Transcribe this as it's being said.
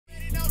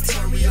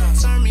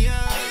turn me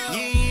up. You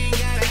ain't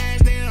gotta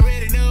ask, they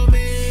already know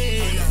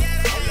me.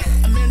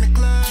 I'm in the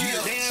club,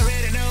 they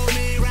already know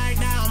me. Right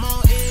now I'm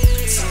on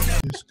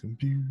it. This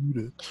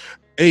computer.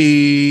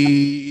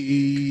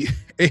 Hey,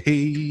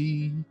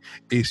 hey,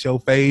 it's your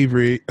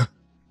favorite.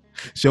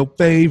 It's your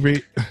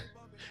favorite.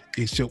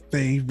 It's your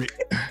favorite.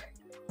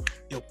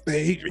 Your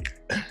favorite.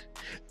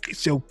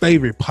 It's your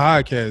favorite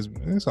podcast,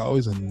 man. It's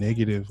always a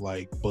negative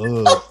like bug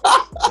in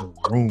the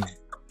room.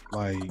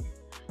 Like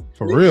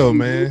for real,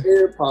 man.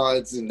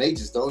 AirPods and they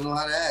just don't know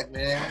how to act,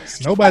 man.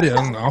 Nobody.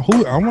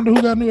 I wonder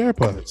who got new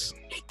AirPods.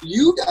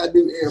 You got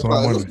new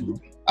AirPods.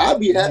 I'll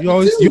be happy. You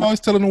always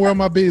telling the world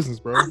my business,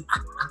 bro.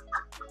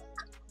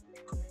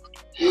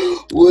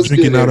 What's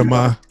drinking good, out of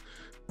my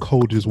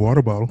coldest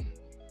water bottle.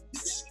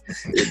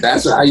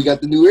 That's how you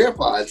got the new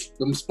AirPods.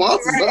 Them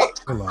sponsors up.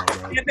 Chill out,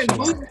 bro. Get them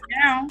boots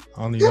down.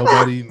 I don't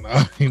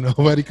need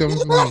nobody coming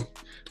for me.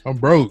 I'm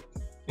broke.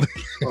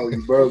 Oh,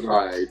 you broke?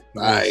 All right.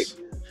 All right.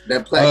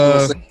 That plaque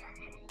don't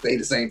say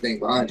the same thing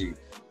behind you.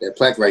 That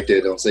plaque right there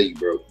don't say you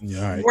broke.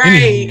 Yeah, all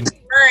right.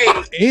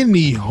 Right.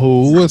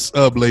 Anywho, what's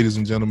up, ladies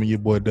and gentlemen? Your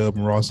boy Dub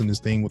and Ross in this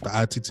thing with the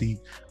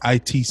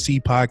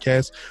ITC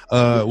podcast.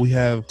 We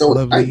have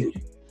lovely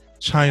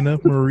China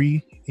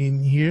Marie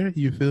in here.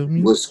 You feel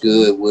me? What's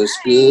good? What's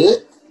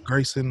good?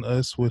 Gracing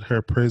us with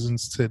her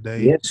presence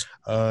today. Yes.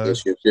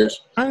 Yes.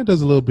 China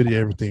does a little bit of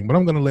everything, but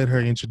I'm going to let her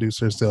introduce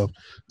herself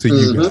to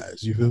you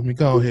guys. You feel me?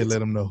 Go ahead, let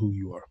them know who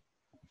you are.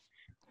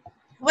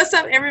 What's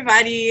up,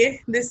 everybody?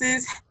 This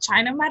is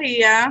China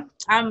Maria.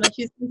 I'm a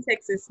Houston,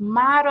 Texas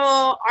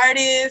model,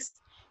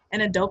 artist,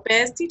 and a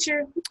dope-ass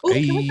teacher. Ooh,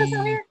 Hey. Can we put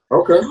some here?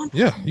 Okay.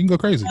 Yeah, you can go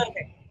crazy.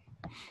 Okay.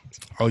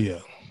 Oh, yeah.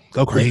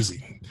 Go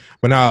crazy.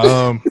 But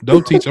now,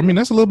 dope teacher, I mean,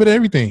 that's a little bit of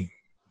everything.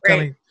 Right.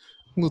 Kind of a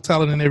little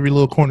talent in every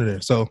little corner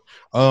there. So,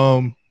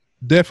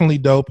 definitely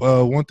dope.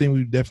 One thing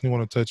we definitely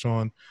want to touch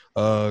on,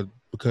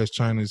 because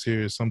China's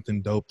here, is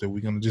something dope that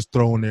we're going to just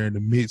throw in there in the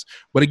midst.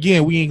 But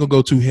again, we ain't going to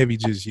go too heavy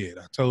just yet.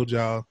 I told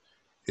y'all,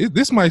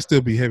 this might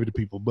still be heavy to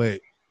people,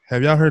 but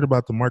have y'all heard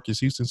about the Marcus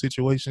Houston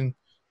situation?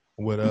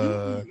 With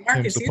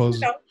Marcus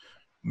Houston,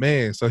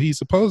 man, so he's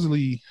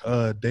supposedly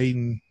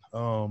dating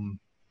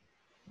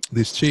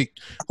this chick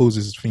who's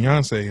his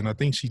fiance, and I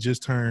think she was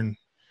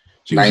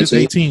just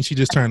 18. She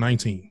just turned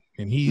 19,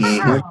 and he's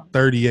like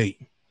 38.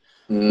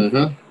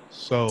 Mm-hmm.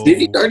 So is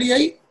he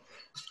 38?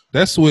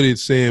 That's what it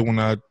said when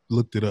I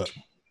looked it up.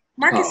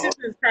 Marcus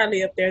Houston is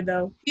probably up there,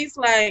 though. He's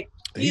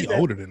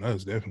older than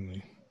us,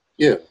 definitely.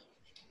 Yeah.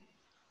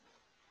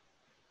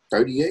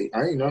 38?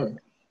 I ain't know that.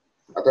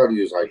 I thought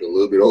he was like a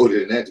little bit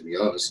older than that, to be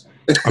honest.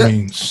 I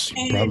mean,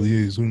 she probably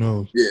is. Who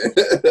knows? Yeah.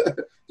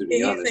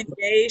 He's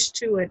engaged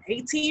to an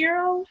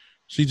 18-year-old.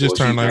 She just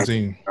turned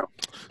 19.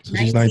 So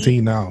she's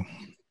 19 now.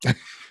 She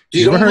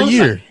Give her her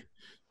year.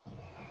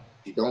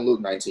 She don't look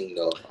 19,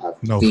 though.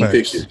 I've no seen facts.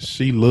 pictures.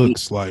 She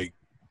looks like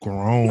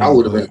grown. I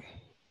would have been.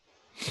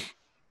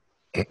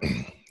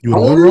 You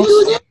would have been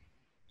Ross?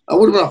 I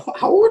would have been.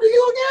 How old are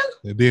you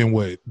again? And then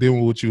what?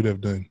 Then what you'd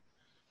have done?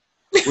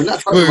 We're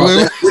not talking about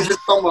that. We're just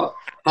talking about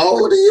how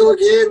old are you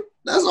again?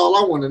 That's all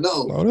I want to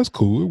know. Oh, that's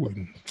cool. It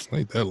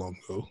ain't that long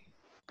ago.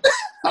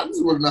 I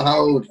just want to know how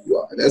old you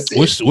are. That's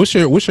it.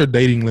 What's your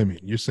dating limit?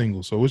 You're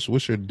single, so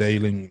what's your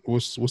dating?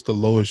 What's the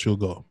lowest you'll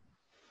go?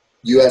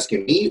 You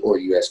asking me or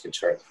you asking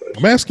Charlie first?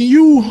 I'm asking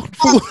you.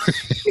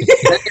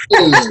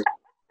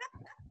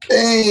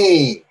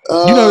 Dang.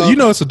 You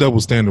know it's a double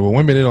standard. With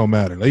women, it don't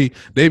matter. They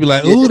be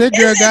like, "Ooh, that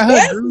girl got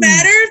her." It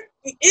matters.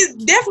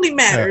 It definitely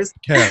matters.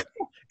 Cap.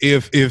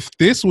 If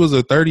this was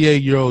a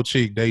 38-year-old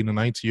chick dating a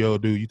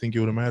 19-year-old dude, you think it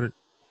would have mattered?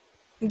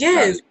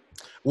 Yes.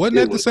 Wasn't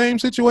that the same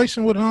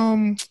situation with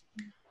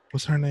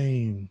what's her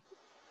name?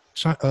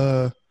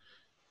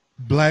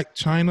 Black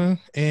China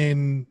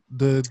and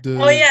the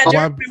Oh yeah,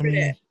 I do remember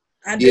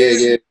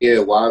that. Yeah.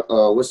 Why?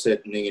 What's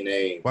that nigga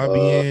name?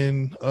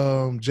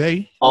 YBN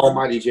Jay.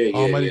 Almighty Jay.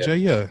 Almighty Jay.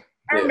 Yeah.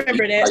 I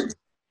remember that.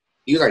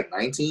 He was like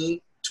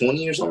 19,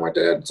 20 or something like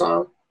that at the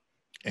time.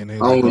 And I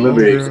don't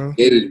remember his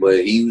age,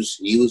 but he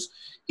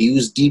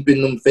was deep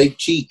in them fake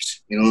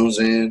cheeks. You know what I'm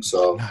saying?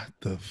 So not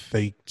the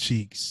fake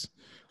cheeks.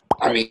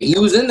 I mean, he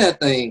was in that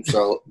thing.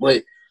 So,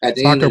 but at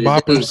the end of the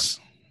boppers.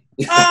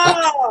 Day,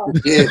 Oh,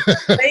 yeah,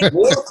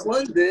 more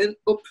fun than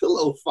a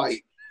pillow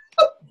fight.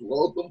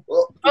 Blow them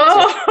up.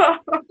 oh.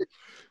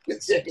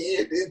 Get your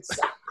hand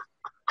inside.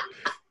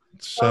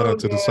 Shout out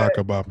to the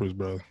soccer boppers,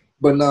 bro.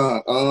 But nah,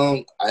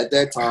 at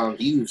that time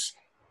he was.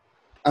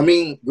 I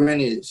mean,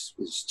 granted,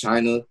 it's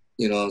China.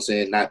 You know what I'm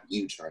saying? Not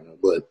you, China,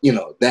 but you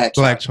know that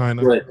Black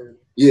China. But,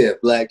 yeah,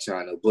 Black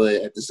China. But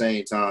at the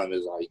same time,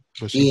 it's like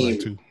he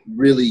didn't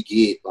really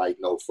get like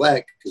no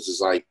flack because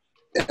it's like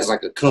that's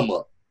like a come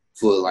up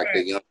for like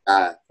a young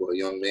guy, for a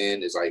young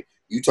man. It's like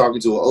you talking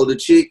to an older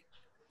chick,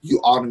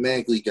 you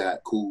automatically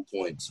got cool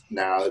points.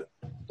 Now if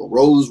the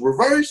roles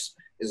reverse,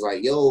 it's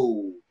like,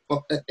 yo,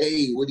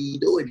 hey, what are you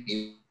doing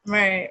here?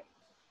 Right.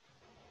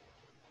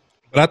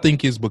 But I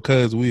think it's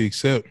because we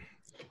accept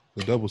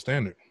the double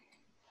standard.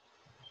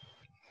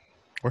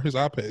 Or his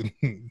iPad.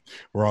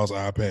 Raw's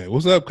iPad.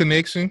 What's up,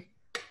 connection?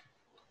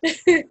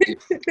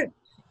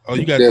 Oh,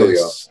 you got There we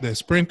go. that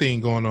sprint thing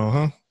going on,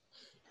 huh?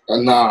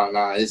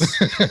 Nah, it's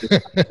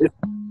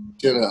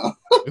shut up.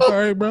 It's all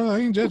right, bro. I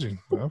ain't judging.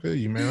 I feel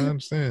you, man. I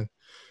understand.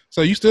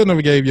 So you still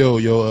never gave your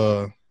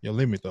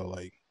limit though,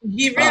 like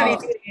You really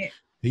didn't.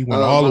 he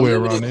went all the way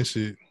limit, around that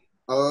shit.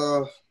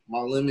 My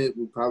limit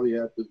would probably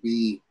have to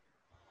be,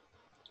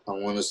 I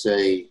want to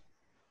say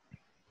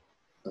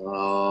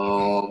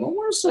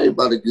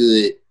about a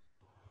good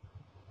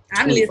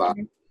 25.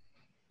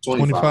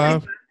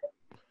 25?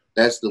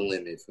 That's the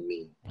limit for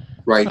me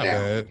right now.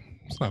 Bad.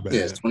 It's not bad.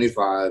 Yes,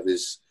 25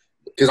 is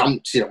because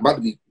I'm about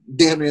to be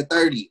damn near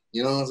 30.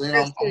 You know what I'm saying?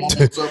 I'm almost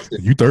up there.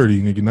 You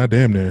 30, nigga, not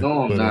damn near.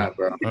 No, I'm not,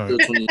 bro. I'm still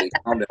 28.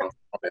 Calm down.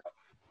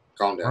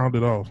 Round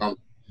it off.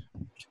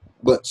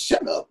 But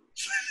shut up.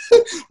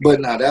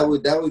 But nah, that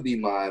would be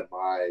my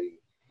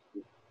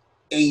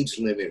age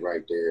limit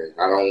right there.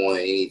 I don't want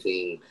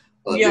anything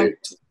under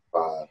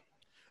 25.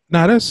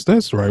 Nah,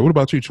 that's right. What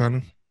about you,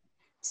 China?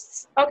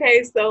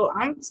 Okay, so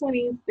I'm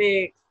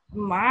 26.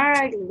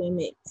 My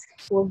limit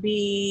will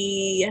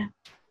be.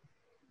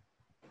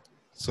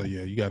 So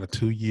yeah, you got a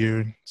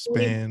 2-year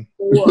span.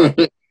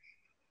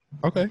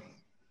 Okay,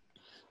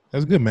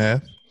 that's good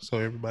math. So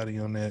everybody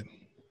on that.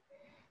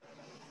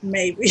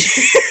 Maybe.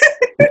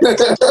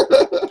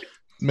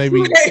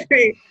 Maybe.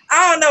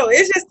 I don't know.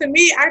 It's just to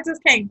me, I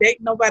just can't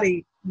date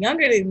nobody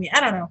younger than me.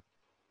 I don't know.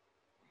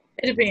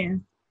 It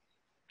depends.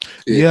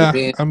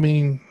 Yeah, I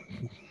mean.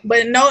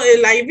 But no,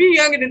 like if you're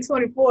younger than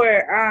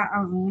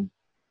 24,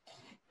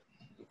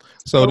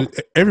 So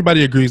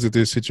everybody agrees that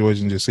this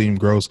situation just seemed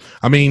gross.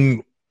 I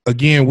mean,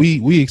 again,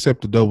 we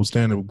accept the double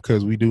standard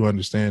because we do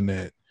understand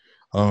that,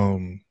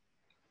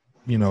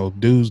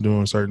 dudes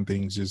doing certain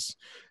things just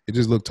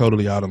looked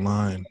totally out of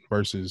line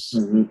versus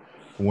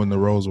when the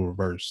roles were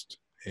reversed,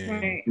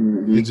 and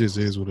it just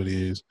is what it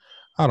is.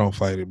 I don't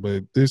fight it,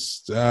 but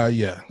this,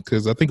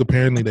 because I think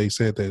apparently they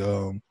said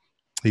that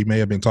he may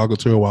have been talking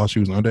to her while she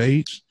was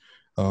underage.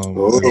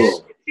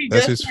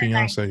 That's his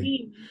fiance.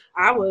 19,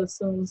 I would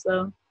assume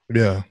so.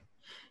 Yeah.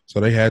 So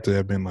they had to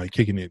have been like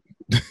kicking it,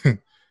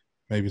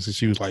 maybe since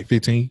she was like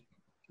 15,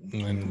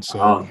 and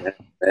so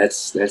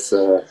that's I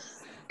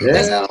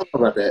don't know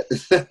about that.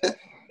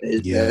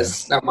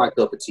 That's not my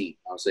cup of tea.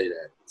 I'll say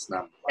that it's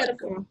not my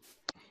cup.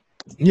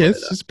 Yeah,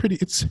 it's pretty.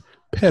 It's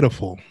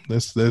pitiful.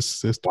 That's the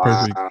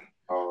perfect.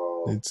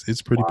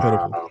 It's pretty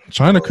pitiful.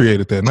 China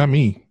created that, not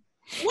me.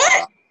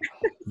 What?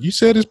 You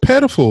said it's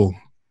pitiful.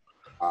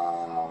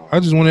 I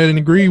just went ahead and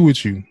agree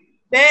with you.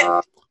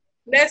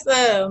 That's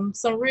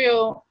some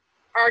real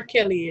R.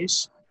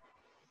 Kelly-ish.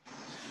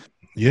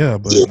 Yeah,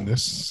 but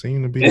this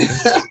seemed to be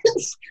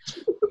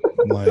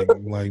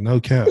like no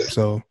cap.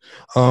 So,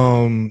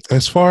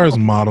 as far as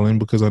modeling,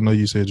 because I know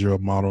you said you're a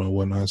model and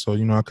whatnot, so I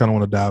kind of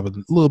want to dive a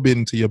little bit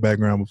into your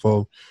background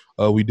before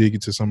we dig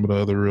into some of the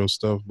other real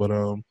stuff. But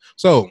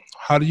so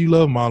how do you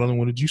love modeling?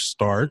 When did you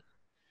start,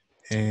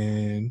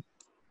 and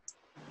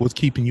what's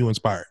keeping you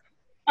inspired?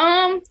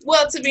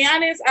 Well, to be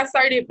honest, I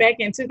started back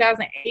in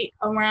 2008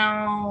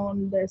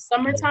 around the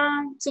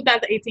summertime.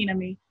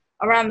 2018,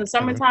 around the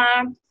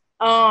summertime.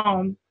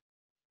 I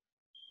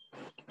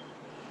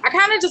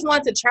kind of just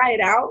wanted to try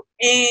it out,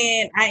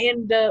 and I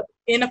ended up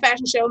in a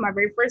fashion show, my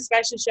very first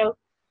fashion show.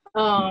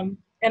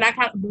 And I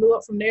kind of blew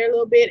up from there a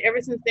little bit.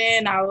 Ever since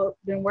then, I've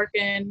been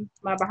working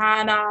my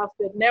behind off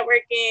with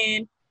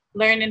networking,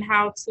 learning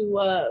how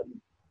to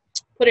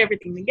put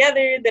everything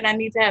together that I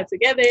need to have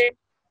together.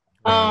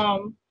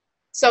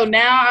 So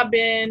now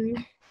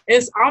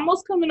it's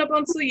almost coming up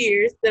on 2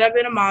 years that I've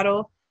been a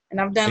model, and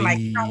I've done like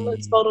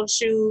countless photo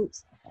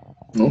shoots,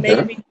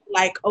 maybe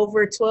like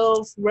over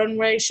 12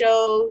 runway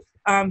shows,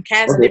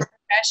 casted for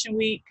Fashion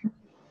Week.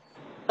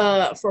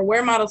 For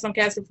Wear Models, I'm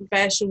casting for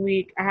Fashion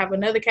Week. I have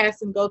another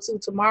casting to go to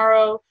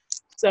tomorrow.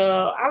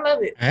 So I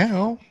love it.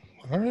 Ow.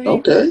 All right.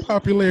 Okay.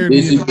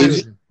 Popularity.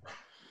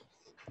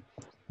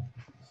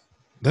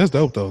 That's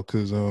dope though,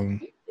 because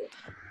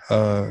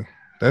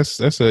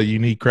that's a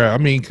unique crowd.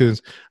 I mean,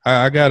 because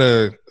I got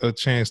a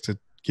chance to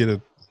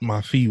get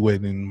my feet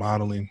wet in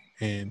modeling,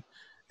 and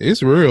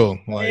it's real.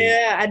 Like,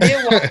 yeah, I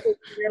did walk with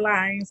your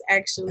lines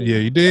actually. Yeah,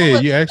 you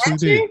did. You actually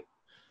did.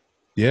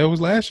 Yeah, it was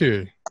last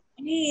year.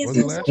 Was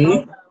it last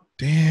year?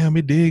 Damn,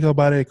 it did go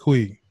by that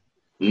quick.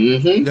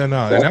 Yeah,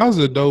 no, and that was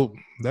a dope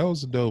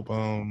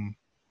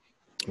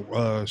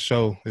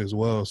show as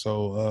well.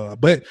 So,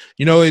 but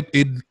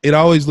it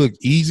always looked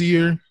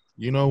easier,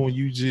 when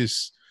you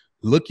just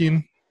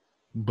looking.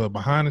 But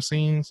behind the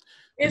scenes,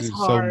 it's there's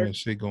hard. So much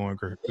shit going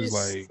crazy. It's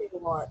like so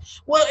hard.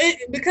 Well,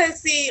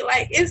 because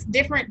it's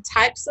different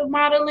types of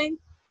modeling.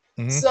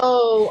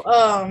 So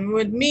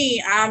with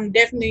me, I'm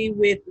definitely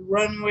with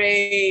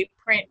runway,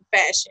 print,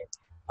 fashion.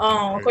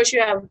 Of course, you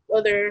have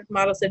other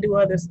models that do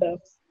other stuff,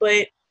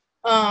 but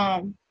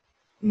when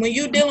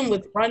you're dealing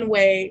with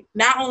runway,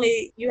 not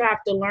only you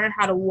have to learn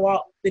how to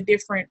walk the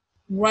different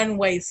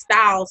runway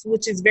styles,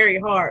 which is very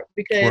hard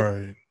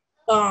because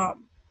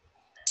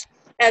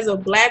as a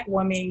Black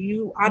woman,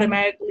 you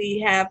automatically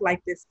have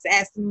like this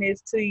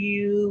sassiness to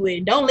you,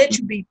 and don't let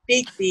you be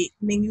thick,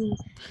 and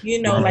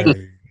then like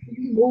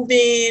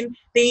moving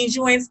things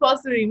you ain't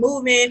supposed to be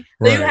moving.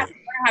 So you have to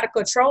learn how to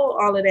control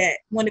all of that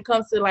when it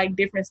comes to like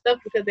different stuff,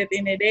 because at the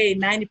end of the day,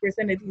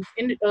 90% of these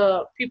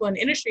people in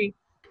the industry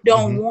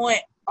don't want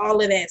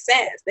all of that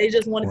sass. They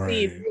just want to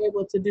see if you're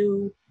able to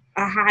do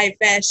a high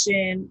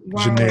fashion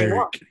runway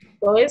walk.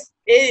 So it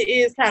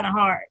is kind of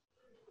hard,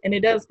 and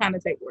it does kind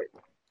of take work.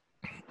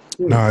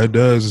 No, it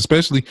does,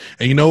 especially,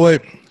 and you know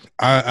what?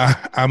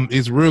 I'm.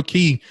 It's real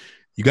key.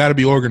 You got to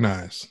be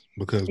organized,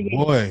 because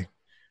boy,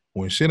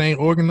 when shit ain't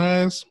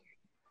organized,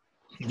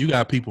 you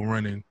got people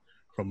running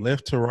from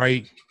left to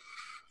right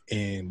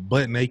and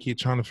butt naked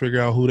trying to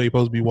figure out who they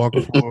supposed to be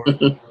walking for.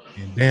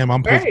 And damn,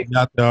 I'm supposed to be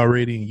out there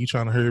already, and you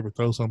trying to hurry up and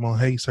throw something on.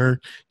 Hey, sir,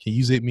 can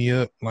you zip me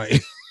up?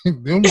 Like,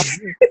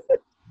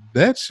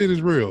 that shit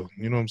is real.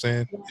 You know what I'm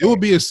saying? It would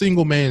be a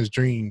single man's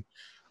dream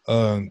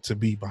to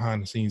be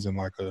behind the scenes in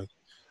like a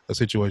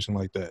situation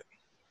like that.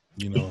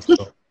 You know, so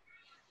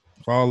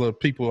for all the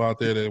people out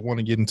there that want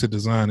to get into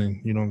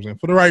designing, you know what I'm saying,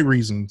 for the right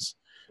reasons.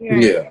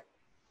 Yeah.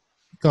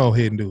 Go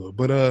ahead and do it.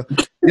 But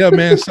yeah,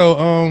 man.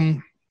 So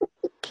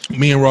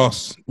me and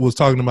Ross was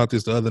talking about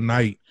this the other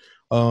night.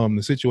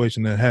 The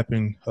situation that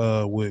happened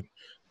with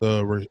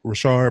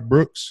Rashard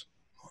Brooks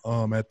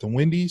at the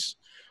Wendy's.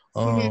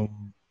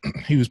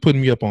 He was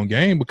putting me up on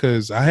game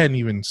because I hadn't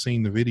even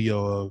seen the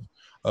video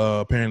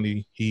of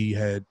apparently he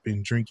had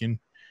been drinking,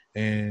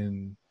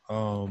 and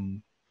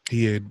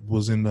he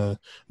was in the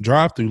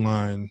drive-through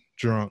line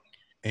drunk,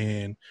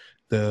 and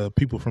the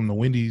people from the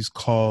Wendy's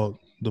called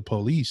the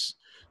police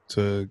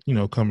to, you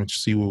know, come and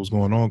see what was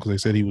going on, because they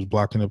said he was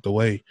blocking up the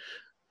way.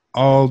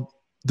 All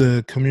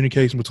the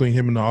communication between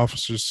him and the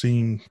officers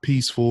seemed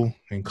peaceful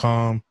and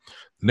calm.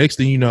 The next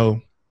thing you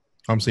know,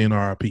 I'm seeing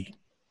RIP.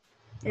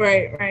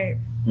 Right.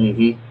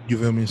 You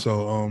feel me?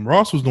 So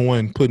Ross was the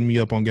one putting me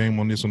up on game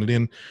on this one. And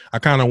then I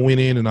kind of went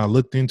in and I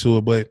looked into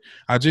it, but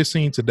I just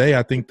seen today,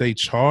 I think they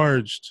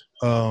charged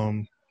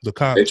the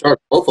cop. They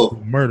charged both of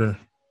them. Murder.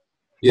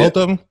 Yeah. Both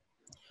of them?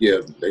 Yeah,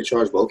 they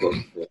charged both of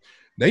them. Yeah.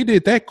 They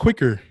did that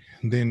quicker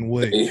than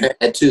what? They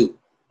had to.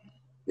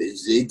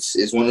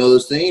 It's one of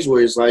those things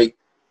where it's like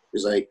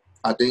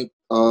I think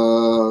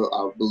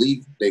I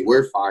believe they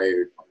were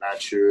fired. I'm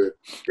not sure.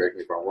 Correct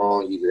me if I'm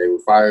wrong. Either they were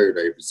fired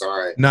or they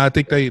resigned. No, I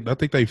think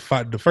they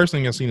fired. The first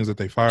thing I seen is that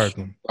they fired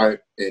them. Right,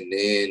 and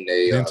then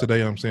they. Then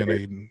today I'm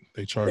saying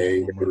they charged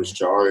them. It was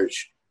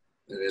charged,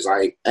 and it's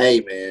like,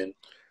 hey man,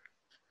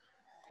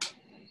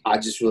 I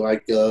just feel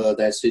like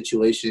that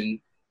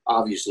situation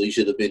obviously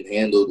should have been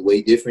handled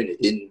way different.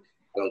 It didn't.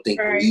 I don't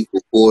think lethal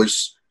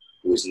force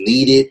was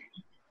needed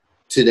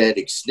to that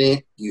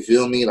extent. You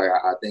feel me? Like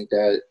I think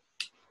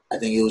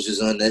it was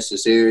just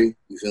unnecessary.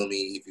 You feel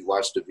me? If you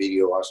watch the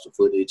video, watch the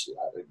footage,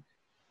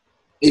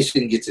 it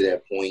shouldn't get to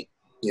that point.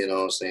 You know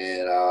what I'm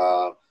saying?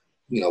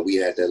 You know, we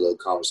had that little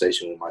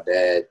conversation with my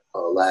dad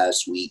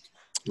last week,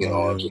 you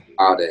know,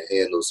 how to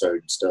handle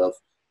certain stuff,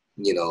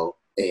 you know.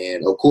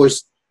 And, of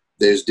course,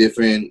 there's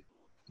different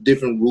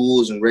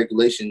rules and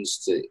regulations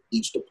to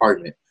each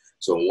department.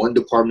 So one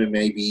department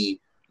may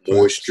be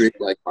more strict,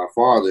 like my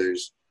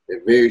father's.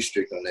 They're very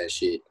strict on that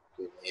shit.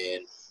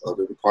 And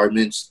other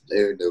departments,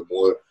 they're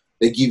more,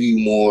 they give you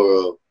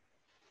more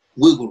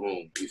wiggle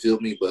room, you feel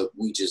me? But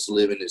we just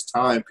live in this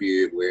time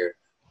period where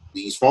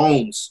these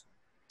phones,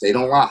 they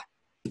don't lie.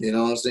 You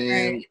know what I'm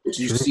saying? Right. What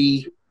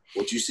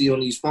you see on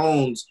these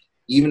phones,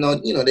 even though,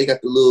 you know, they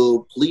got the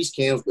little police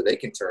cams, but they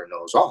can turn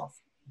those off.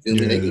 You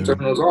feel me? They can turn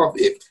those off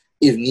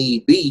if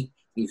need be.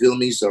 You feel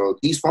me? So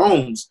these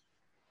phones,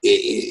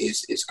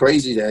 it's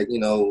crazy that, you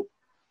know,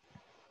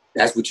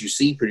 that's what you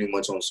see pretty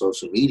much on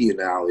social media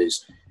now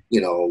is,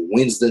 you know,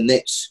 when's the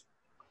next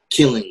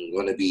killing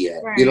going to be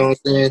at? Right. You know what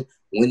I'm saying?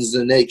 When's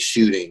the next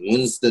shooting?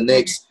 When's the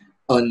next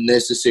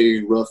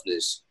unnecessary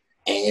roughness?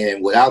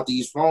 And without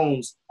these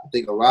phones, I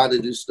think a lot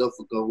of this stuff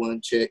would go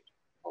unchecked.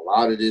 A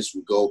lot of this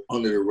would go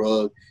under the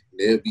rug.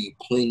 There'll be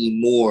plenty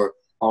more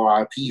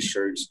RIP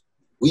shirts.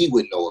 We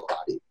would know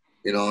about it.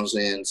 You know what I'm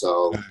saying?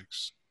 So,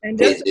 and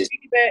just to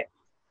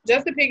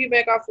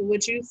piggyback off of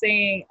what you're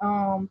saying,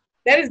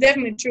 that is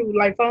definitely true.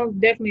 Like, phones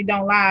definitely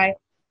don't lie.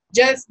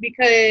 Just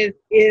because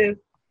if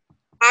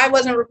I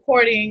wasn't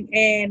recording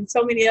and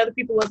so many other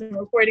people wasn't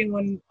recording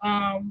when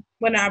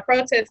I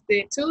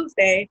protested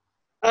Tuesday,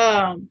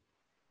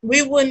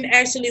 we would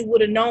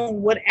have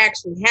known what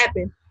actually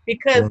happened,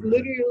 because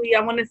literally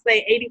I want to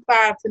say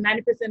 85 to 90%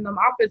 of them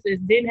officers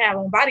didn't have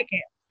on body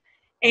cams,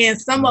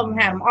 and some of them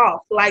had them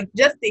off. Like,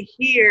 just to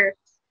hear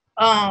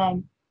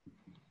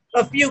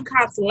a few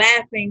cops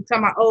laughing,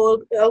 talking about,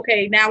 oh,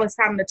 okay, now it's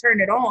time to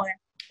turn it on.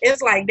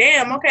 It's like,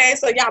 damn, okay,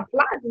 so y'all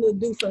plotting to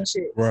do some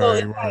shit. Right, so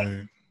it's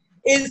right.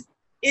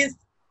 Like,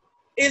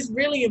 it's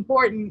really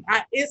important.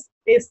 It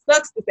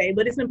sucks to say,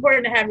 but it's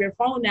important to have your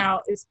phone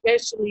out,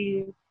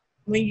 especially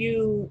when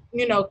you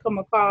know, come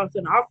across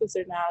an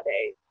officer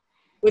nowadays,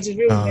 which is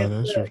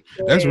really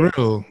that's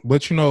real.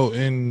 But, you know,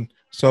 and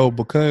so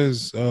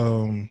because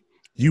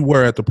you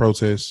were at the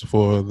protest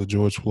for the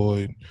George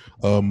Floyd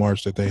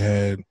march that they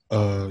had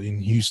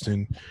in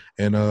Houston,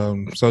 and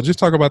so just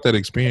talk about that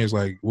experience.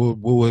 Like, what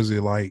was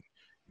it like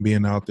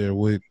being out there?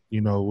 What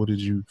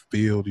did you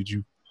feel?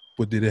 Did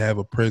it have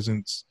a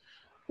presence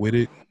with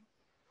it?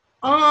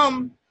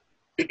 Well,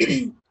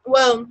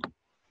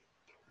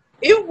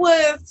 it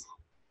was.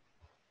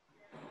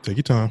 Take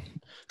your time.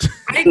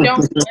 I don't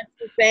want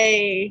to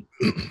say.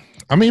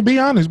 I mean, be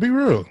honest, be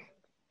real.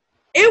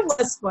 It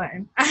was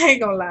fun. I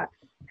ain't gonna lie.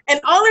 And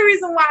the only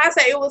reason why I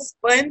say it was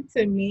fun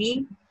to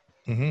me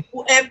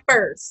at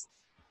first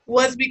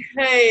was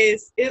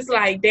because it's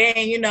like,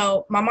 dang,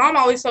 my mom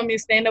always told me to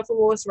stand up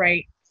for what's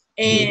right.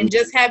 And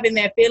just having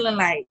that feeling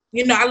like,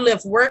 I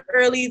left work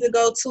early to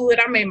go to it.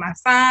 I made my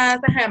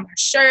signs. I had my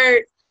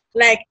shirt.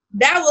 Like,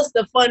 that was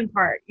the fun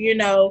part,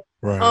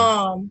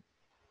 Right.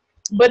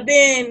 But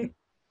then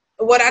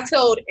what I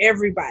told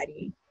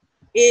everybody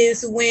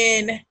is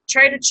when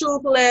Trader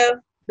Truth left,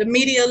 the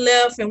media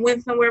left and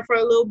went somewhere for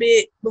a little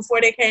bit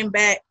before they came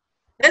back,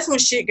 that's when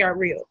shit got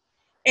real.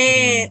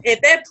 And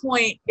at that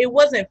point, it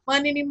wasn't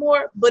fun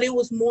anymore, but it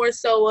was more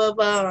so of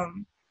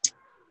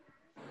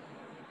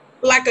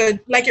like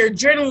your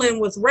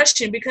adrenaline was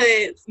rushing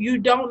because you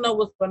don't know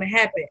what's going to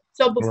happen.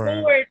 So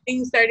before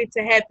things started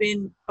to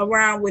happen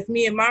around with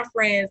me and my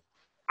friends,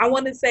 I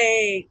want to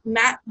say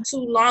not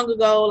too long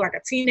ago, like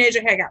a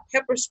teenager had got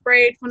pepper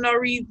sprayed for no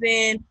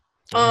reason.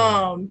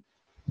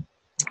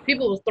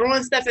 People was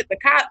throwing stuff at the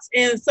cops.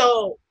 And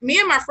so me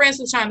and my friends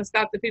was trying to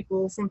stop the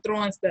people from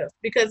throwing stuff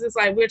because it's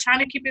like, we're trying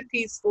to keep it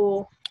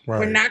peaceful. Right.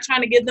 We're not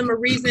trying to give them a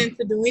reason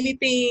to do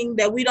anything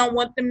that we don't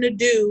want them to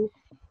do.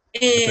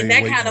 And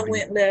that kind of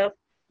went left.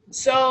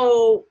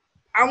 So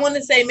I want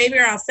to say maybe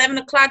around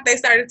 7:00, they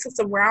started to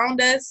surround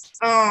us.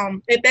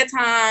 At that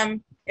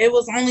time, it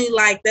was only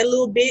like that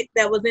little bit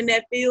that was in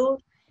that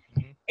field.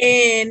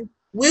 And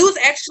we was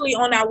actually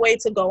on our way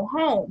to go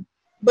home.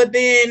 But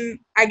then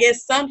I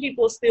guess some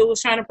people still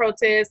was trying to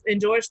protest. And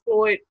George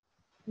Floyd,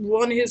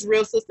 one of his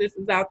real sisters,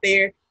 is out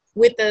there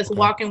with us,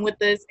 walking with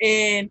us.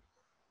 And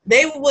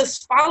they was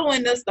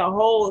following us the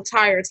whole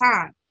entire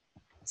time.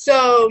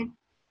 So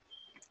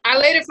I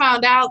later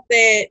found out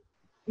that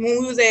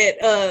when we was at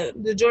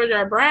the George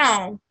R.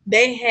 Brown,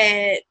 they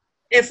had,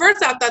 at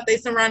first I thought they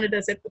surrounded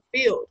us at the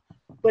field,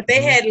 but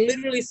they had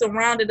literally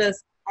surrounded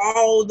us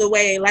all the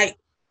way. Like,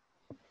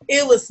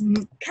 it was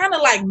kind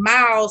of like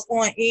miles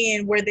on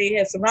end where they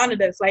had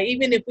surrounded us. Like,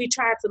 even if we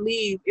tried to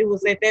leave, it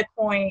was at that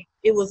point,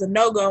 it was a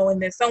no-go.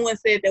 And then someone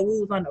said that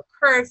we was on a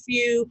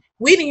curfew.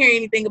 We didn't hear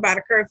anything about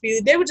a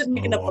curfew. They were just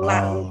making up a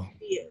lot of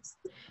ideas.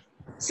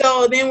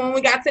 So then when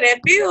we got to that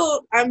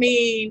field, I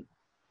mean,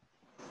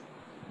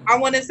 I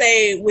want to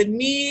say with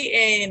me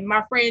and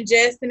my friend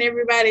Jess and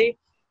everybody,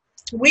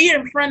 we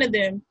in front of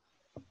them.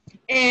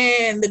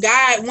 And the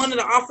guy, one of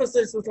the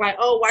officers was like,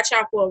 oh, watch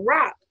out for a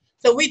rock.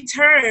 So we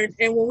turned,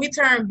 and when we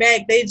turned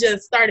back, they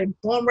just started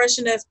bum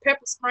rushing us,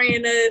 pepper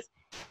spraying us.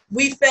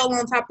 We fell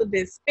on top of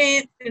this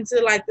fence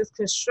into like this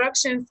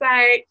construction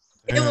site.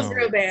 It was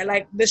real bad.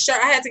 Like the shirt,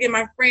 I had to get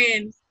my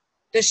friend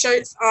the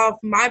shirts off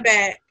my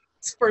back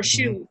for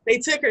shoes. They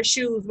took her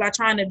shoes by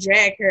trying to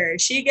drag her.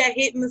 She got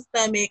hit in the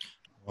stomach.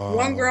 Wow.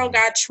 One girl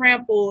got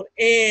trampled,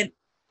 and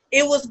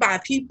it was by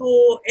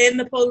people and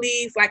the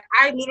police. Like,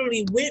 I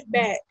literally went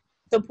back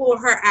to pull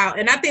her out.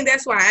 And I think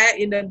that's why I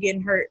ended up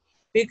getting hurt,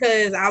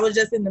 because I was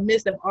just in the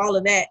midst of all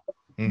of that.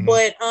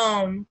 But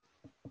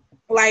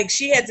like,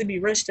 she had to be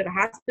rushed to the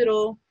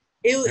hospital.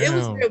 It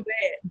was real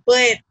bad,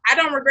 but I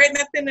don't regret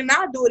nothing, and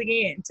I'll do it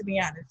again, to be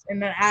honest.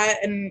 And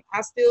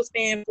I still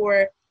stand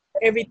for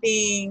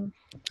everything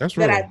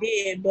that I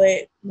did.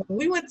 But when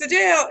we went to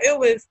jail,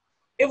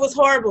 it was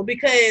horrible,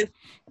 because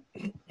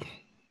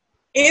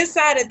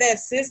inside of that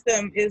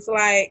system, it's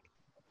like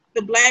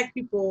the Black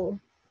people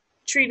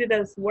treated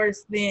us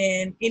worse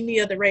than any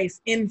other race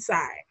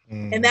inside.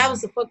 And that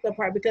was the fucked up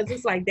part, because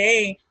it's like,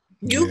 dang,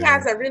 you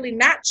guys are really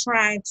not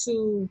trying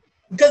to,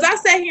 because I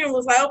sat here and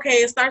was like,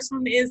 okay, it starts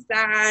from the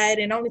inside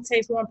and only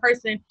takes one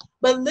person.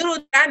 But little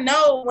did I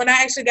know, when I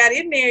actually got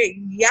in there,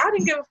 y'all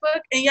didn't give a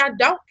fuck and y'all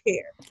don't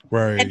care.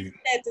 Right. And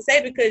that's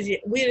sad to say, because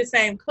we're the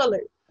same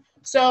color.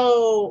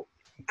 So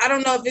I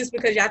don't know if it's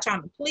because y'all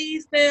trying to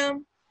please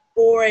them,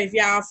 or if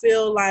y'all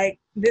feel like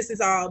this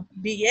is all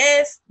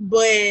BS,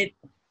 but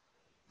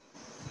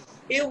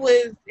it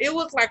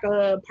was like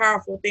a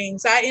powerful thing.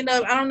 So I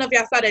don't know if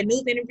y'all saw that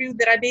news interview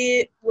that I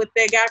did with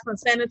that guy from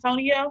San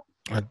Antonio.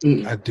 I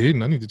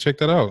didn't. I need to check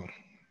that out.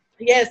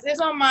 Yes,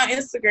 it's on my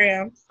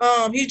Instagram.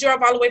 He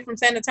drove all the way from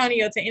San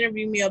Antonio to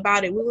interview me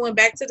about it. We went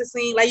back to the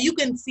scene. Like, you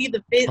can see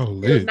the fence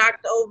was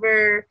knocked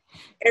over,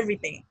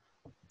 everything.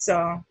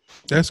 So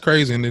that's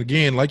crazy. And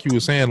again, like you were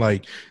saying,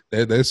 like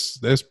that's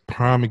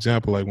prime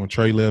example. Like when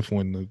Trey left,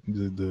 when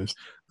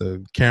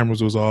the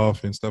cameras was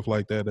off and stuff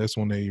like that, that's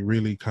when they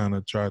really kind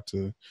of tried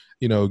to,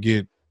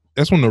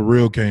 that's when the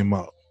real came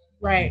out.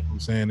 Right. You know what I'm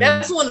saying?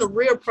 That's when the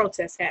real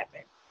protests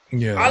happened.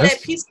 Yeah. All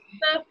that peaceful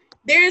stuff,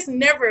 there's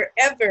never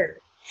ever,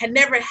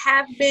 never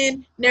have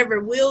been, never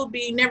will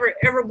be, never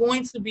ever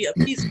going to be a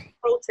peaceful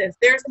protest.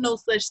 There's no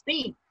such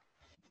thing.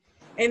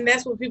 And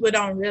that's what people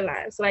don't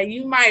realize. Like,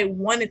 you might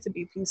want it to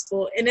be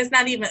peaceful, and it's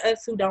not even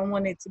us who don't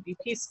want it to be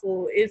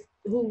peaceful. It's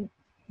who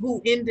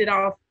ended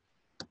off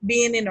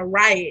being in a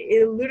riot.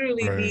 It'll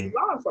literally be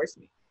law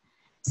enforcement.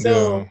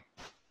 So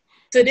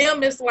to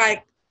them, it's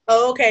like,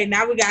 oh, okay,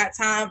 now we got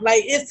time.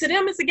 Like, to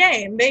them, it's a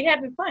game. They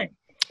having fun.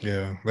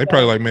 Yeah, they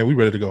probably like, man, we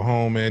ready to go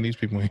home, man. These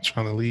people ain't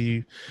trying to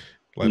leave.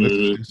 Like, let's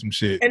just do some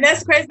shit. And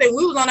that's crazy.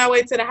 We was on our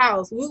way to the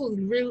house. We was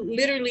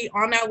literally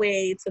on our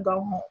way to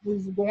go home. We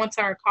was going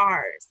to our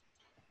cars.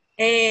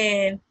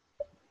 And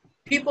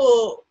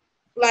people,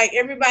 like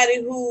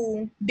everybody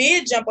who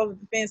did jump over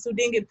the fence, who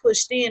didn't get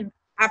pushed in,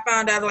 I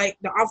found out like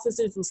the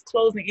officers was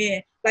closing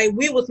in. Like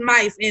we was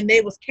mice and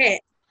they was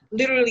cats.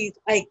 Literally,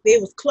 like they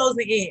was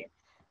closing in.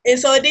 And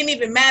so it didn't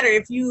even matter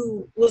if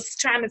you was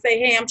trying to say,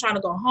 hey, I'm trying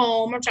to go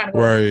home, I'm trying to go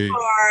to the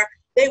car.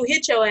 They would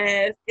hit your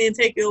ass and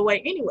take you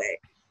away anyway.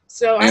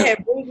 So I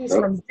had bruises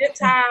from zip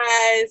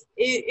ties.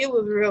 It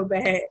was real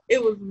bad.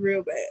 It was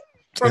real bad.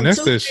 From and that's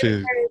Tuesday that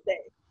shit. to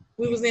Thursday,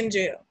 we was in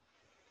jail.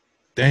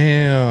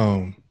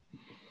 Damn.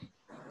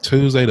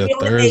 Tuesday to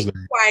Thursday.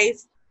 Ate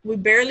twice. We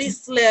barely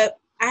slept.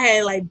 I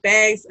had like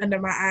bags under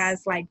my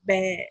eyes, like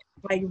bad,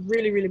 like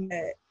really, really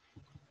bad.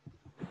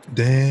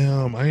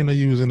 Damn, I didn't know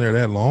you was in there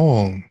that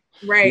long.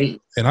 Right.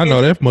 And I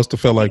know that must have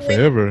felt like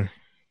forever.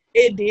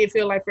 It did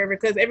feel like forever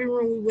because every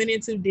room we went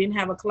into didn't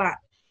have a clock.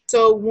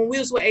 So when we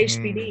was with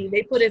HPD,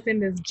 they put us in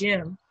this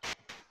gym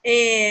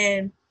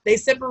and they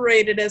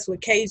separated us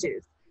with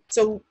cages.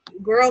 So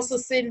girls were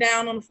sitting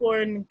down on the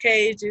floor in the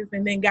cages,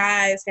 and then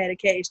guys had a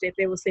cage that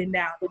they were sitting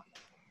down with.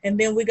 And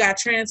then we got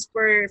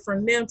transferred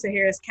from them to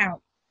Harris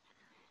County.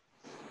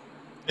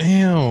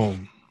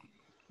 Damn.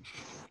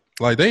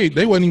 Like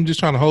they wasn't even just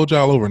trying to hold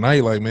y'all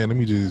overnight. Like, man, let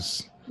me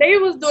just. They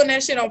was doing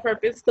that shit on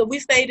purpose. So we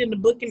stayed in the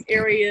booking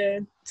area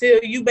till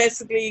you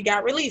basically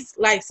got released.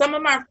 Like some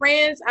of my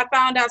friends, I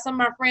found out some of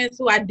my friends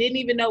who I didn't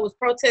even know was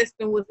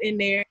protesting was in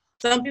there.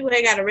 Some people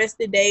had got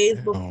arrested days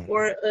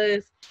before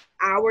us,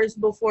 hours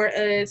before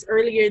us,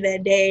 earlier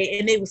that day,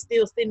 and they was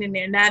still sitting in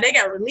there. Now they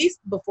got released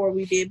before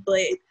we did,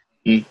 but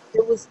it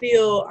was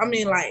still, I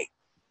mean, like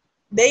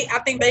I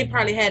think they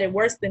probably had it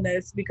worse than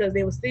us because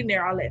they was sitting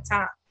there all that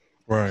time.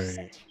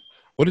 Right.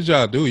 What did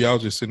y'all do? Y'all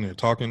just sitting there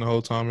talking the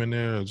whole time in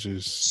there, or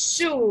just?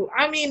 Shoot,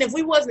 I mean, if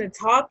we wasn't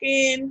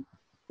talking,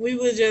 we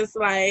was just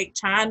like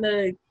trying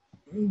to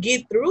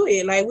get through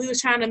it. Like we was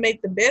trying to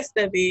make the best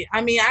of it.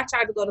 I mean, I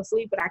tried to go to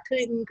sleep, but I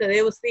couldn't because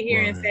they would sit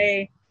here and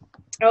say,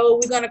 "Oh,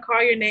 we're gonna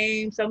call your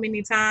name so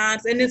many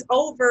times," and it's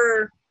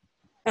over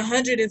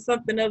 100 and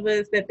something of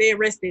us that they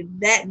arrested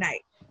that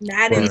night.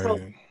 Not in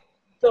total.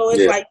 So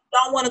it's like you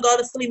don't want to go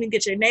to sleep and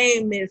get your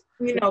name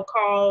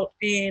called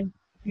and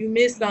you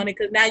missed on it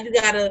because now you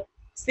gotta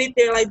sit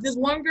there. Like this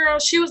one girl,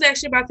 she was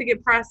actually about to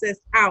get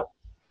processed out,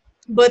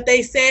 but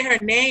they said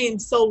her name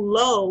so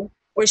low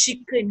or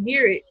she couldn't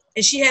hear it,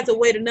 and she had to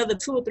wait another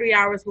 2 or 3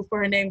 hours before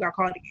her name got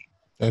called again.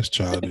 That's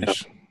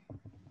childish.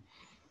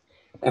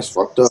 That's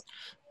fucked up.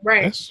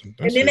 Right. That's and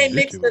then ridiculous. They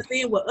mixed us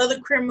in with other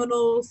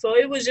criminals, so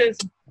it was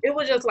just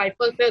like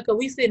fucked up because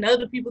we seen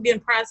other people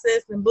getting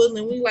processed and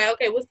bullied. We like,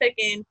 okay, what's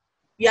taking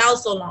y'all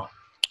so long?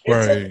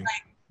 It took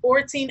like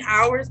 14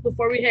 hours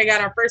before we had got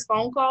our first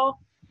phone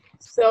call.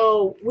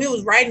 So we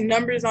was writing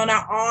numbers on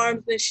our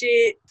arms and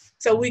shit,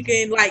 so we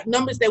can like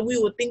numbers that we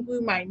would think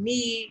we might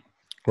need.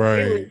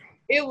 Right.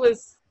 It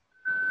was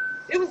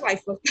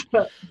like fucked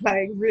up,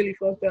 like really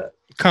fucked up.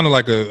 Kind of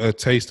like a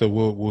taste of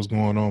what was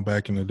going on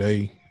back in the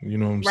day. You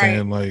know what I'm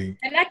saying? Like,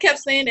 and I kept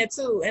saying that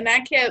too. And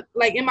I kept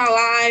like in my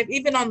live,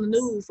 even on the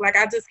news, like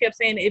I just kept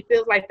saying it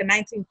feels like the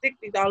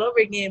 1960s all over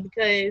again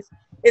because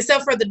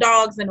except for the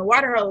dogs and the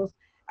water hose.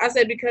 I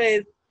said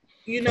because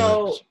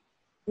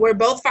we're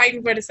both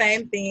fighting for the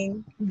same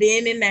thing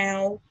then and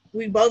now.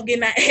 We both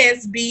getting our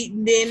ass beat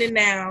then and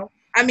now.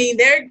 I mean,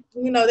 they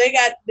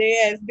got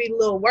their ass beat a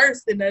little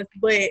worse than us,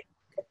 but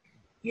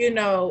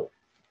it's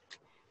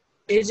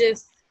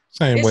just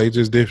same way,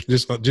 just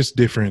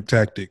different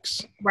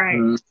tactics. Right.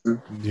 You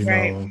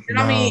know. And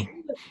I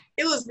mean,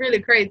 it was really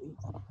crazy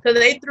because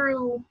they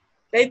threw.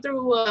 I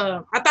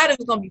thought it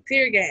was gonna be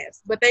tear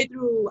gas, but they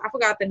threw. I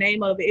forgot the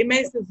name of it. It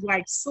makes this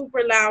like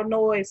super loud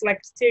noise, like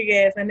it's tear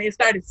gas, and it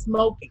started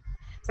smoking.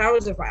 So I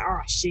was just like,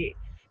 oh shit.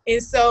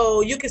 And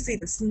so you can see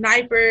the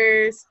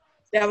snipers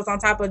that was on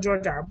top of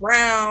George R.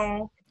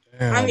 Brown.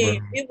 Damn, I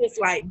mean, it was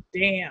like,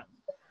 damn.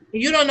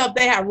 You don't know if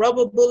they have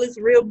rubber bullets,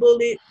 real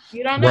bullets.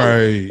 You don't know.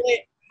 Right. But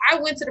I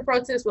went to the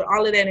protest with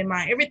all of that in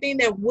mind. Everything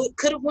that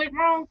could have went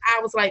wrong, I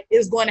was like,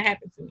 it's going to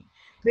happen to me.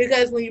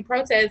 Because when you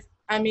protest,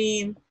 I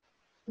mean,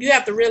 you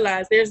have to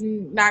realize there's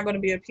not going to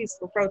be a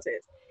peaceful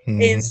protest.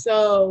 Mm-hmm. And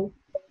so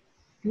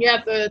you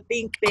have to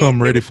think that.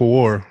 Come ready for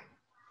war.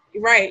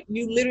 Right.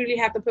 You literally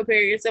have to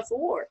prepare yourself for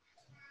war.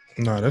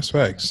 No, that's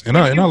facts. And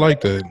I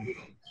like that.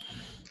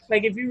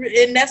 Like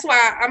and that's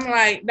why I'm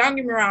like, don't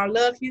get me wrong, I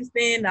love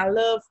Houston, I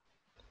love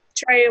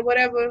Trey or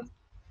whatever.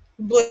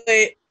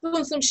 But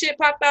when some shit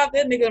popped out,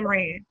 that nigga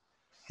ran.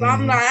 So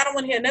I'm like, I don't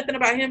want to hear nothing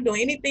about him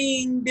doing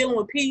anything dealing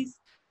with peace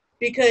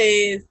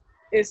because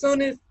as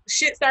soon as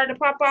shit started to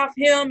pop off,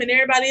 him and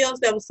everybody else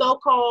that was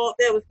so-called,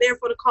 that was there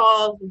for the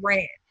cause,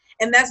 ran.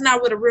 And that's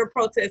not what a real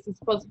protest is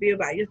supposed to be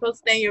about. You're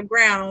supposed to stand your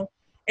ground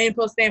and you're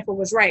supposed to stand for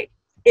what's right.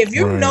 If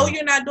you know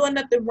you're not doing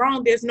nothing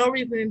wrong, there's no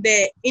reason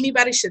that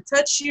anybody should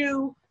touch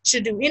you,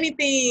 should do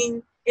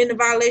anything in the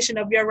violation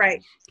of your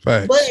right.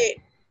 Facts. But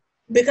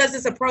because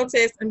it's a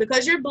protest and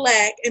because you're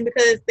black and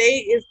because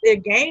it's their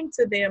game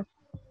to them,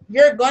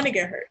 you're gonna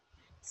get hurt.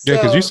 Yeah,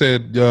 because you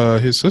said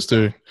his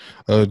sister,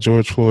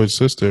 George Floyd's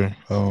sister,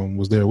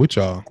 was there with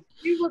y'all.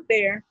 She was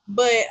there,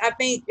 but I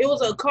think it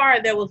was a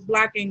car that was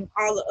blocking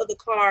all the other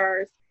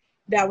cars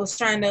that was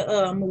trying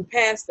to move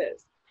past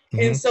us.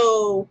 Mm-hmm. And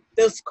so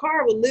this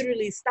car was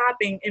literally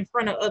stopping in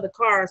front of other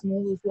cars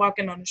when we was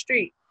walking on the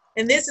street.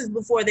 And this is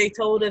before they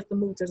told us to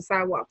move to the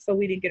sidewalk, so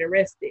we didn't get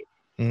arrested.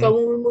 Mm-hmm. So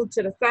when we moved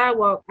to the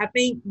sidewalk, I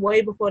think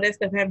way before that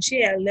stuff happened,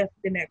 she had left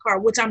in that car,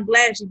 which I'm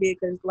glad she did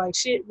because like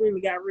shit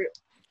really got real.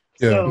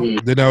 Yeah, so,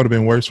 then that would have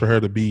been worse for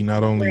her to be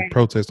not only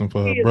protesting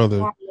for her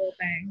brother.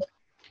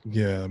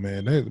 Yeah,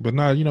 man. But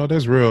nah, you know,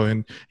 that's real.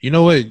 And you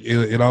know what?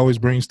 It always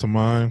brings to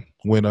mind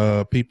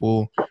when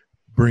people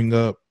bring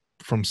up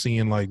from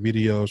seeing like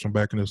videos from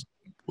back in this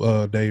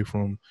day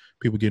from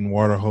people getting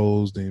water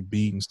hosed and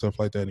beat and stuff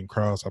like that in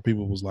crowds. How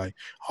people was like,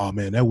 oh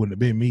man, that wouldn't have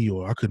been me,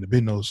 or I couldn't have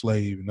been no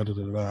slave. And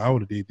I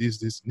would have did this,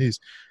 this, and this.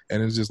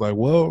 And it's just like,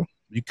 well,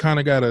 you kind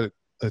of got a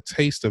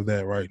taste of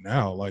that right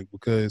now. Like,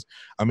 because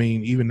I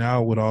mean, even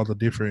now with all the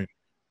different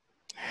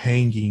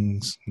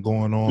hangings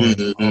going on,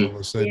 all of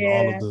a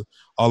sudden,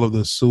 all of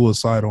the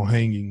suicidal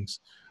hangings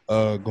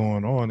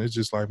going on, it's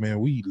just like, man,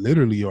 we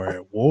literally are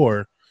at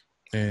war,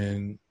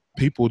 and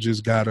people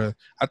just gotta.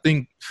 I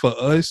think for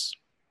us,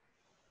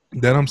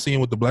 that I'm seeing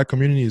with the black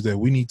community is that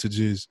we need to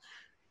just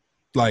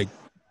like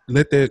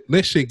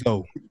let shit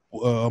go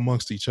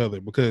amongst each other,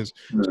 because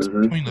just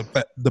between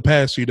the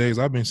past few days,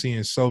 I've been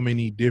seeing so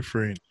many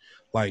different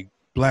like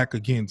black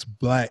against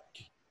black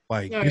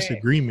like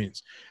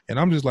disagreements, and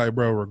I'm just like,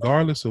 bro,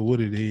 regardless of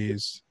what it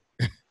is,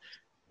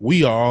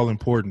 we are all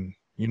important.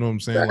 You know what I'm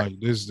saying? Like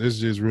this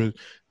just really,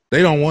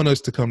 they don't want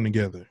us to come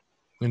together.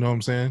 You know what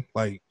I'm saying?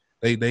 Like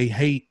they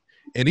hate,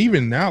 and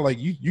even now, like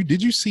you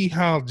did you see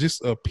how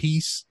just a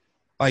piece,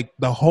 like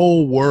the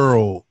whole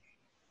world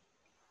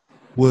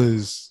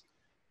was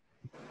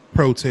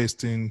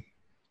protesting,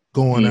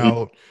 going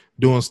out,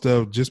 doing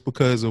stuff just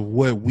because of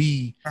what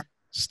we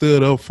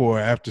stood up for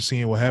after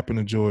seeing what happened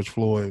to George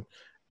Floyd,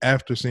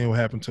 after seeing what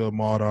happened to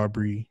Ahmaud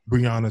Arbery,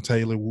 Breonna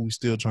Taylor, who we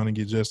still trying to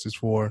get justice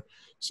for.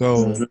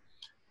 So,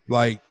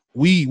 like,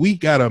 we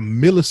got a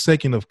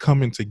millisecond of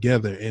coming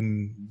together,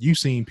 and you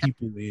seen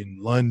people in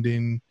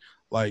London,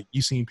 like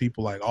you seen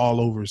people like all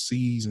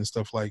overseas and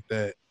stuff like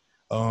that,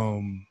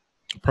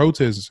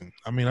 protesting.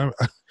 I mean, I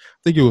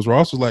think it was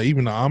Ross was like,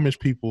 even the Amish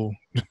people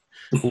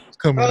was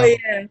coming out.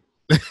 Yeah.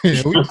 We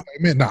was like,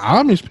 man, the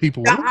Amish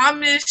people. The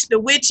Amish, the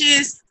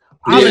witches.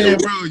 Yeah,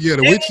 bro. Yeah,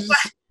 the witches.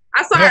 Like,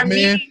 I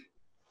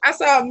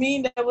saw a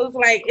meme that was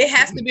like, it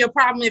has to be a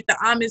problem if the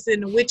Amish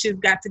and the witches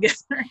got together.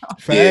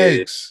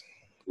 Facts.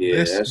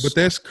 Yeah, but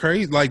that's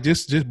crazy. Like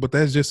but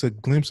that's just a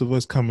glimpse of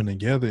us coming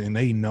together, and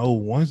they know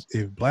once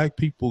if black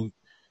people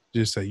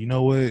just say, you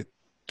know what,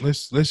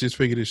 let's just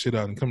figure this shit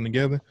out and come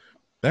together.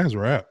 That's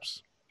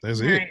raps. That's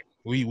it.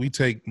 We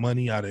take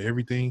money out of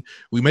everything.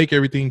 We make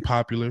everything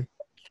popular.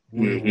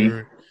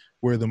 We're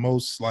the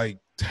most like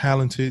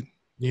talented.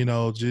 You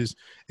know, it's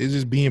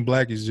just being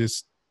black is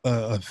just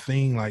a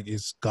thing. Like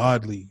it's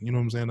godly. You know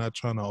what I'm saying? Not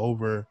trying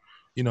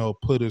to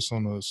put us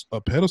on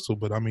a pedestal,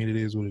 but I mean it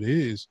is what it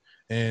is.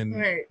 And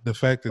the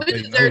fact that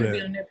they know that,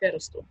 be on that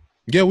pedestal.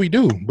 Yeah, we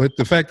do. But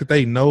the fact that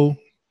they know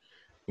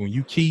when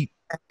you keep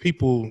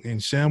people in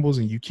shambles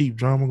and you keep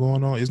drama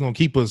going on, it's gonna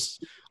keep us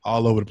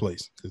all over the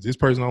place. Because this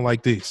person don't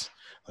like this,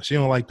 or she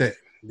don't like that,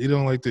 they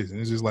don't like this, and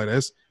it's just like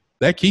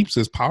that keeps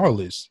us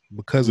powerless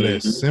because of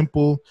that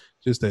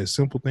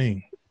simple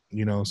thing,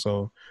 you know.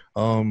 So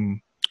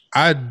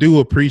I do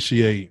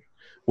appreciate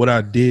what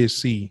I did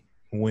see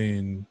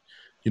when,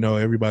 you know,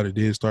 everybody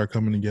did start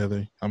coming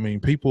together. I mean,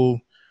 people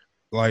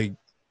like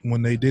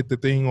when they did the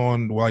thing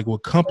on like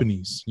with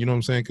companies, you know what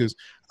I'm saying? Because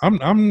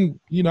I'm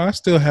you know, I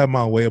still have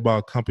my way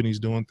about companies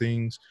doing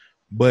things,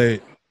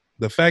 but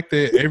the fact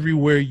that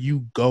everywhere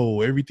you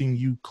go, everything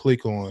you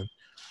click on,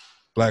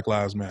 Black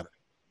Lives Matter.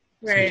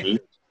 Right.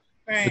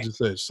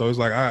 So it's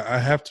like I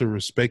have to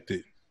respect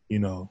it, you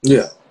know.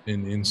 Yeah.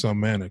 In some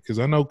manner, because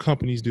I know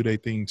companies do their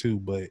thing too,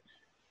 but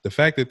the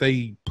fact that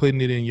they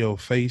putting it in your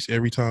face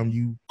every time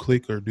you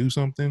click or do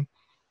something,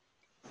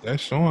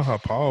 that's showing how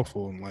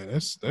powerful, and like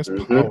that's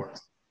power.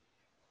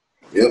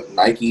 Yep.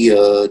 Nike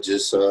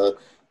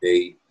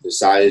they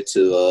decided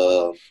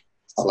to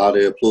allow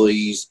their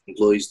employees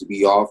to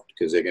be off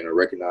because they're gonna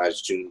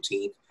recognize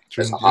Juneteenth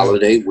as a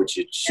holiday, which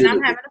it should. And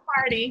I'm having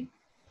a party.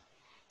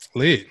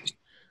 Lit.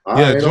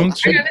 Yeah,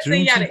 Juneteenth. I gotta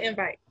send y'all the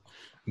invite.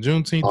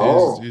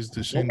 Juneteenth is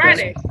the shit.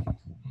 Friday.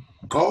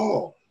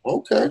 Oh,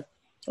 okay.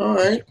 All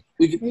right.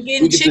 We're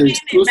getting chicken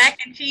and mac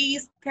and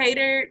cheese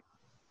catered.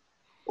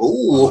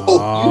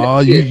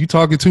 Oh, you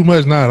talking too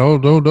much now.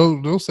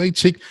 Don't say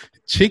chicken.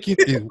 Chicken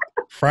is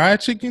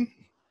fried chicken.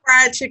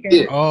 Fried chicken.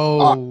 Yeah.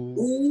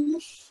 Oh.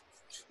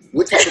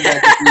 We're talking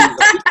mac and cheese.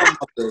 Are we talking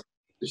about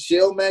the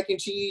shell mac and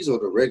cheese or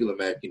the regular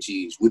mac and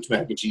cheese? Which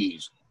mac and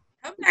cheese?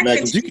 Her mac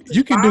and cheese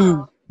you can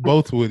do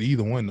both with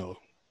either one though.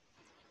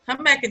 Her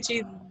mac and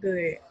cheese is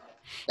good.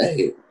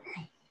 Hey,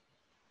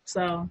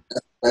 so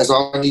that's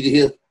all I need to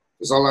hear.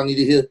 That's all I need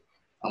to hear.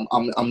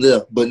 I'm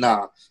there, but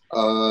nah.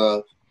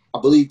 I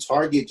believe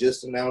Target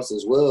just announced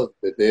as well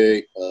that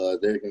they're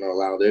going to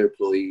allow their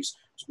employees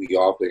to be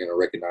off. They're going to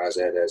recognize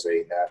that as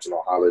a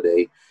national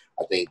holiday.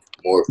 I think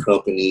more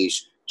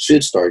companies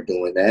should start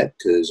doing that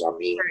because, I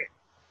mean,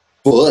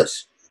 for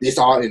us, it's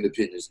our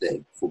Independence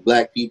Day. For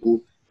Black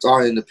people, it's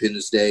our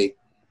Independence Day,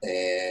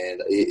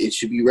 and it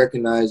should be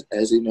recognized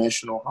as a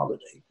national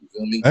holiday. You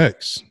feel me?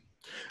 X.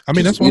 I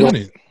mean, that's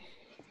 100.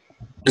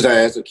 Because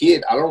as a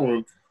kid, I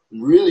don't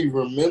really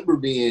remember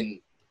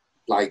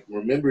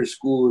remember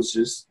schools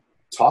just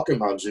talking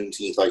about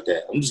Juneteenth like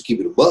that. I'm just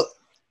keeping it a buck.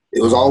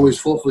 It was always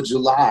 4th of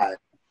July.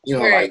 You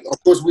know, like, of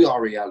course, we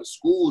already out of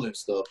school and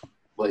stuff,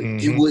 but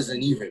it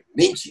wasn't even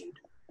mentioned.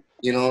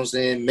 You know what I'm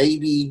saying?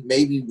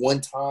 Maybe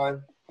one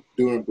time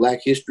during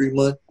Black History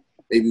Month,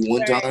 maybe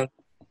one time.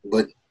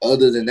 But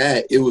other than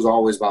that, it was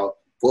always about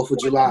 4th of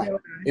July,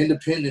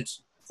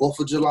 Independence, 4th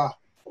of July,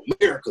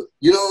 America.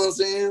 You know what I'm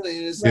saying?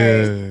 And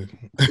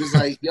it's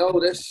like, yo,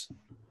 that's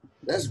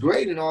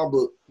great and all,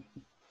 but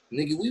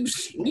nigga, we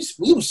was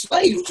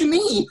slaves. What you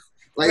mean?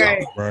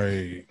 Like,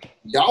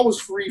 y'all was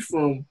free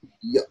from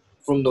the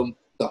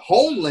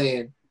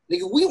homeland.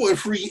 Nigga, we weren't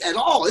free at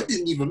all. It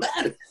didn't even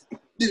matter. It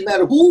didn't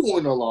matter who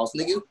won or lost,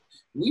 nigga.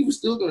 We were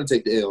still gonna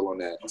take the L on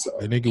that. So.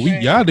 Hey,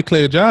 nigga, y'all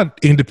declared y'all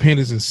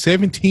independence in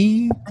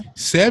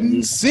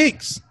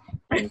 1776.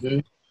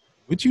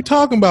 What you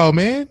talking about,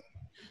 man?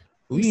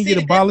 We didn't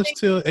get abolished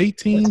till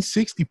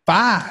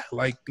 1865.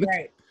 Like,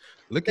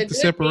 look at the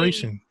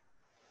separation.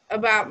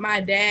 About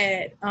my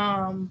dad,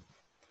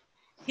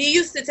 he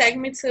used to take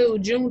me to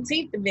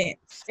Juneteenth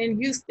events in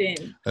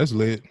Houston. That's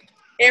lit.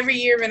 Every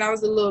year when I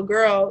was a little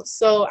girl,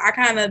 so I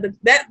kind of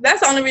that's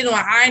the only reason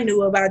why I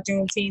knew about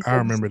Juneteenth. I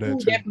remember that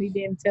too. Definitely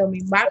didn't tell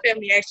me. My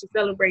family actually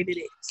celebrated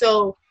it,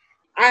 so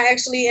I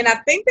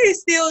think they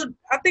still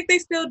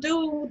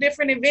do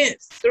different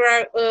events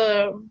throughout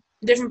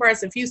different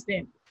parts of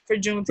Houston for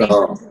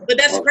Juneteenth. But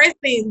that's the crazy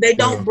thing; they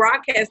don't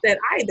broadcast that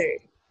either.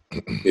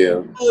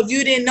 Yeah. So if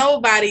you didn't know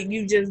about it,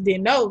 you just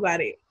didn't know about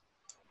it.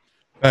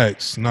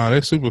 Facts. No,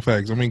 that's super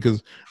facts. I mean,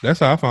 because that's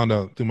how I found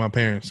out through my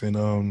parents, and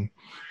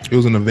it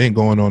was an event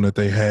going on that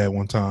they had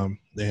one time,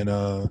 and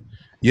I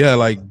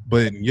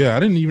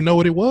didn't even know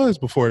what it was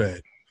before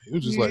that. It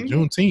was just like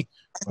Juneteenth.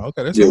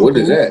 Okay, that's what cool.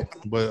 is that?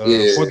 But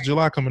 4th of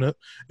July coming up,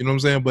 you know what I'm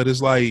saying? But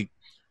it's like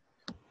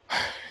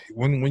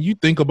when you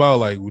think about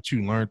like what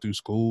you learned through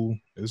school,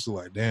 it's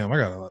like, damn, I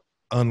gotta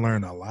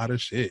unlearn a lot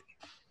of shit.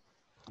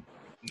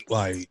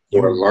 Like,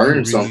 or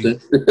learn something.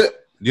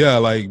 Yeah,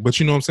 like, but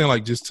you know what I'm saying?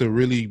 Like, just to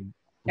really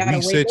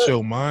reset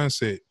your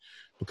mindset,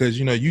 because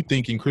you know you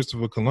thinking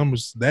Christopher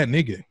Columbus that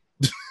nigga.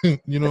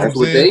 You know That's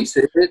what I'm saying? They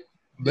said.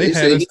 They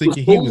had us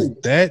thinking he was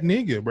that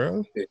nigga,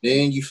 bro. And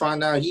then you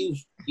find out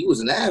he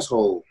was an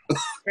asshole.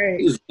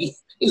 He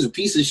was a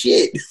piece of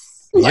shit.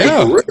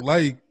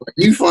 like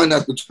you find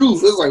out the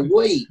truth. It's like,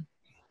 wait,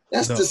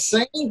 that's the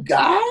same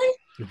guy?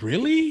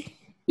 Really?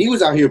 He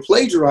was out here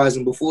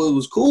plagiarizing before it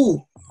was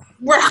cool.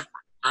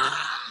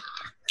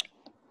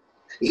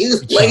 He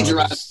was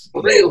plagiarizing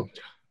for real.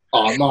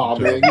 Oh no,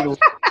 man! You know,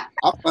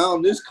 I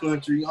found this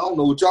country. I don't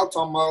know what y'all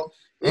talking about.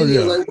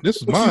 And like, this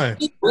is mine,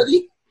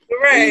 buddy.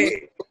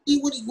 Right?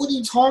 What are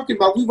you talking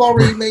about? We've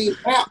already made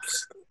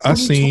maps. I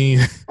seen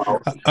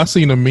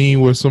a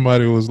meme where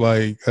somebody was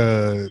like,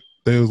 they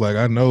was like,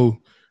 I know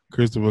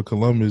Christopher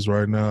Columbus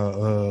right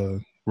now,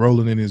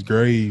 rolling in his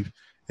grave.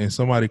 And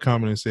somebody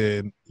commented and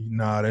said,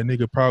 nah, that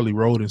nigga probably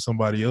rolled in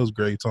somebody else's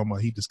grave talking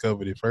about he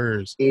discovered it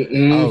first. I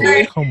was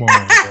like, come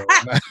on,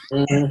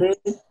 bro.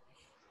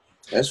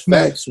 That's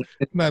facts.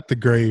 Not the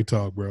grave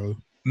talk, bro.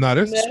 Nah,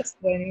 that's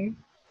funny.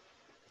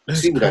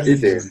 See what I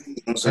did there. You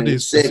know what I'm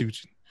saying?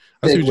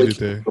 I see what you did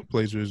there.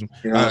 Plagiarism.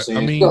 You know what I'm saying?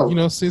 I mean, you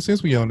know,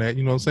 since we on that,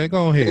 you know what I'm saying?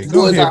 Go ahead,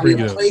 bring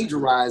it up.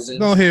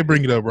 Go ahead,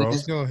 bring it up, bro.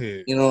 Go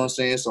ahead. You know what I'm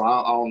saying? So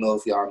I don't know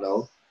if y'all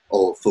know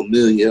or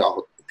familiar,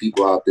 all the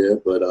people out there,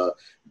 but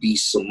B.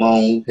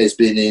 Simone has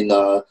been in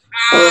a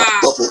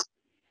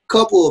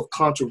couple of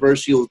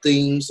controversial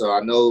things. I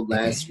know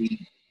last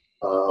week,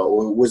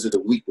 or was it the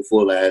week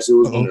before last? It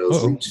was one of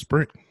those weeks.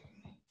 Sprint.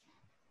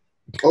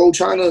 Oh,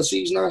 China,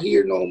 she's not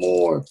here no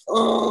more.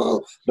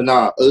 But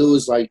nah, it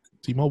was like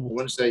T-Mobile. I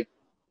want to say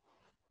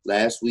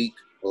last week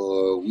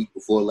or week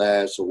before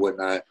last or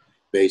whatnot.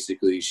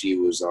 Basically, she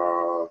was.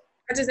 I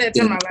just had to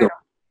turn my light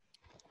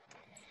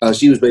on.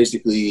 She was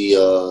basically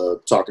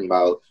talking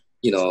about,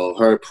 you know,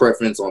 her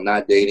preference on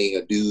not dating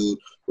a dude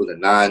with a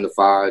 9 to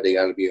 5. They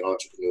got to be an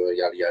entrepreneur,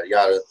 yada yada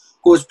yada.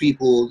 Of course,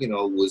 people, you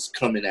know, was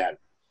coming at her.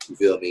 You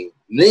feel me?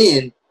 And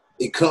then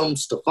it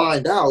comes to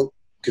find out,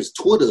 because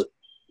Twitter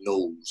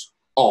knows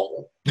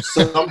all.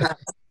 Somehow,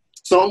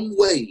 some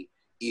way,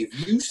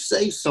 if you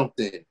say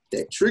something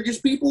that triggers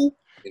people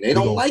and they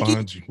don't like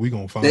it,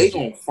 they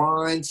gonna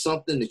find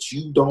something that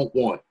you don't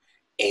want.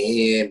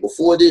 And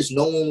before this,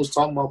 no one was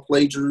talking about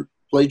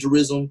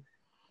plagiarism.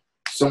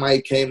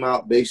 Somebody came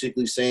out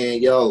basically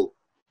saying, yo,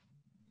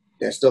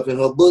 that stuff in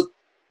her book,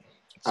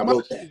 I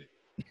wrote that.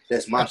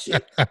 That's my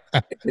shit.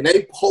 And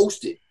they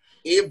posted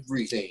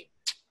everything,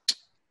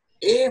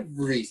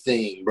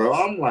 bro.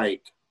 I'm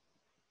like,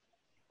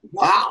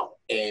 wow.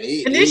 And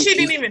then she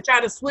didn't even try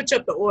to switch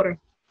up the order.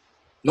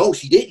 No,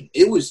 she didn't.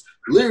 It was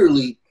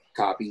literally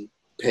copy,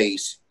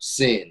 paste,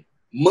 send,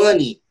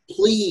 money,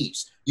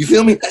 please. You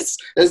feel me? That's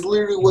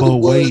literally what it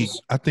was. Wait,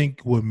 I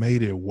think what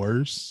made it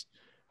worse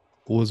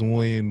was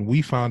when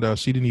we found out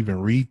she didn't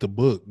even read the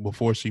book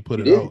before she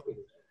put it out.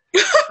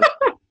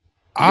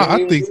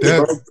 I think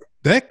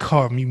that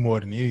caught me more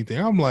than anything.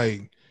 I'm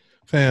like,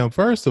 fam,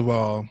 first of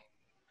all,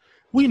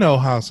 we know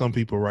how some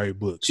people write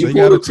books. They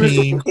got a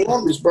team.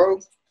 Bro.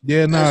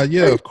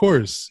 Yeah, of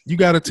course. You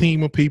got a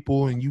team of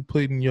people and you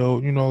putting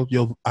your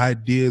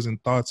ideas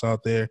and thoughts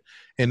out there,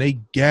 and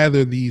they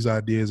gather these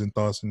ideas and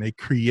thoughts and they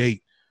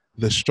create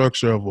the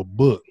structure of a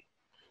book.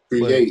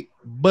 But,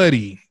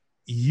 buddy,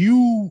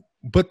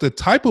 but the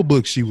type of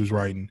book she was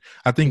writing,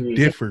 I think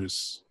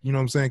differs. You know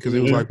what I'm saying? Because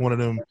it was like one of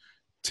them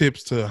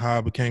tips to how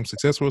I became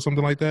successful or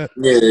something like that.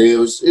 Yeah, it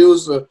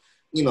was a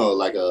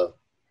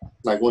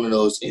like one of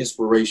those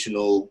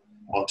inspirational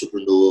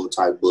entrepreneurial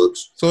type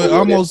books. So it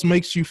almost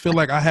makes you feel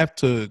like that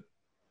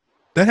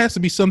has to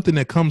be something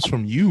that comes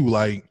from you.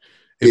 Like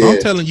if I'm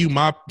telling you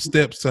my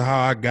steps to how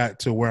I got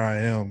to where I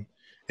am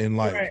in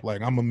life,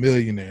 like I'm a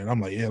millionaire and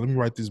I'm like, yeah, let me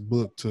write this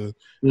book to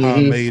how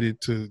I made it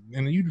to,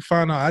 and you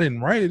find out I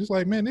didn't write it. It's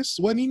like, man, this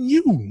wasn't even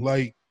you.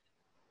 Like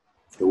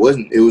it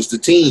wasn't. It was the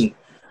team,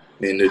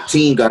 and the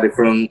team got it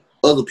from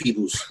other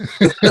people's.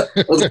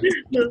 other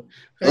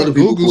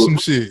people Google some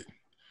shit.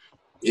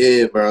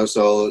 Yeah, bro.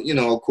 So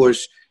of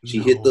course. She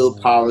hit the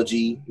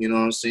apology, you know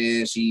what I'm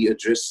saying? She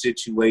addressed the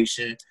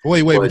situation.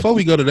 Wait, before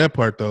we go to that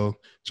part though,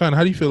 China,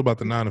 how do you feel about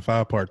the 9 to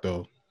 5 part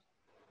though?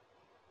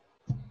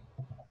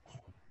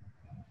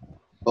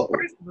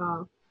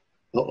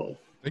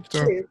 Take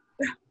your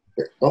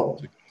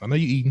time. I know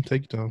you eating.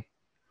 Take your time.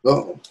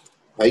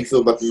 How you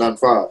feel about the 9 to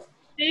 5?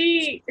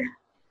 See,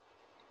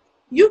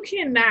 you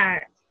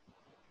cannot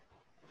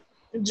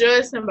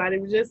judge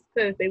somebody just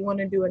because they want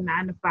to do a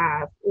 9 to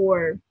 5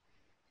 or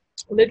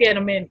look at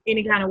them in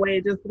any kind of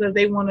way just because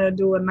they want to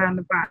do a 9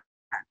 to 5.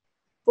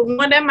 For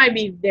one, that might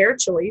be their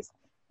choice.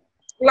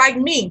 Like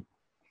me,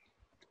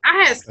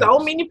 I had so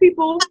many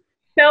people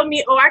tell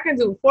me, oh, I can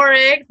do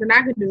Forex and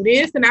I can do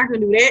this and I can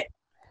do that,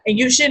 and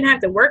you shouldn't have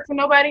to work for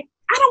nobody.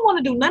 I don't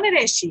want to do none of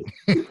that shit.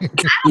 I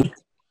do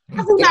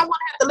not want to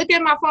have to look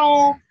at my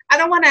phone. I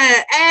don't want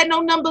to add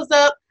no numbers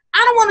up.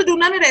 I don't want to do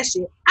none of that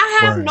shit. I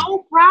have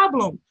no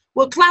problem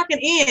with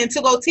clocking in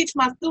to go teach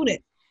my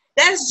students.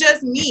 That's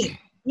just me.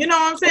 You know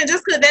what I'm saying?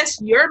 Just because that's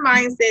your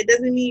mindset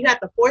doesn't mean you have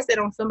to force it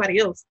on somebody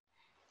else.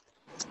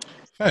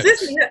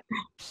 Just need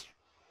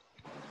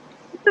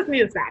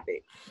to stop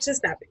it. Just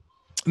stop it.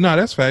 No,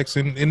 that's facts.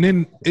 And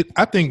then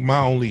I think my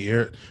only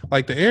error,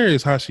 like the error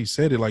is how she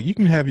said it. Like you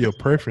can have your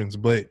preference,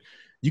 but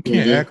you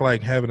can't act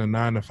like having a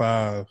 9 to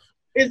 5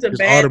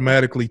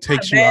 automatically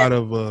takes you out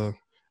of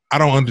I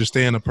don't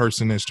understand a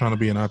person that's trying to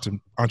be an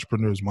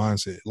entrepreneur's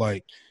mindset.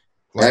 Like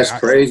that's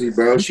crazy,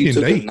 bro. She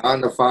took a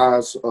 9 to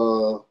 5's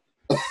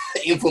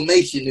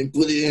information and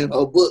put it in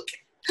her book.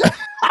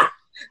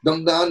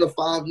 Them 9 to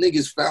 5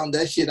 niggas found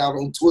that shit out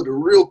on Twitter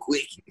real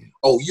quick.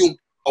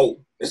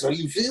 That's how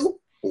you feel?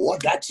 Oh, I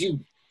got you.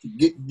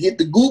 Get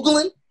the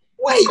Googling?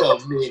 Wait a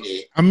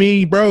minute. I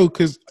mean, bro,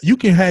 because you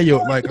can have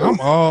your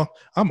I'm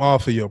all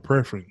for your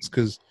preference.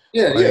 Because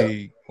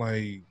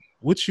like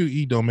what you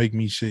eat don't make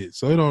me shit.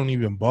 So it don't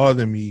even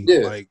bother me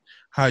like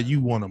how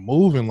you want to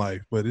move in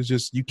life. But it's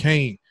just you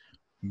can't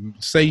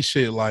say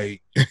shit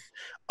like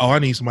oh, I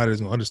need somebody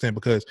that's gonna understand,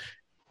 because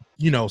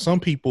some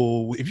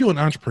people, if you're an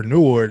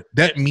entrepreneur,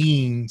 that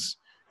means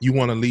you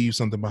want to leave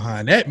something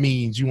behind. That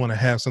means you want to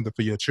have something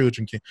for your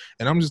children.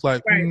 And I'm just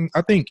like,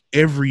 I think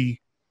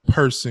every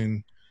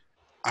person,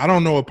 I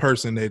don't know a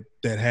person that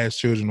has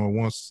children or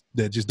wants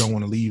that just don't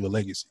want to leave a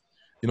legacy.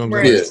 You know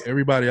what I'm saying?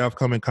 Everybody I've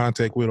come in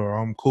contact with or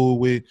I'm cool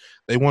with,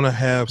 they want to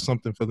have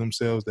something for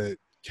themselves that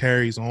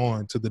carries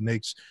on to the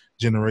next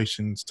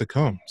generations to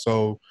come.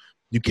 So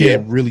you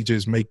can't really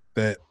just make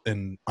that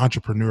an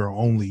entrepreneur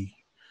only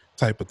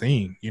type of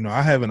thing.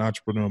 I have an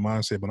entrepreneur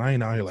mindset, but I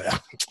ain't out here like,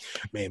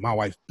 man, my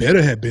wife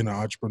better have been an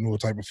entrepreneur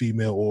type of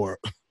female, or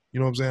you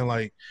know what I'm saying?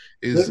 Like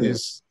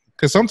it's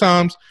because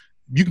sometimes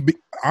you can be,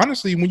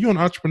 honestly, when you're an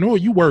entrepreneur,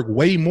 you work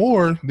way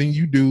more than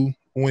you do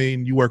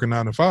when you work a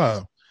 9 to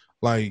 5.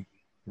 Like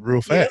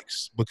real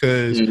facts,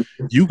 because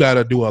you got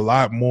to do a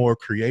lot more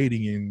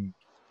creating and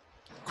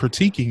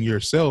critiquing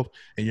yourself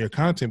and your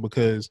content,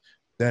 because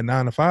that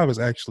 9 to 5 is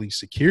actually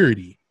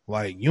security.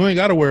 Like you ain't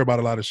got to worry about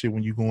a lot of shit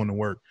when you going to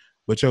work,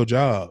 but your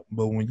job.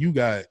 But when you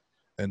got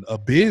a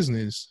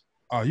business,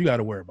 you got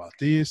to worry about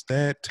this,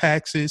 that,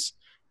 taxes.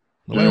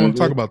 Nobody want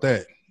to talk about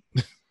that.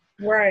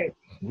 Right.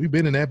 We've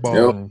been in that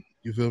ballroom.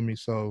 You feel me?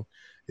 So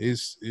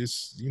it's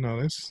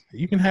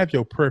you can have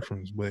your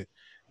preference, but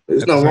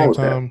there's at the same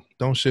time,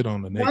 don't shit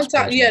on the next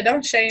person.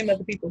 Don't shame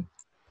other people.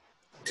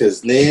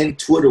 Because then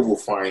Twitter will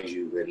find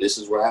you, and this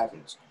is what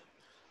happens.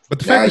 But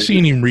the fact that she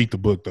didn't even read the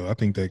book, though, I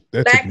think that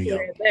took me out.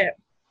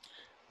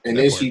 And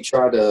then she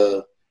tried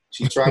to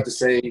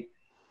say,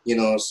 you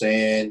know what I'm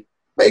saying,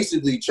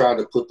 basically try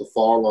to put the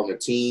fall on the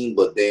team,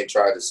 but then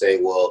try to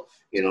say, well,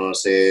 you know what I'm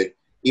saying,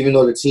 even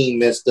though the team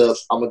messed up,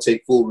 I'm going to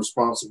take full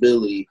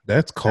responsibility.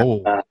 That's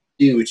cold. I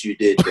see what you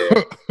did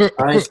there.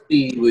 I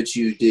see what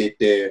you did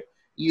there.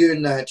 You're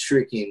not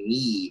tricking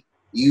me.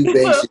 You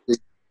basically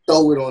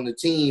throw it on the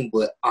team,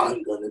 but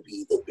I'm going to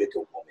be the bigger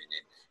woman.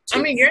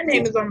 I mean, your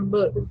name is on the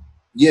book.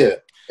 Yeah.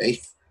 You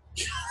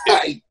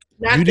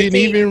didn't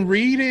even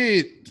read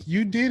it.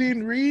 You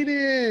didn't read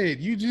it.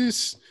 You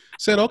just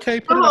said, okay.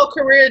 Her whole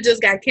career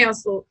just got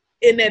canceled.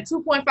 In that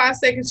 2.5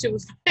 seconds, she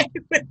was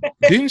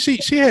Didn't she?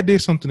 She had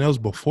did something else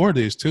before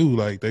this, too.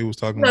 Like, they was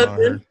talking about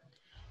her.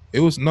 It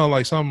was,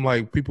 like, something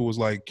like people was,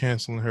 like,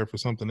 canceling her for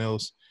something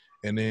else.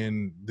 And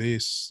then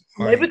this.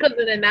 Like, maybe because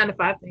of the 9 to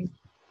 5 thing.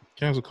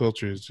 Cancel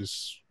culture is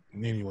just,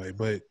 anyway.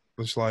 But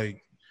it's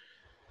like,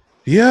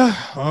 yeah,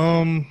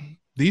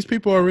 these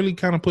people are really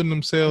kind of putting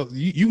themselves.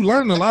 You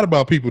learn a lot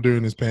about people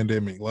during this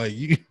pandemic. Like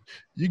you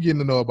getting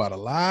to know about a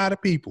lot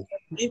of people.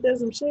 Ain't that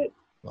some shit?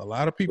 A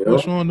lot of people are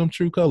showing them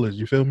true colors.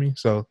 You feel me?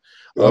 So,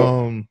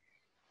 damn,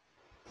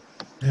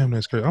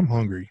 that's crazy. I'm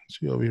hungry.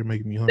 She over here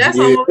making me hungry. That's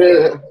almost.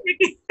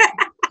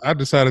 I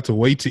decided to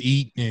wait to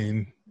eat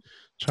and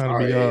trying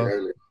to be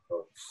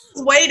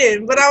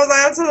waiting, but I was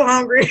like, I'm too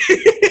hungry.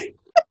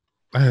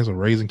 I had some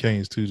Raisin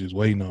Canes too, just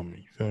waiting on me.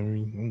 You feel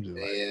me? I'm just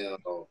damn.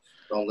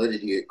 Don't let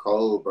it get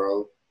cold,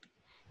 bro.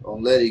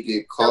 Don't let it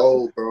get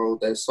cold, bro.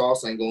 That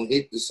sauce ain't gonna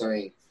hit the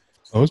same.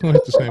 Oh, it's gonna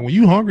hit the same. When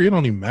you hungry, it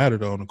don't even matter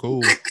though. On the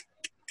cold,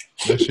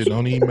 that shit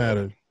don't even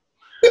matter.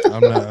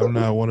 I'm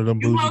not one of them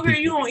bougie hungry,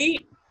 people. you gonna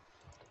eat.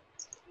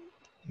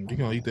 You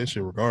gonna eat that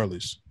shit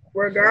regardless.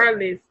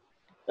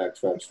 Facts.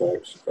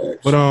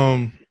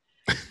 But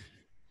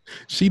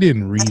she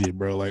didn't read it,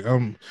 bro. Like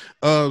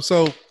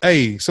so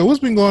what's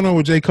been going on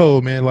with J.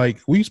 Cole, man? Like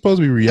we supposed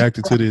to be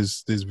reacting to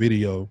this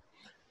video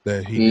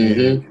that he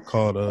did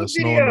called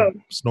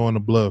Snow on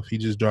the Bluff. He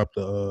just dropped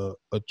a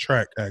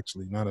track,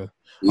 actually, not a.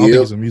 I don't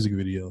think it's a music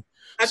video.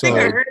 I think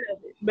I heard of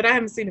it, but I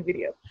haven't seen the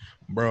video.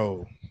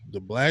 Bro,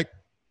 the black.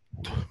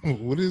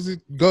 What is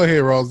it? Go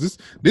ahead, Ross.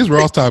 This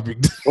Ross topic.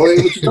 What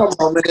you talking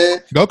about,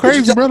 man? Go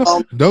crazy, brother.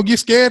 Don't get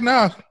scared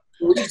now.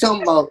 What you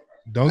talking about?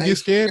 Don't get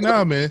scared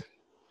now, man.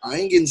 I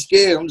ain't getting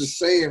scared. I'm just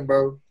saying,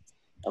 bro.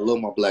 I love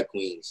my black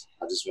queens.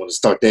 I just want to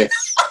start there.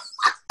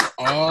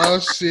 Oh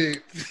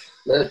shit.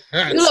 What?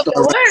 I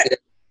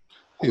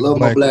love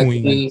my black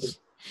queens.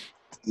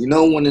 You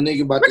know when the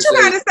nigga about to say. What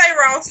you gotta say,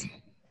 Ross?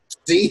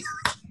 See?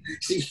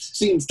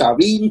 She didn't stop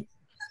eating.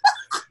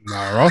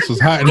 Nah, Ross was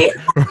hot.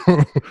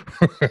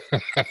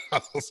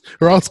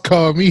 Ross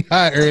called me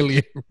hot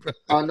earlier.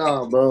 Oh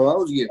no, bro. I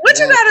was getting what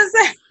mad. You gotta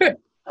say?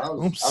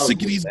 I'm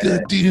sick of these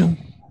goddamn.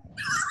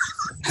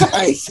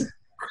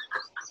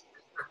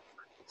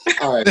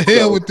 All right, the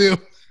hell with them.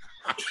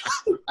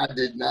 I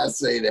did not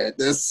say that.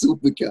 That's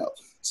super cow.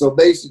 So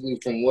basically,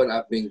 from what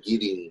I've been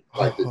getting,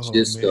 like the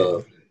gist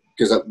of,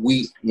 because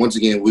we're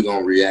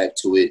gonna react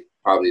to it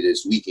probably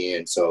this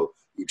weekend. So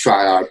we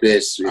try our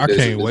best. I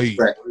can't wait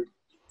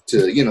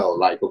to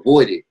like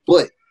avoid it.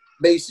 But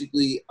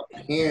basically,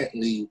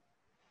 apparently,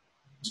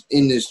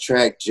 in this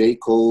track, J.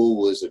 Cole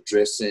was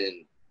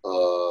addressing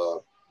a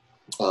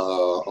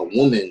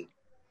woman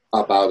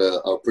about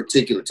a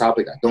particular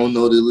topic. I don't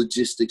know the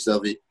logistics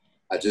of it.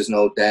 I just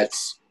know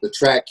that's the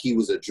track he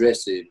was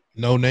addressing.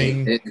 No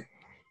name?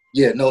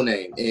 No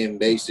name. And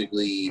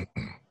basically,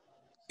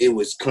 it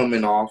was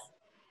coming off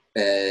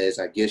as,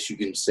 I guess you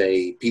can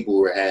say,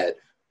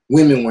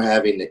 women were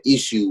having the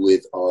issue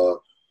with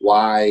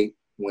why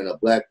when a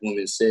black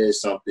woman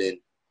says something,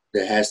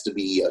 there has to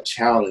be a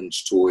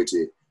challenge towards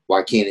it.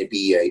 Why can't it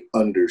be a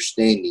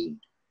understanding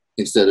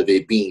instead of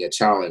it being a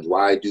challenge?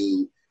 Why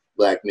do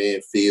black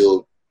men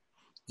feel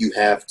you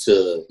have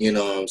to, you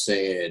know what I'm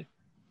saying,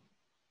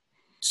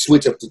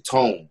 switch up the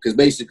tone? Because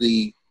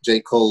basically, J.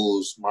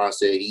 Cole's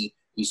mindset, he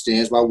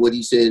stands by what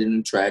he said in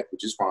the track,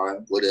 which is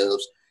fine, what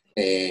else?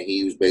 And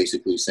he was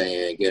basically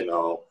saying,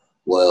 I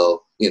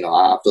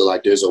feel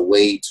like there's a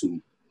way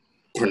to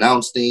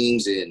pronounce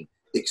things and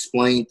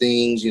explain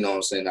things, you know what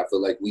I'm saying? I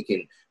feel like we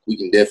can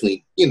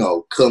definitely,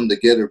 come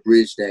together,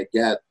 bridge that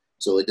gap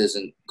so it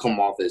doesn't come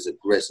off as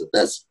aggressive.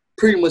 That's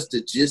pretty much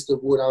the gist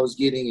of what I was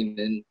getting. And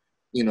then,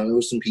 there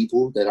were some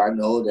people that I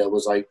know that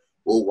was like,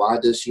 well, why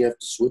does she have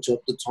to switch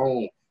up the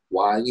tone?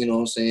 Why, you know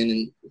what I'm saying?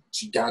 And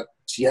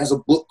she has a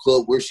book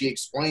club where she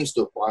explains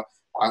stuff. Why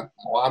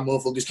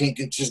motherfuckers can't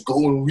just go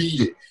and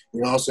read it?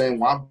 You know what I'm saying?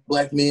 Why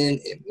black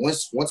men? And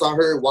once I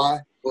heard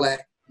why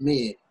black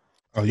men.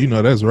 Oh,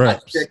 that's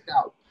raps.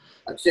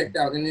 I checked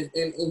out. And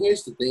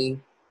here's the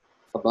thing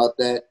about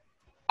that.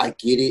 I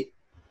get it.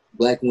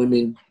 Black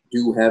women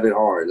do have it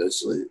hard.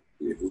 If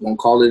we're going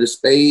to call it a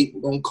spade,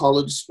 we're going to call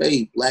it a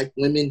spade. Black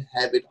women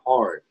have it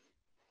hard.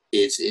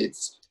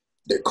 It's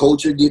their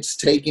culture gets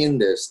taken,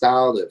 their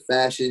style, their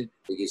fashion,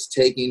 it gets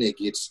taken, it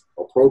gets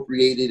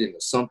appropriated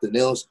into something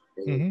else.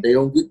 And they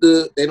don't get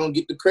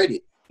the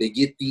credit. They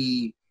get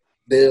the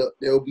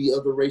there'll be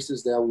other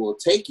races that will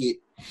take it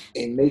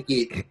and make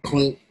it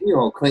claim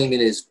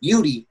it as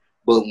beauty.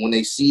 But when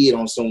they see it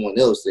on someone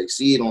else, they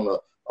see it on a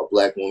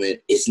black woman,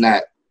 it's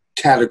not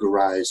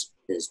categorized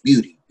as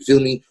beauty. You feel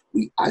me?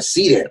 I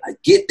see that. I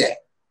get that.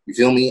 You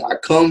feel me? I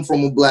come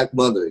from a black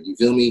mother. You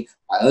feel me?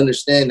 I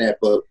understand that,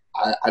 but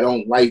I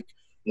don't like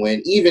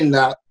when even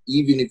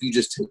if you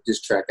just take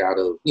this track out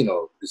of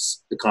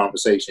the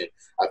conversation,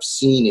 I've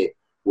seen it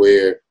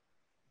where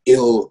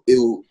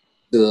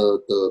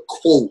the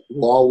quote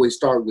will always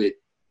start with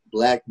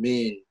black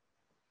men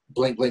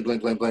blank blank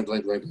blank blank blank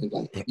blank blank blank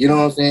blank. You know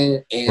what I'm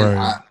saying?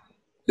 And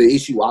the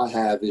issue I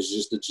have is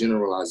just the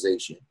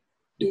generalization.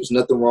 There's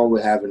nothing wrong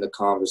with having a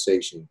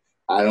conversation.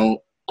 I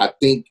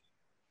think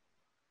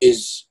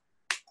is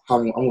how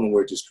I want to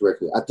word this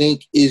correctly. I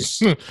think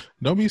is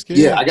don't be scared.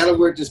 Yeah, I gotta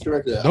word this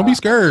correctly. Don't be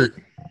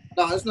scared.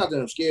 No, it's not that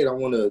I'm scared. I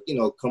want to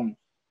come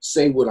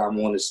say what I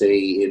want to say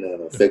in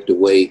an effective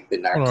way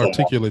and not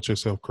articulate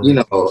yourself correctly.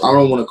 I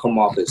don't want to come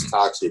off as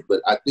toxic,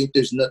 but I think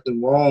there's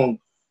nothing wrong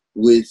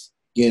with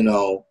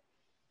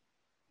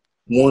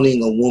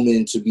wanting a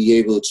woman to be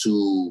able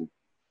to,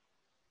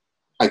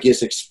 I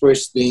guess,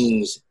 express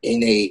things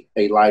in a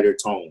lighter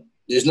tone.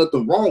 There's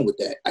nothing wrong with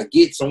that. I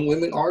get some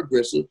women are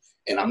aggressive,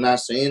 and I'm not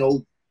saying,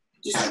 oh,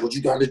 this is what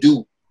you got to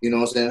do. You know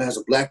what I'm saying? As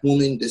a black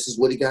woman, this is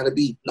what it got to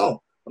be.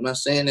 No, I'm not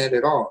saying that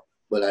at all.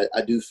 But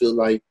I do feel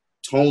like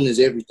tone is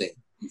everything.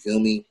 You feel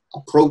me?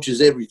 Approach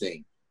is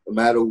everything. No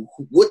matter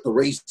what the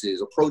race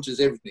is, approach is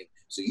everything.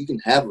 So you can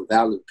have a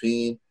valid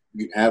opinion,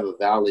 you can have a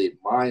valid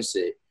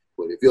mindset,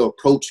 but if your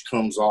approach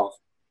comes off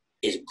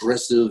as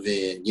aggressive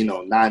and,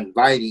 not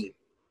inviting,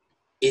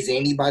 is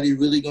anybody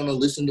really going to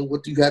listen to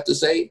what you have to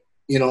say?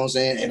 You know what I'm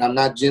saying? And I'm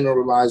not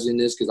generalizing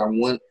this because I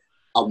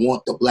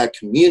want the black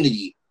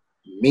community,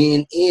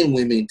 men and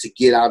women, to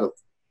get out of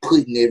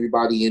putting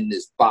everybody in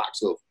this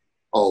box of,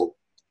 oh,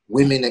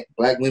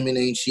 black women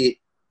ain't shit,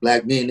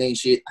 black men ain't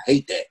shit. I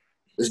hate that.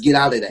 Let's get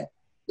out of that.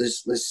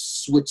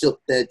 Let's switch up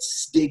that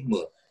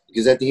stigma,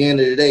 because at the end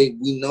of the day,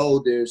 we know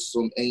there's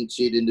some ain't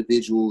shit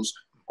individuals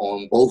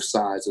on both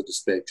sides of the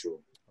spectrum.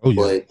 Oh,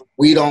 yeah.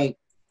 But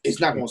it's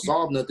not going to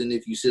solve nothing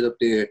if you sit up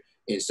there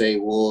and say,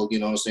 well, you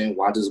know what I'm saying,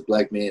 why does a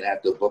black man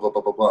have to blah, blah,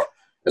 blah, blah, blah.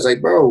 It's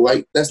like, bro,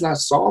 like, that's not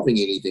solving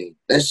anything.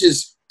 That's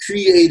just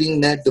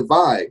creating that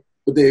divide.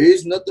 But there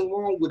is nothing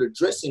wrong with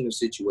addressing the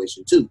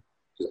situation, too.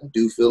 Because I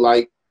do feel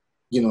like,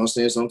 you know what I'm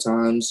saying,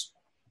 sometimes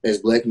as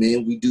black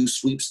men, we do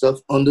sweep stuff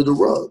under the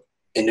rug.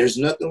 And there's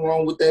nothing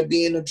wrong with that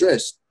being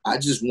addressed. I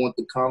just want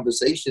the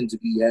conversation to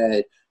be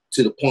had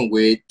to the point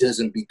where it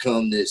doesn't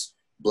become this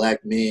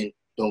black men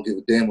don't give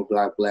a damn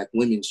about black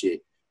women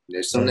shit. And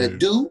there's some that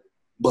do,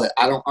 but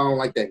I don't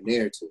like that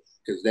narrative,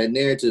 because that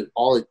narrative,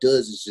 all it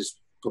does is just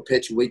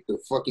perpetuate the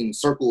fucking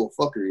circle of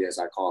fuckery, as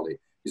I call it.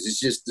 Because it's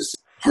just this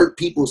hurt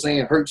people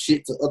saying hurt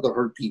shit to other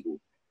hurt people.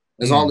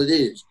 That's all it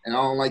is, and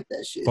I don't like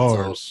that shit.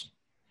 Bars.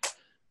 So,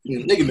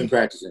 nigga been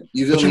practicing.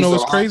 You feel but me?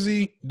 It's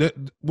crazy. That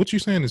what you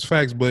saying is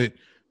facts, but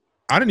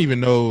I didn't even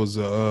know it was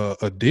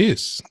a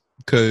diss.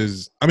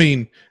 Because I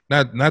mean,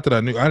 not that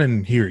I knew, I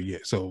didn't hear it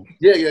yet. So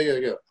yeah.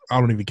 I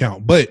don't even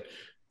count. But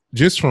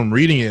just from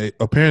reading it,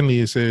 apparently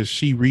it says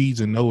she reads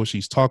and know what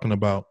she's talking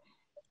about.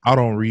 I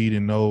don't read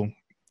and know.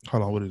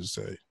 Hold on, what does it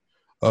say?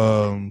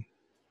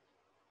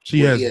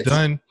 She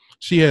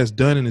has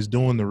done and is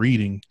doing the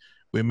reading.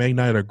 We may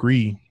not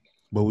agree,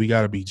 but we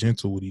got to be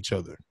gentle with each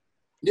other.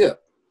 Yeah.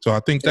 So I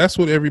think that's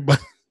what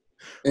everybody.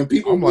 And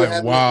people, I'm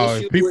like,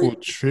 wow, people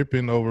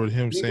tripping over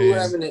him saying.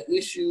 People having an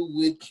issue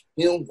with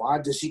him. Why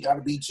does she got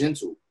to be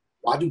gentle?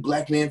 Why do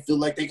black men feel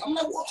like they? I'm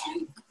like, what?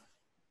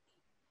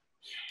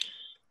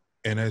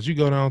 And as you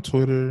go down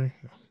Twitter,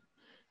 I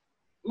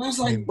was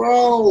like,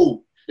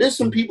 bro, there's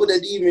some people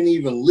that didn't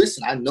even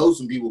listen. I know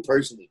some people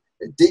personally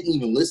that didn't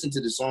even listen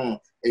to the song.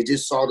 They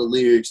just saw the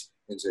lyrics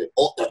and said,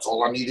 oh, that's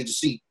all I needed to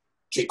see.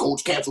 J.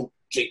 Cole's canceled.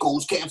 J.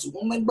 Cole's canceled.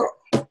 I'm like, bro.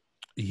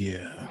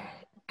 Yeah.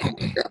 Oh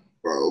my God,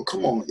 bro.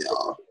 Come on,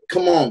 y'all.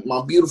 Come on,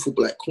 my beautiful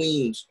black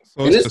queens.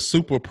 So it's the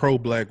super pro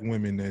black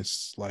women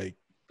that's like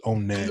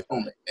on that.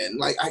 And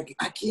like, I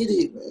get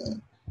it,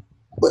 man.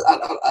 But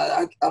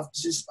I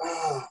just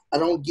I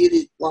don't get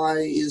it.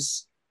 Why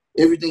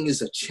everything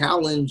is a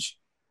challenge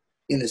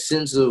in the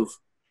sense of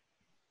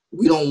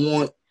we don't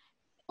want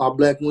our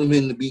black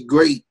women to be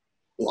great.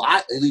 Well,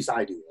 at least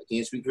I do. I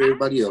can't speak for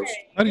everybody else.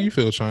 How do you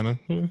feel, China?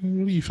 What do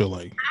you feel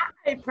like?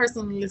 I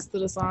personally listen to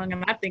the song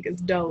and I think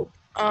it's dope.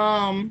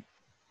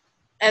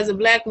 As a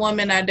black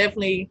woman, I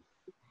gotta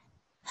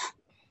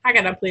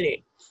put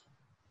it.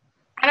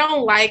 I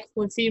don't like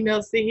when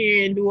females sit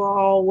here and do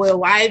all, well,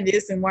 why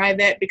this and why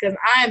that, because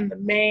I am the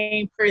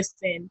main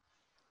person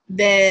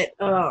that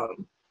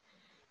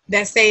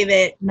say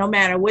that no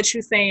matter what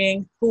you're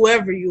saying,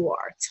 whoever you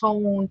are,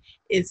 tone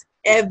is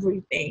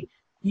everything.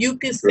 You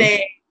can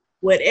say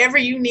whatever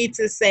you need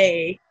to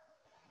say,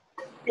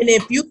 and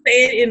if you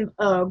say it in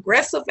an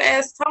aggressive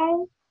ass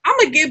tone, I'm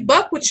gonna get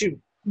buck with you.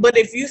 But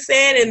if you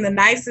say it in the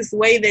nicest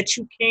way that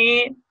you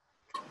can,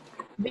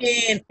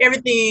 then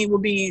everything will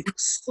be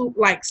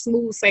like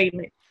smooth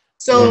sailing.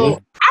 So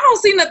I don't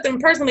see nothing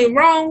personally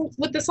wrong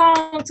with the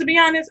song, to be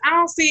honest. I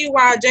don't see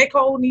why J.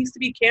 Cole needs to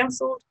be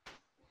canceled.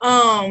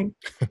 Me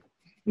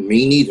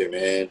neither,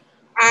 man.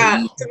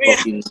 To be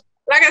honest,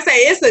 like I say,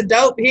 it's a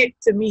dope hit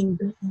to me.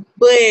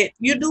 But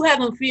you do have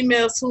them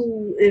females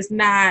who is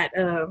not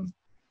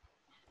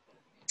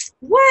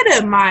what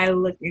am I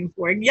looking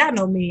for? Y'all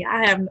know me.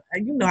 I have I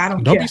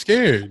don't Don't care. be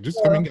scared. Just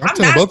I'm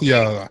telling both of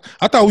y'all.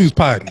 I thought we was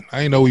potting. I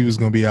didn't know we was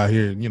gonna be out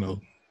here,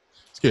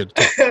 scared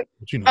to talk.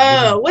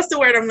 But, what's the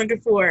word I'm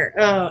looking for?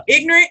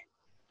 Ignorant.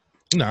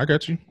 No, I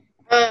got you.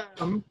 I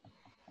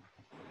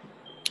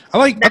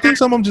think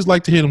some of them just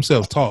like to hear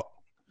themselves talk.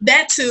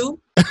 That too.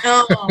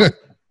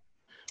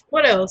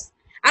 What else?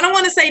 I don't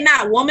want to say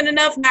not woman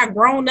enough, not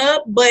grown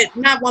up, but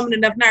not woman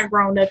enough, not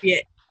grown up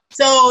yet.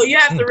 So you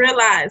have to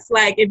realize,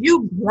 like, if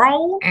you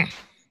grown and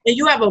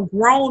you have a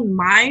grown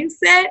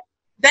mindset,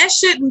 that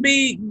shouldn't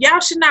be,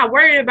 y'all should not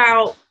worry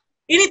about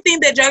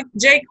anything that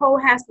J. Cole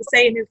has to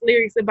say in his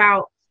lyrics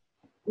about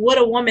what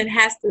a woman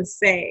has to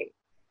say.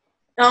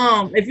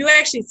 If you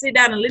actually sit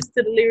down and listen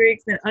to the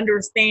lyrics and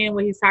understand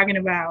what he's talking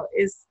about,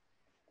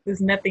 there's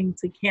nothing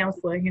to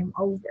cancel him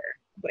over.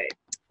 But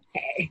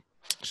hey,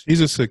 she's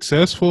a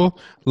successful.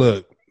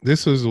 Look,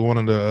 this is one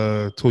of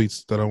the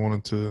tweets that I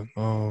wanted to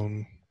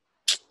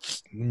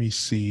let me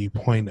see.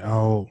 Point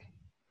out,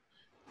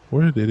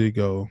 where did it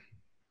go?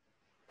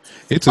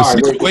 It's a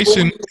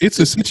situation. It's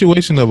a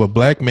situation of a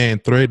black man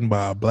threatened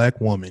by a black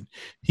woman.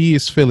 He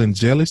is feeling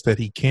jealous that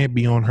he can't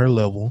be on her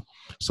level,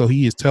 so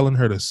he is telling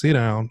her to sit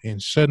down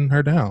and shutting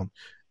her down.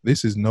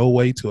 This is no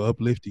way to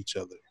uplift each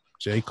other.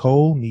 J.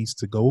 Cole needs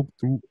to go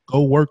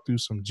work through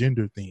some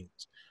gender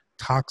things.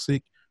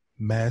 Toxic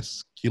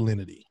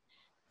masculinity.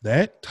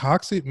 That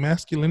toxic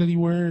masculinity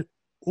word.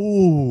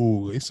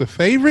 Ooh, it's a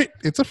favorite.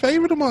 It's a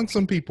favorite among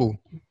some people.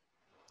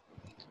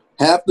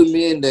 Half the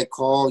men that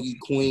call you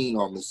queen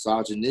are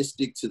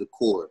misogynistic to the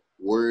core.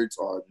 Words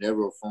are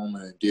never a form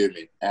of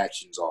endearment.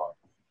 Actions are.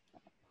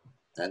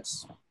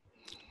 That's.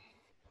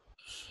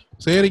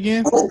 Say it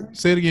again.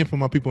 Say it again for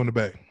my people in the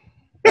back.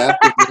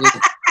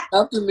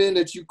 Half the men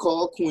that you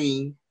call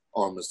queen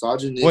are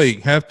misogynistic.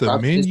 Wait, half the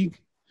men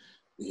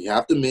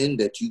half the men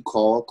that you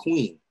call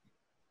queen.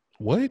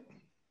 What?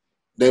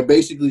 They're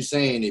basically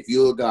saying if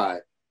you're a guy,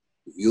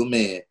 if you're a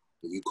man,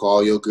 and you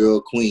call your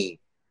girl queen,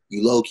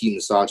 you low-key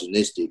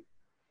misogynistic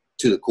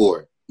to the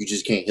core. You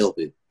just can't help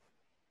it.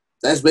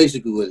 That's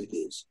basically what it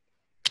is.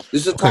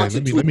 This is a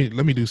toxic. Let me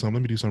do something.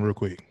 Let me do something real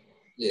quick.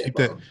 Yeah,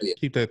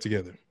 keep that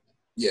together.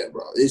 Yeah,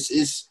 bro.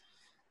 It's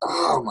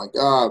oh my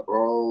god,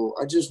 bro.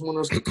 I just want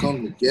us to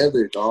come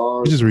together,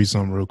 dog. Just read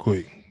something real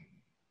quick.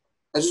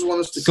 I just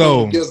want us to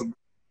come together.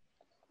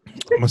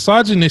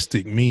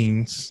 Misogynistic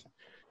means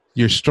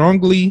you're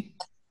strongly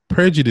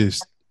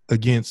prejudiced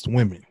against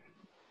women.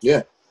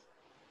 Yeah.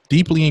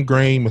 Deeply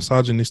ingrained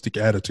misogynistic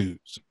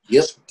attitudes.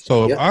 Yep.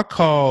 So if I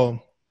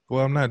call,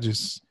 well, I'm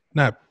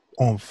not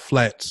on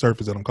flat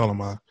surface that I'm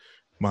calling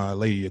my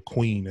lady a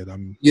queen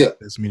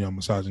that's meaning I'm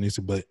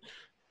misogynistic, but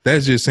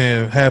that's just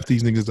saying half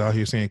these niggas out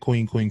here saying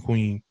queen, queen,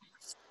 queen.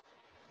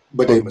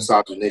 But they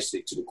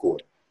misogynistic to the core.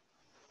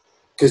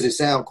 Because it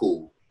sound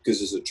cool.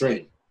 Because it's a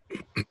trend.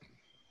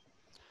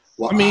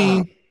 Well, I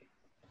mean,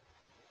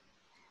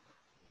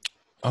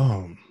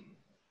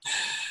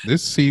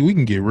 we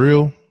can get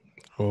real,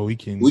 or we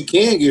can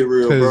get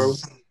real, bro.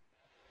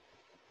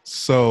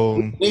 So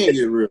we can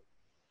get real.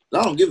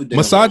 I don't give a damn.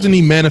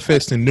 Misogyny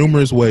manifests in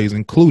numerous ways,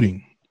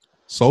 including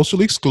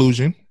social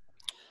exclusion,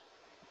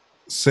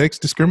 sex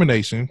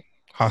discrimination,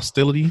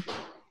 hostility,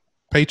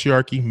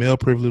 patriarchy, male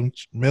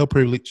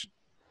privilege,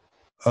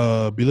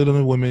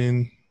 belittling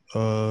women,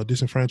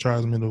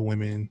 disenfranchisement of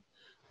women,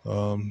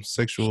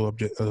 sexual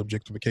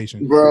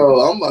objectification.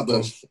 Bro, I'm about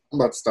to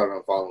start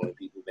unfollowing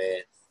people,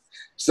 man.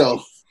 So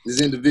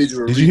this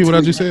individual. Did you hear what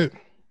I just said?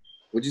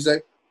 What'd you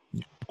say?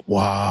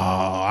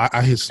 Wow,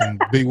 I hit some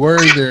big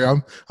words there.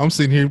 I'm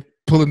sitting here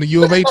pulling the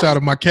U of H out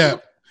of my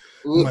cap.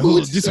 Like,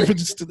 these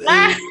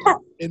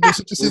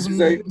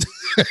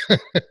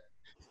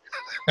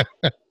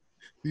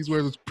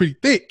words are pretty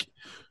thick.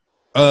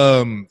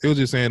 It was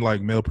just saying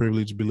like male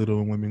privilege,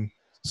 belittling women,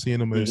 seeing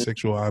them as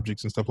sexual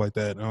objects and stuff like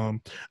that.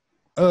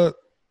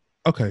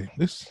 Okay,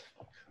 let's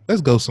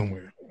go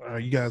somewhere.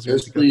 You guys,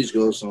 please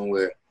go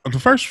somewhere.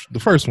 The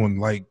first one,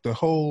 like the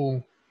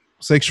whole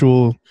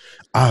sexual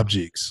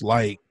objects,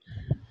 like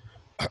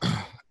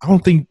I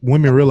don't think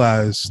women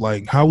realize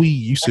like how we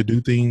used to do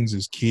things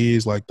as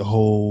kids, like the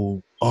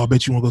whole, oh, I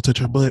bet you want to go touch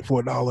her butt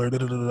for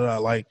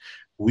 $1. Like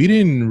we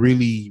didn't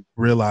really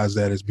realize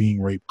that as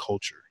being rape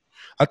culture.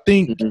 I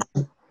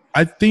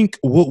think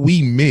what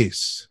we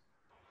miss,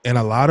 and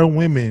a lot of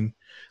women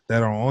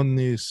that are on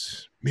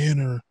this, men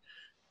are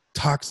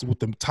toxic with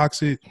the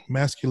toxic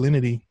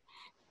masculinity.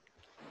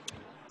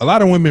 A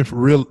lot of women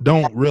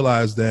don't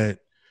realize that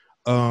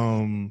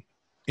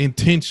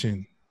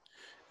intention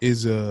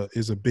is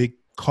a big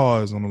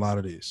cause on a lot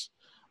of this.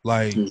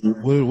 Like,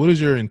 what is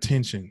your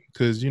intention?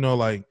 Because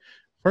like,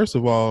 first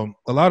of all,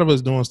 a lot of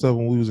us doing stuff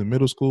when we was in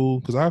middle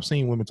school. Because I've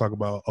seen women talk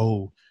about,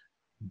 oh,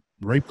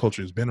 rape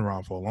culture has been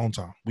around for a long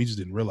time. We just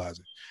didn't realize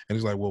it. And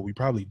it's like, well, we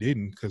probably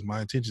didn't, because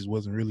my intentions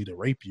wasn't really to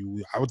rape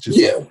you. I was just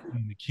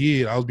being a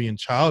kid. I was being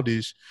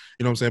childish.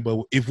 You know what I'm saying?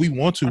 But if we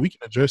want to, we can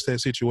address that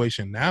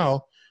situation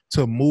now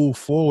to move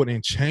forward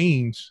and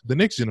change the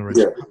next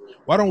generation. Yeah.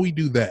 Why don't we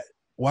do that?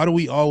 Why do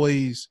we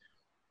always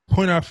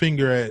point our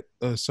finger at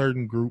a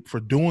certain group for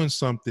doing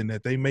something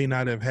that they may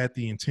not have had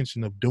the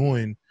intention of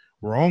doing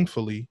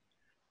wrongfully,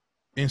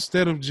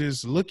 instead of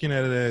just looking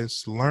at it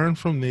as, learn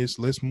from this,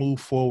 let's move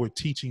forward,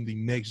 teaching the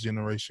next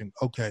generation.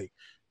 Okay,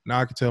 now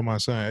I can tell my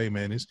son, hey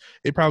man,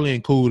 it probably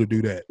ain't cool to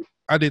do that.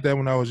 I did that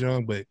when I was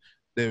young, but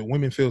that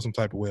women feel some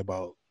type of way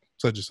about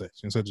such and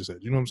such and such and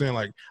such. You know what I'm saying?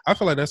 Like, I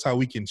feel like that's how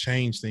we can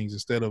change things,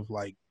 instead of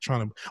like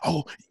trying to,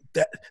 oh,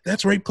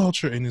 that's rape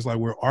culture. And it's like,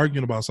 we're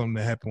arguing about something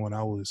that happened when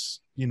I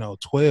was,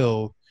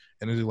 12.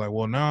 And it's like,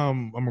 well, now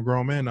I'm a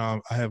grown man.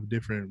 Now I have a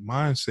different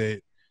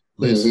mindset.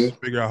 Let's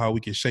figure out how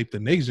we can shape the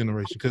next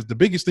generation. Because the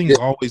biggest thing is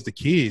always the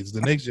kids,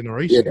 the next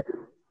generation. Yeah.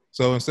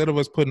 So instead of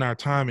us putting our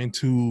time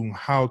into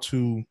how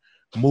to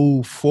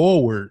move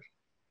forward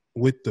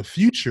with the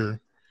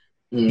future,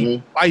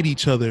 we fight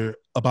each other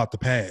about the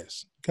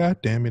past. God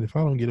damn it, if I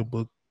don't get a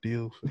book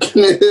deal. I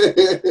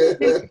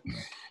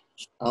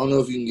don't know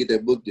if you can get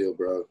that book deal,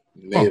 bro.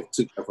 You may have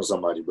took that from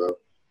somebody, bro. You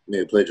may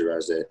have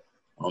plagiarized that.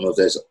 I don't know if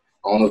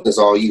that's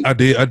all you. I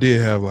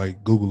did have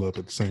like Google up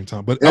at the same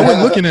time, but I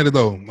wasn't looking at it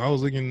though. I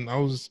was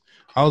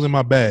in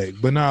my bag.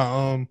 But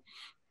now,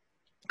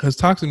 because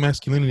toxic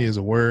masculinity is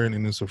a word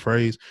and it's a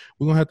phrase,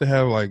 we're gonna have to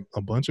have like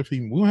a bunch of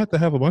people. We're gonna have to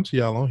have a bunch of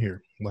y'all on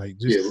here. Like,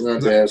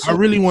 just I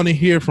really want to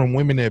hear from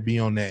women that be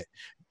on that.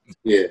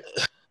 Yeah.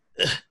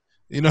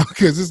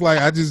 Because it's like,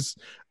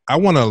 I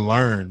want to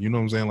learn. You know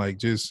what I'm saying? Like,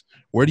 just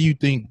where do you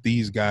think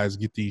these guys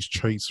get these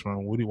traits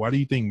from? Why do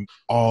you think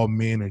all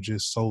men are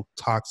just so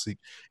toxic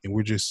and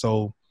we're just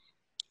have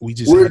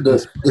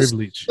this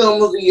privilege? We're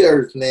scum of the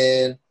earth,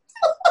 man.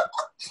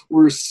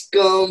 We're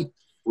scum.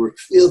 We're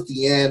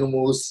filthy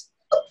animals.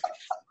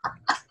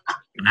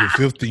 You're a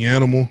filthy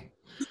animal.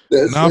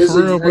 That's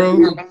for real,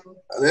 bro.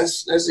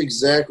 That's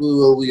exactly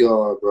what we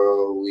are,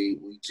 bro.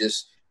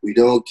 We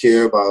don't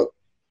care about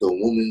the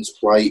woman's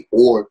plight,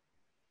 or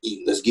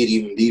let's get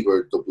even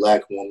deeper, the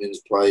black woman's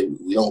plight.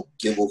 We don't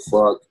give a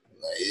fuck.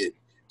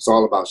 It's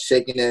all about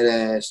shaking that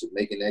ass and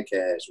making that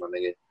cash, my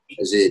nigga.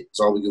 That's it.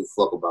 It's all we give a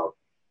fuck about.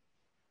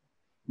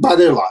 By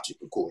their logic,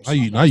 of course.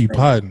 Now you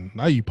podding.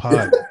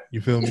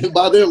 You feel me?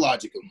 By their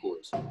logic, of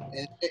course.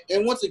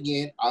 And once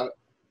again,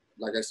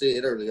 like I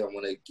said earlier, I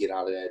want to get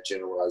out of that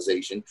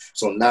generalization.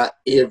 So not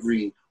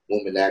every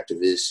woman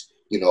activist,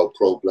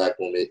 pro-black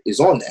woman is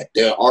on that.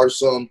 There are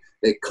some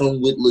that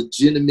come with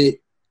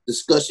legitimate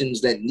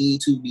discussions that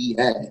need to be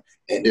had.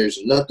 And there's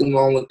nothing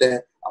wrong with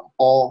that. I'm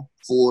all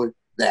for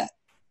that.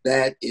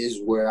 That is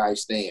where I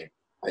stand.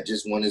 I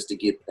just want us to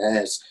get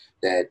past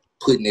that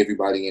putting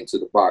everybody into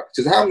the box.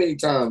 Because how many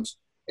times,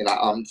 and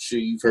I'm sure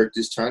you've heard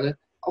this, China,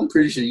 I'm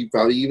pretty sure you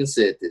probably even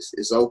said this.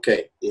 It's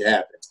okay. It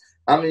happens.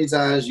 How many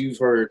times you've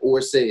heard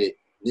or said,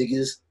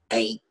 niggas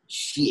ain't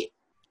shit?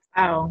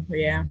 Oh,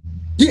 yeah.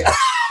 Yeah.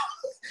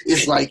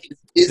 It's like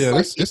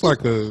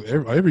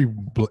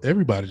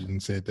everybody didn't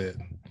say that.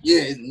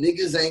 Yeah,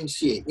 niggas ain't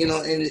shit.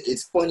 And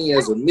it's funny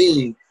as a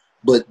meme,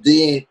 but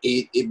then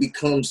it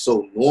becomes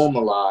so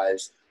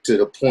normalized to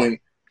the point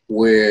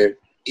where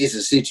it's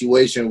a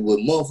situation where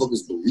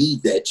motherfuckers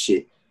believe that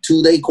shit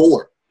to their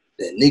core,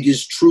 that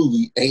niggas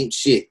truly ain't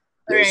shit.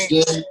 Right.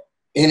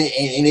 And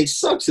it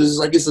sucks. It's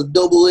like it's a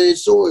double-edged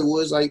sword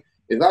where it's like,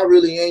 if I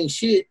really ain't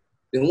shit,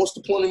 then what's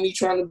the point of me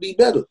trying to be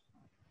better?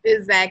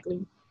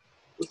 Exactly.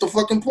 What's the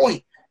fucking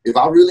point? If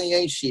I really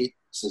ain't shit,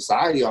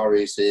 society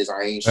already says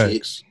I ain't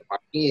shit.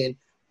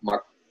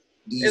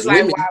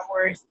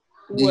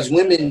 These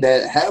women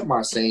that have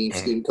my same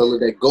skin color,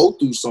 that go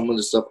through some of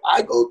the stuff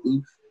I go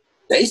through,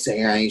 they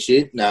say I ain't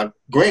shit. Now,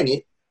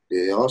 granted,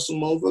 there are some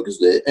motherfuckers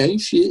that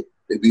ain't shit.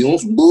 They be on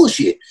some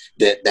bullshit.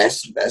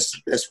 That's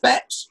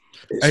facts.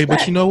 Hey,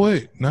 but you know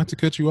what? Not to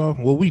cut you off,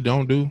 what we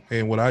don't do,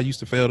 and what I used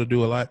to fail to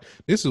do a lot,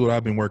 this is what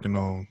I've been working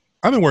on.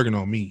 I've been working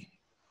on me.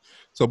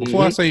 So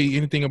before I say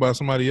anything about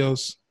somebody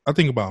else, I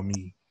think about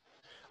me.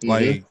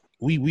 Like,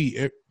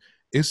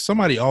 it's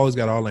somebody always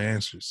got all the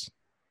answers.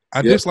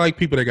 I dislike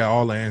people that got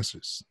all the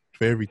answers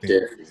for everything.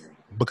 Yeah.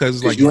 Because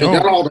it's like, you ain't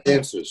got all the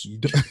answers. You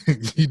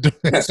don't.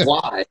 That's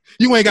why.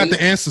 You ain't got the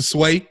answers,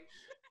 Sway.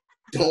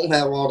 Don't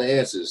have all the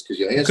answers, because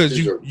your answers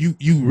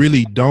you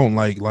really don't.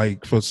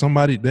 Like for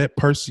somebody, that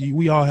person,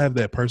 we all have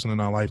that person in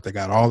our life that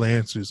got all the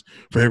answers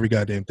for every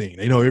goddamn thing.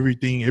 They know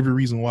everything, every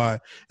reason why.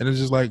 And it's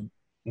just like,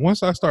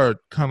 once I start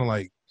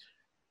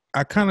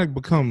I kind of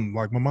become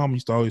like, my mom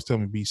used to always tell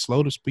me, be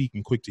slow to speak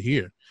and quick to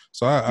hear.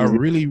 So I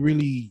really,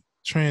 really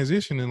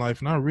transition in life,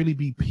 and I really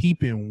be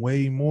peeping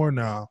way more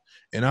now.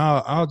 And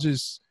I'll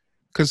just,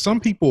 because some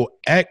people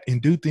act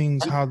and do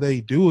things how they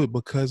do it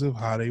because of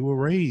how they were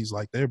raised,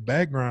 like their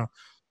background.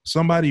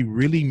 Somebody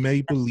really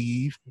may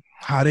believe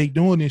how they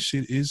doing this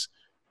shit is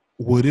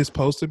what it's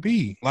supposed to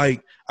be.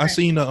 Like, I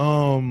seen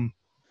the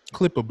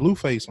clip of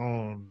Blueface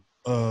on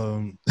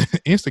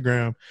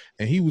Instagram,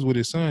 and he was with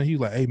his son. He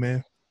was like, hey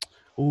man,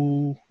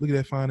 "Ooh, look at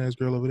that fine ass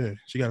girl over there.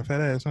 She got a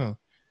fat ass, huh?"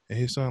 And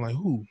his son like,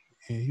 "Who?"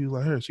 And he was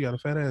like, "Her. She got a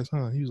fat ass,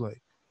 huh?" He was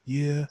like,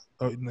 "Yeah."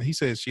 No, he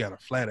said she got a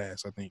flat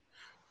ass, I think.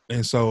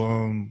 And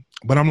so,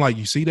 but I'm like,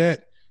 you see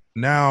that?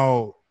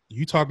 Now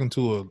you talking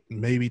to a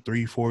maybe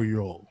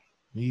 3-4-year-old.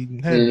 He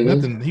had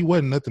nothing. He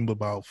wasn't nothing but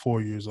about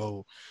 4 years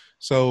old.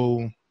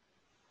 So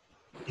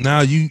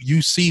now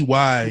you see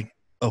why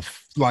of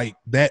like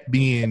that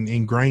being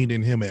ingrained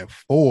in him at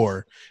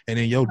 4, and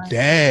then your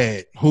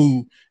dad,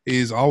 who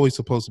is always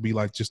supposed to be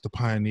like just the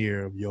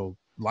pioneer of your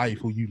life,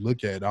 who you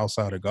look at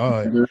outside of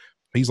God,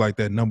 he's like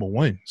that number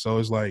one. So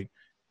it's like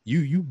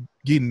you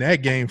getting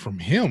that game from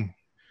him.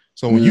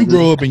 So when you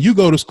grow up and you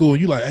go to school,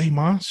 you like, hey,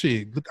 mom,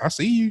 shit, look, I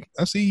see you.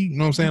 You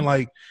know what I'm saying?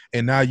 Like,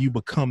 and now you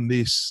become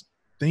this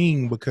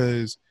thing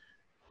because,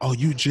 oh,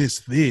 you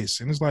just this.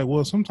 And it's like,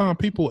 well, sometimes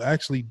people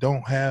actually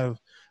don't have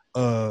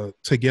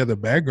together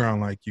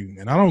background like you.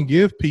 And I don't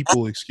give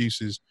people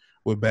excuses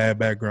with bad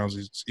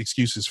backgrounds,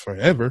 excuses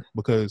forever,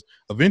 because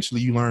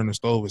eventually you learn the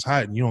stove is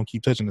hot and you don't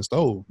keep touching the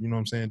stove. You know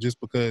what I'm saying? Just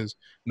because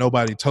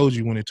nobody told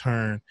you when it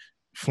turned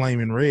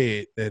flaming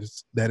red that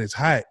it's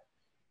hot,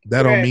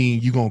 that don't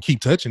mean you're going to keep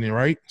touching it,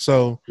 right?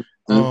 So,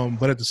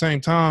 but at the same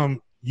time,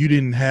 you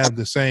didn't have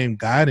the same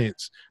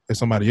guidance that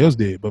somebody else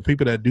did. But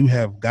people that do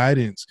have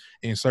guidance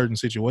in certain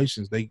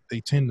situations, they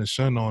tend to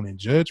shun on and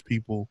judge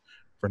people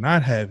for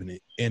not having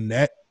it. And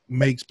that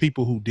makes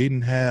people who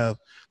didn't have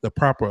the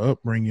proper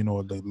upbringing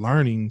or the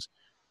learnings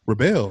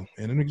rebel.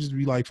 And then it just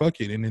be like,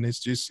 fuck it. And then it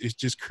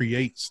just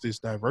creates this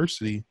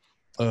diversity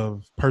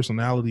of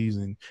personalities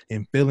and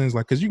feelings.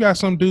 Like, cause you got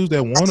some dudes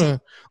that want to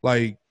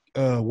like,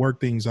 work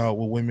things out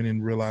with women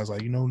and realize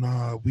like,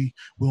 nah, we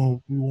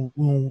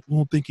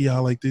won't think of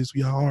y'all like this.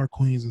 We all are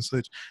queens and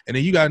such. And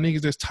then you got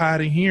niggas that's tired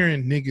of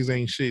hearing niggas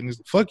ain't shit. And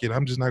it's, fuck it,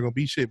 I'm just not gonna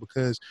be shit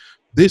because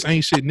this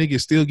ain't shit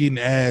niggas still getting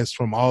ass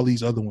from all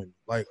these other women.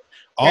 Like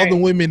all the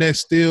women that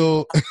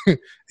still,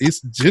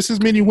 it's just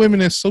as many women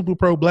that's super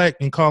pro black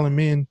and calling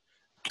men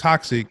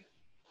toxic.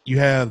 You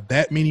have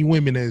that many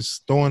women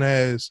that's throwing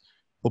ass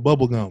for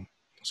bubble gum.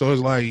 So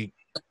it's like,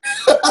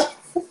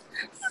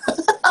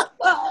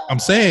 I'm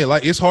saying,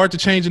 like, it's hard to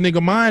change a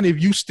nigga mind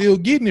if you still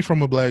getting it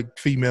from a black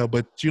female,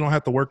 but you don't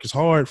have to work as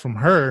hard from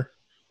her.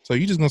 So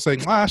you just gonna say,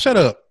 shut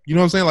up. You know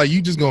what I'm saying? Like,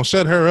 you just gonna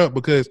shut her up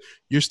because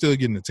you're still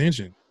getting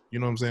attention. You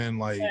know what I'm saying?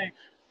 Like,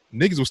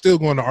 niggas were still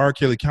going to R.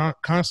 Kelly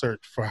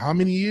concert for how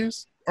many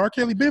years? R.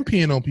 Kelly been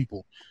peeing on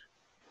people.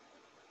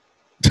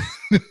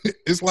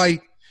 It's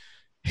like,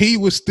 he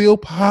was still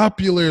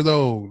popular,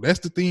 though. That's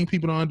the thing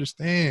people don't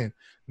understand.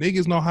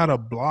 Niggas know how to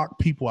block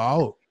people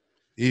out.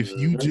 If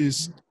you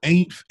just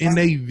ain't in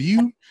their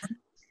view,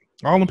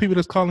 all the people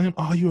that's calling him,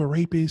 oh, you a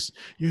rapist,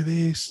 you're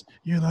this,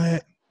 you're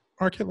that.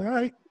 R. Kelly, all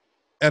right.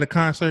 At a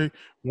concert,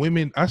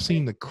 women, I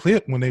seen the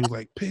clip when they was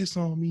like, piss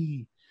on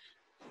me.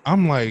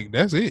 I'm like,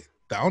 that's it.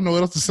 I don't know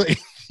what else to say.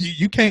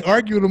 You can't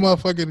argue with a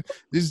motherfucker.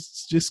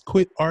 Just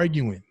quit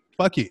arguing.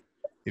 Fuck it.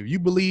 If you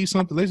believe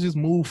something, let's just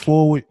move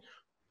forward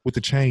with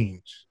the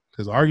change.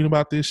 Because arguing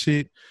about this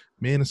shit,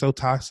 men are so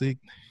toxic.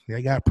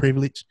 They got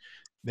privilege.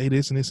 They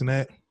this and this and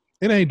that.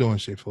 It ain't doing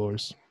shit for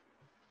us.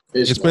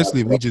 Especially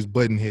if we just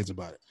butting heads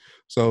about it.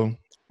 So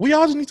we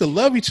all just need to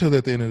love each other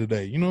at the end of the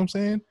day. You know what I'm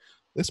saying?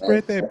 Let's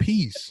spread that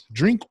peace.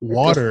 Drink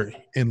water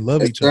and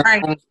love each other.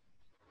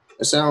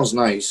 It sounds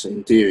nice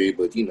in theory,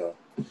 but nah,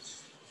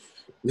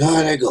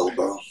 that go,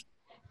 bro.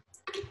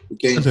 I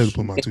just had to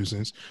put my 2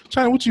 cents.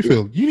 China, what you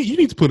feel? You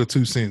need to put a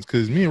 2 cents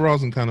because me and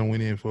Rosin kind of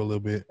went in for a little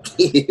bit.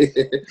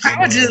 I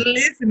was just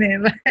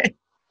listening. Like,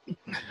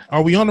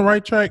 are we on the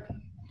right track?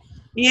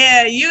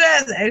 Yeah, you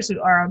guys actually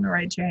are on the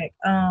right track.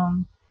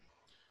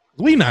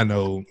 We not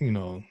know,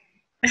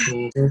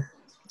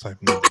 type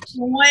of movies.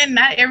 One,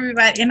 not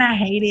everybody, and I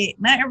hate it.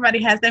 Not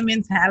everybody has that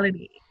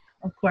mentality.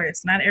 Of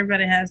course, not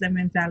everybody has that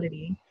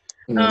mentality.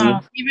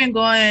 Even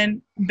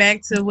going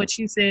back to what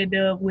you said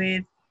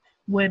with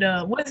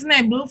what's his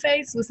name,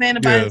 Blueface was saying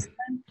about his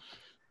son.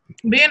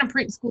 Being a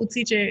preschool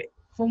teacher,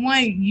 for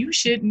one, you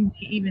shouldn't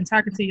be even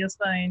talking to your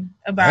son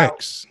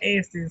about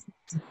asses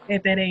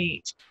at that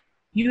age.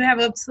 You have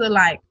up to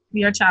like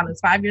your child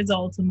is 5 years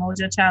old to mold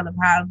your child of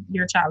how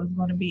your child is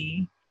going to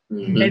be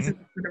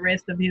basically for the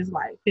rest of his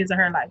life, his or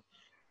her life.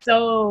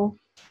 So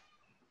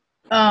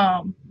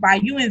by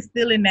you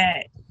instilling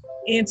that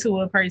into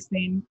a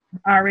person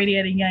already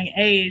at a young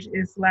age,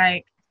 it's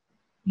like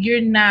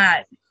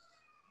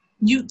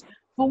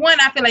for one,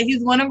 I feel like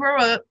he's going to grow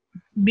up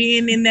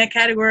being in that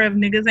category of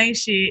niggas ain't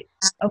shit.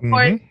 Of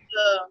course,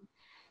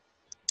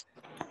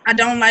 I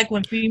don't like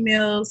when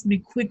females be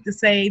quick to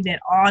say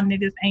that all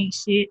niggas ain't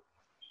shit.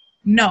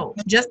 No,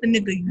 just the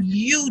nigga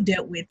you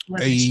dealt with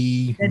was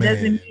shit. That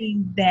doesn't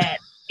mean that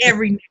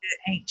every nigga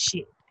ain't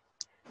shit.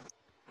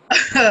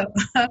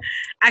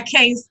 I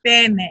can't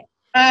stand that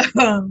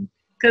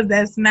because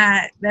that's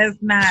not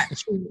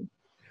true.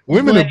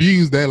 Women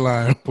abuse that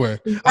line, boy.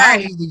 All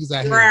these niggas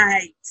out here.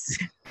 Right.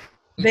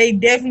 They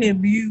definitely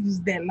abuse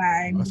that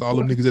line. That's all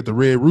them niggas at the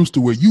Red Rooster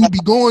where you be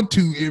going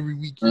to every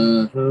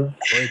weekend. Or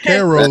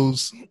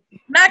Caro's.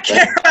 Not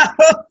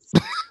Caro's.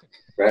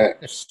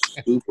 Facts.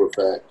 Super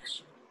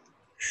facts.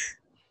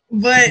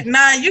 But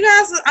nah, you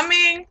guys. I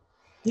mean,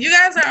 you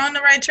guys are on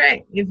the right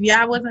track. If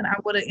y'all wasn't, I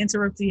would have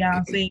interrupted y'all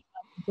and said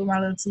put my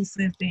little 2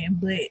 cents in.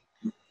 But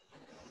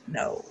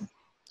no,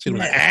 She'd be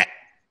like, ah.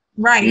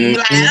 right? Be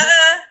like,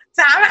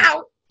 time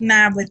out.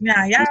 Nah, but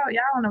nah, y'all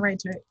on the right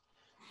track.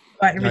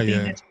 Like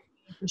everything that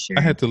you for sure.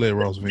 I had to let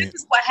Ross vent.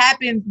 This is what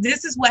happens.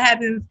 This is what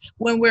happens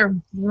when we're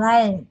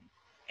grown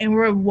and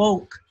we're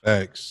woke.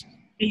 Facts.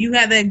 And you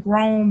have that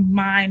grown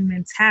mind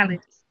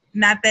mentality,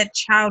 not that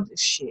childish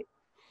shit.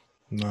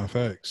 No,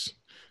 facts.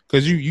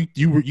 Because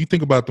you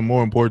think about the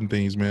more important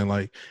things, man.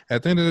 Like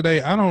at the end of the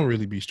day, I don't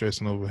really be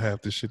stressing over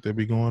half the shit that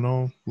be going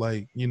on.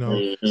 Like, you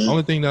know,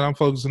 only thing that I'm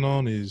focusing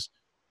on is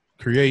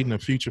creating a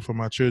future for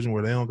my children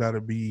where they don't got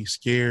to be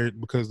scared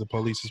because the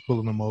police is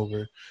pulling them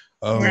over.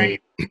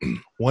 Right.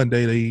 One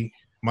day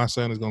my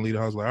son is gonna leave the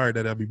house like, all right,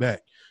 Dad, I'll be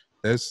back.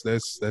 That's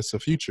a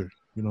future.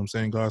 You know what I'm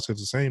saying? God says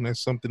the same.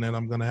 That's something that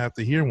I'm gonna have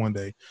to hear one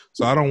day.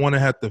 So I don't want to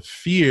have to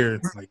fear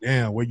like,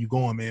 damn, where you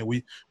going, man?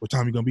 What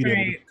time you gonna be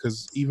there?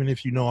 Because even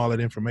if you know all that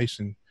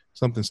information,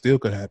 something still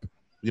could happen.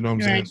 You know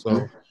what I'm saying?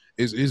 So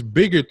it's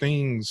bigger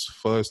things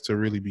for us to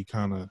really be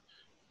kind of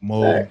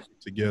molding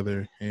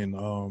together. And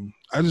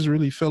I just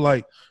really feel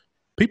like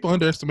people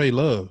underestimate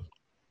love.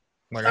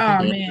 Like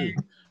I think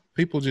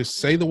people just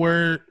say the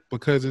word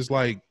because it's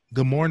like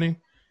good morning.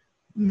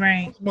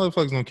 Right. Most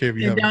motherfuckers don't care if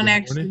you have don't a good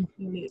actually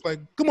morning. It's like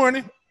good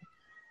morning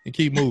and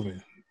keep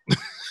moving.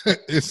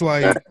 It's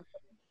like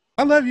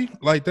I love you.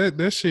 Like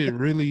that shit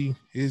really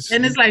is.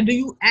 And it's like, do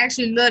you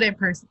actually love that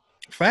person?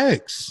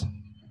 Facts.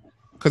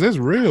 Cause it's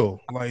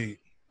real. Like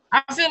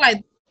I feel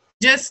like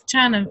just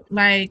trying to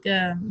like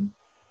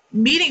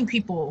meeting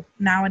people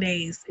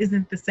nowadays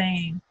isn't the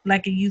same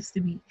like it used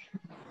to be.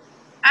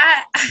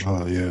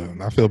 Oh yeah,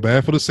 I feel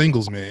bad for the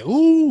singles, man.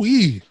 Ooh,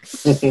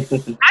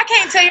 I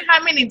can't tell you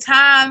how many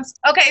times.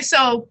 Okay,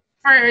 so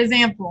for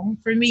example,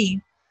 for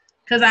me,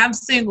 because I'm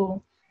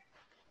single,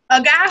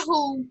 a guy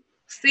who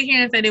sit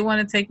here and say they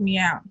want to take me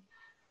out,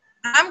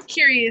 I'm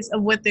curious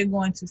of what they're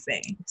going to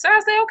say. So I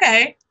say,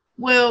 okay,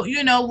 well,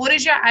 you know, what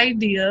is your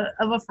idea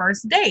of a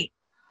first date?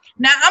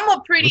 Now I'm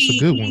a pretty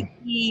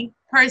easy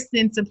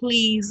person to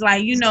please,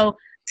 like, you know.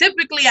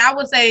 Typically, I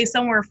would say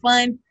somewhere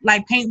fun,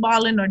 like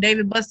paintballing or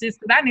David Buster's,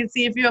 because I need to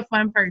see if you're a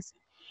fun person.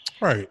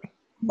 Right.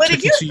 But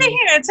if you sit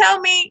here and tell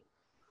me,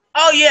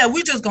 oh, yeah,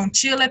 we just going to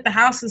chill at the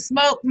house and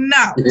smoke,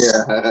 no.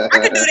 Yeah. I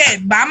can do that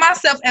by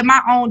myself at my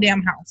own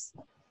damn house.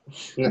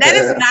 That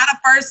is not a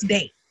first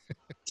date.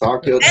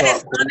 That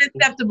is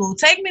unacceptable.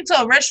 Take me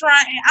to a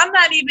restaurant, and I'm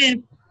not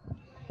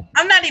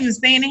even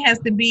saying it has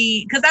to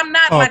be, because I'm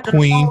not like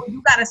queen.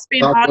 You got to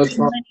spend all this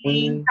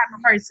money type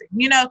of person.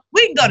 You know,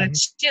 we can go to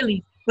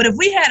Chili's. But if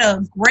we had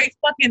a great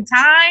fucking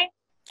time,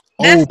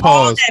 that's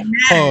all that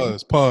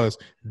matters. Pause.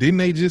 Didn't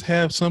they just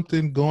have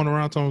something going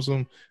around talking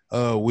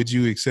some, would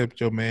you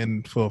accept your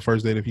man for a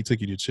first date if he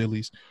took you to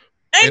Chili's?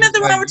 Ain't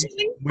nothing wrong with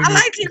Chili's. I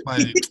like it.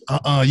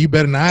 Like, you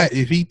better not.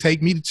 If he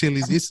take me to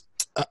Chili's, it's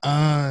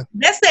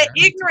That's that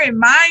ignorant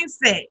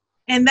mindset.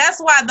 And that's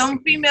why them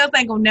females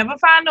ain't gonna never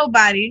find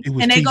nobody,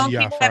 and they gonna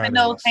keep having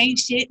those ain't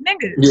shit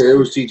niggas. Yeah, it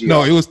was TGI.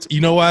 No, it was. You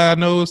know why I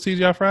know it was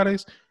TGI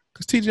Fridays?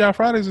 Because TGI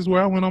Fridays is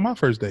where I went on my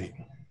first date.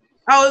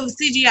 Oh, it was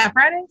TGI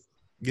Fridays?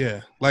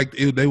 Yeah. Like,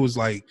 they was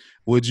like,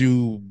 would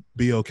you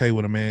be okay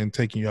with a man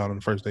taking you out on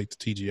the first date to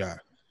TGI?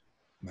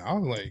 Now, I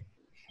was like,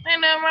 ain't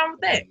nothing wrong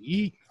with that.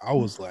 I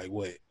was like,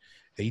 what,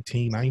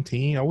 18,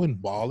 19? I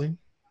wasn't balling.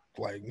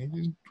 Like,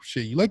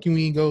 shit, you lucky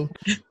we didn't go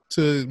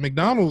to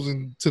McDonald's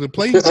and to the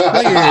play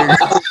area.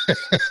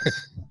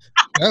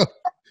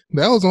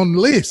 that was on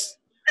the list.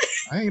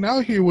 I ain't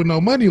out here with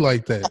no money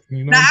like that.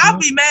 You know, now I'll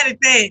be mad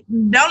at that.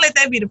 Don't let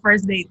that be the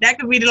first date. That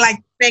could be the like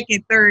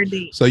second, third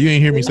date. So you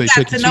ain't hear me say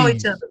Chuck E. Cheese. Know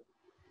each other.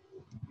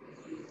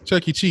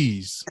 Chuck E.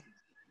 Cheese.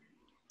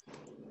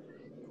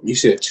 You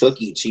said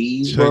Chuck E.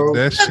 Cheese, bro?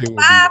 That shit would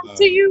be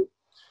to you.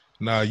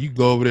 Nah, you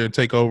go over there and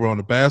take over on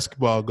the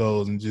basketball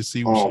goals and just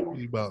see what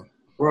she's about.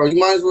 Bro, you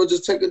might as well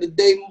just take her to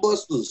Dave &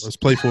 Buster's. Let's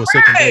play for a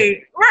second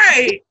date.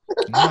 Right.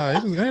 Nah,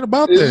 it ain't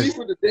about that.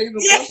 For the Dave &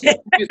 Buster's.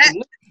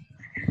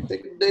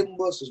 Take the Dave &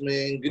 Buster's,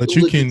 man. But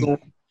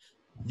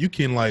you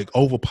can like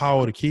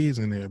overpower the kids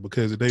in there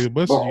because of David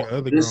Buster's, you got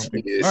other grown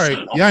people. All right,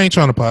 y'all ain't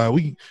trying to pie.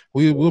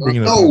 We'll bring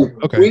it up. No,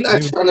 okay. We're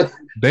not trying to.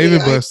 David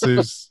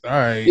Buster's. All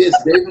right. Yes,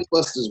 David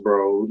Buster's,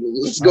 bro.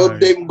 Let's go to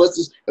David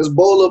Buster's. Let's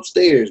bowl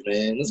upstairs,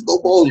 man. Let's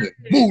go bowling.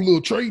 Move,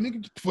 little Trey,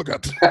 nigga. Get the fuck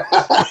out.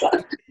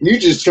 You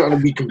just trying to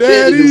be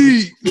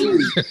competitive.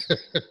 Daddy.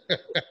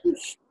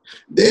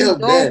 Damn,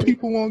 Daddy.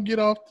 People won't get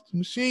off the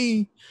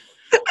machine.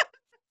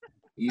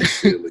 You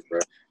silly, bro.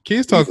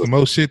 Kids talk the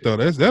most shit though.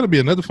 That'll be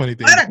another funny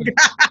thing.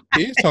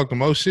 Kids talk the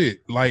most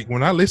shit. Like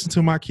when I listen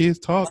to my kids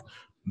talk,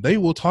 they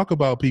will talk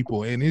about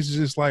people, and it's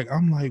just like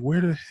I'm like,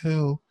 where the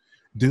hell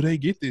do they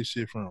get this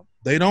shit from?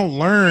 They don't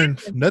learn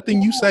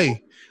nothing you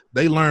say.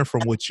 They learn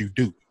from what you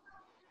do.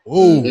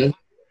 Oh,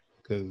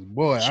 because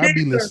boy, I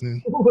be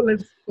listening.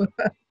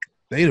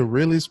 They the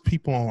realest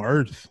people on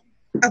earth.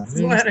 I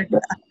swear to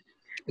God.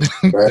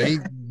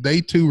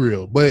 they too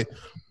real. But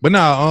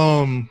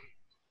now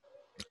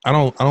I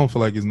don't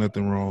feel like there's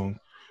nothing wrong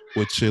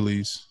with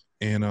Chili's,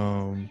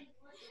 and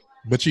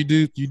but you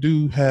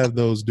do have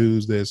those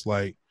dudes that's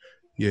like,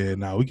 yeah,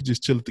 nah, we could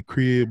just chill at the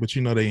crib, but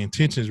you know their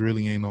intentions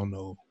really ain't on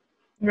no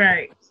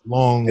right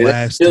long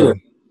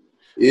lasting.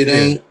 It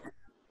ain't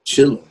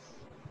chilling.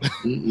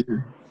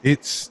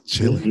 It's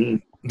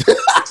chilling.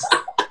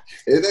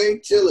 It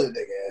ain't chilling,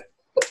 nigga.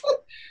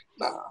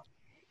 Nah.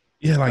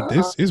 Yeah, like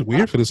this, it's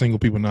weird for the single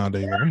people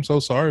nowadays. Like, I'm so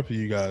sorry for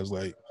you guys.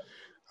 Like,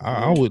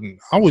 I wouldn't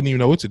even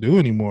know what to do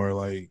anymore.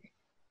 Like,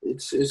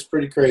 it's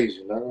pretty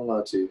crazy. Not gonna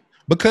lie to you.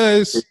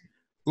 Because,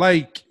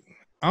 like,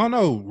 I don't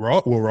know,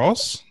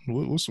 Ross,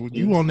 what's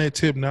you on that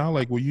tip now?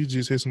 Like, will you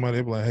just hit somebody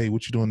up like, hey,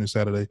 what you doing this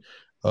Saturday?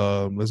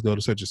 Let's go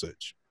to such and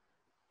such.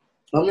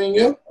 I mean,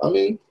 yeah. I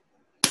mean,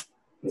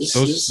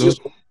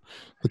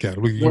 look at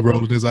him. He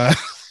rolling his eyes.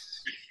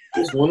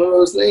 It's one of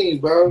those things,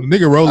 bro. The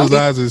nigga roll his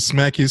eyes and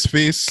smack his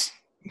fist.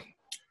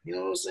 You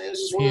know what I'm saying?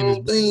 It's just one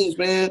of those things,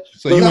 man.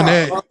 So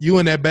you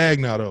in that bag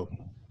now, though.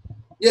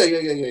 Yeah.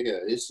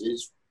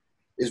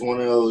 It's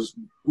one of those.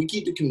 We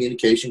keep the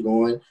communication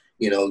going.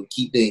 You know,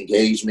 keep the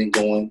engagement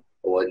going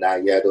or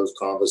whatnot. Yeah, those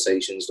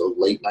conversations, those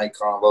late night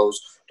combos,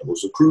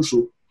 those are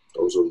crucial.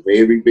 Those are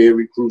very,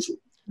 very crucial.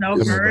 No,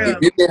 for real. If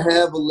you can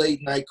have a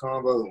late night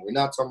convo, and we're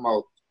not talking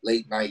about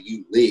late night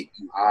you lit,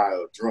 you high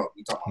or drunk.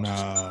 We talking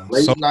about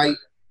late night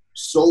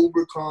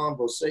sober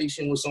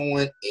conversation with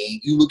someone,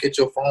 and you look at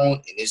your phone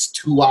and it's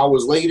 2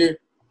 hours later,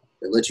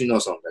 they let you know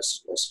something.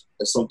 That's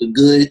something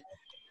good.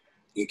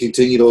 You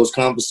continue those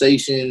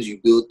conversations, you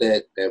build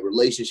that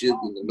relationship,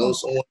 you know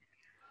someone,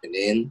 and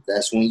then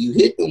that's when you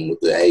hit them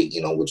with the, hey,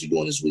 you know what you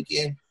doing this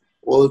weekend?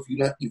 Well, if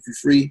you're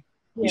free,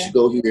 you should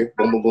go here,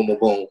 boom, boom, boom, boom,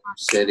 boom,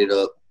 set it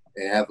up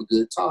and have a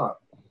good time.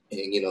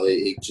 And you know,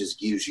 it just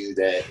gives you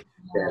that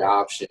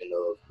option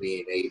of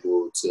being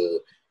able to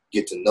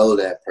get to know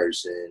that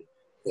person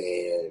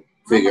and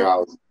figure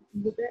out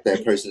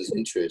that person's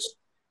interest.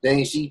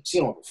 Then she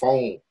on the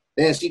phone.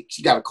 Then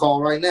she got a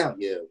call right now.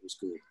 Yeah, it's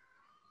good.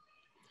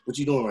 What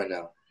you doing right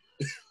now?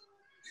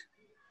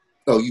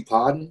 Oh, you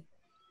podding?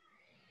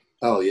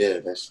 Oh yeah,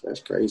 that's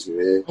crazy,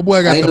 man. Oh boy,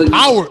 I got the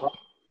power.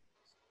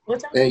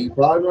 Man, you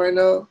podding right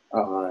now?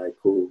 All right,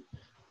 cool.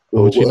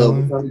 Well, what time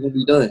you gonna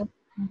be done?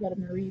 You got a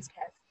Marie's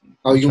cat.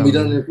 Oh, you gonna be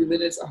done in a few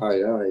minutes? All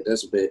right,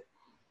 that's a bit.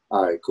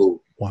 All right,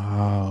 cool.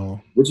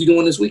 Wow. What you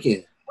doing this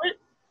weekend?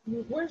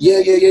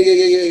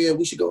 Yeah.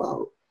 We should go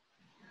out.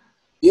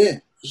 Yeah.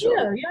 For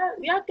sure. Yeah,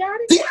 y'all got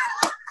it.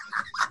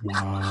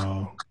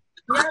 Wow.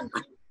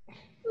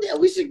 Yeah,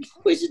 we should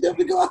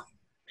definitely go out.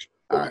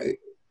 All right.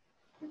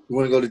 You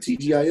want to go to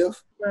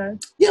TGIF? Right.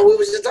 Yeah, we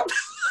was just talking.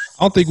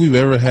 I don't think we've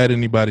ever had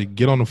anybody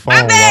get on the phone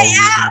while we was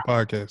in the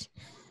podcast.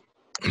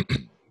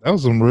 That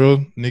was some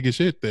real nigga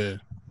shit there.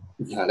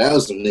 Nah, that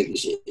was some nigga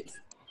shit.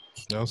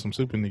 That was some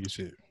super nigga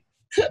shit.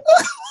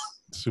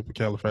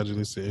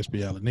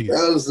 Supercalifragilisticexpialidocious nigga.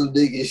 That was some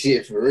nigga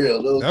shit for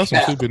real. That was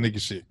some super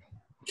nigga shit.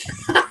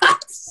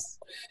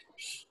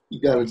 You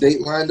got a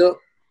date lined up?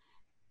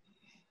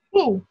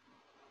 Who?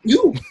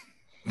 You?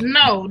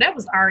 No, that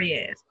was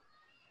Arias.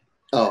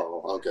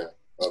 Oh, okay.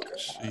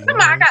 Come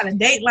on, I got a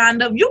date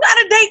lined up. You got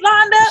a date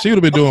lined up? She would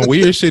have been doing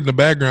weird shit in the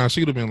background.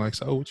 She would have been like,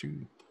 so what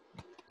you?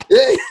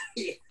 Yeah.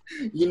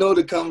 You know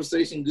the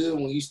conversation good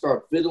when you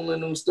start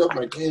fiddling and stuff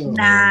like, damn.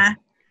 Nah. Man,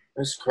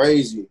 that's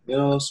crazy. You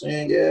know what I'm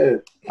saying? Yeah.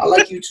 I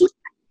like you too.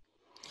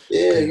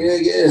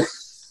 Yeah.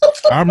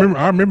 I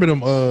remember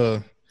them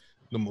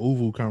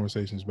Uvu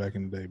conversations back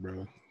in the day,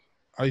 bro.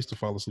 I used to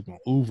fall asleep on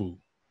Uvu.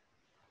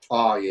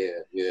 Oh yeah.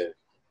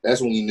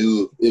 That's when you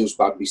knew it was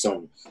about to be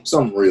something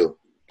real.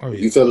 Oh, yeah.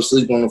 If you fell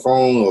asleep on the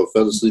phone or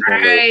fell asleep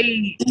on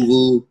the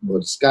Uvu or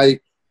the Skype,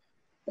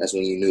 that's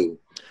when you knew.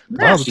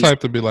 I was the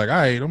type to be like, all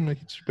right, I'm gonna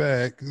hit you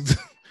back.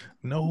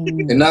 No.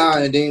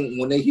 And then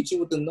when they hit you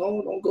with the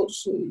no, don't go to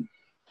sleep.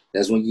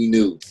 That's when you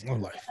knew.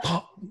 I'm like,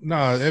 oh.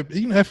 Nah,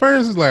 at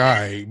first it's like,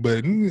 all right,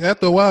 but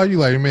after a while you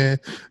like, man,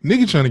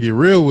 nigga trying to get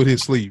real with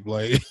his sleep.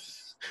 Like,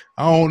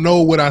 I don't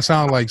know what I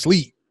sound like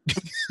sleep.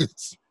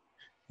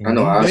 I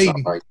know I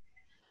sound like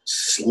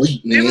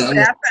sleep, man.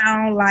 I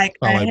sound like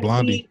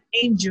Blondie.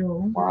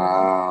 Angel.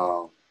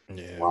 Wow.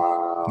 Yeah.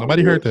 Wow.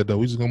 Nobody heard that though.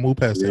 We just gonna move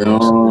past that.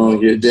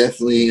 No, you're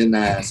definitely an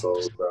asshole,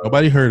 bro.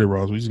 Nobody heard it,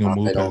 Ross. We just gonna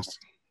move past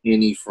it.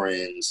 Any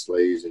friends,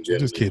 ladies and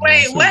gentlemen. Just kidding.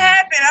 Wait, what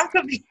happened? I'm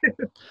confused.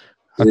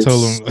 I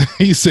told him.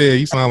 He said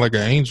he sound like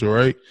an angel,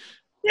 right?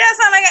 Yeah, I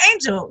sound like an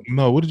angel.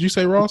 No, what did you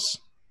say, Ross?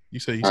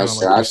 You said you sound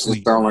like I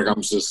sound like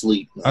I'm just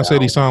asleep. I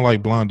said he sound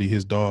like Blondie,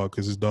 his dog,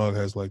 because his dog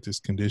has like this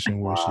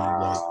condition where she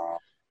like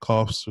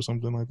coughs or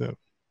something like that.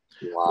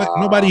 Wow. Like,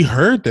 nobody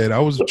heard that. I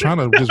was trying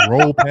to just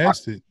roll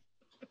past it.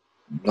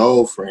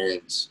 No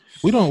friends.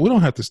 We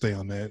don't have to stay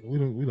on that. We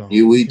don't. We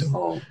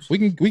don't.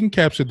 We can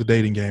capture the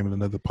dating game in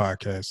another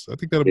podcast. I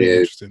think that'll be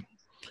interesting.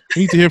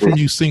 We need to hear from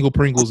you, single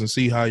Pringles, and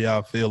see how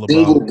y'all feel about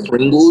single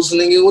Pringles,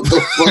 nigga. What the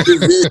fuck is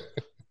this?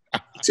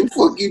 What the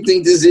fuck you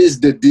think this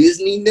is? The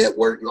Disney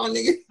Network, my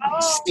nigga?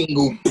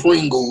 Single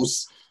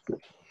Pringles.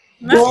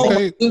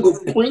 Okay. Single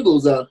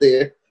Pringles out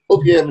there.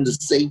 Hope you're having the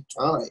same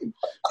time.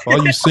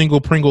 All you single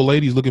Pringle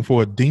ladies looking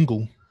for a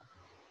dingle.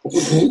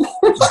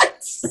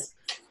 What?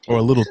 Or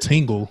a little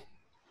tingle.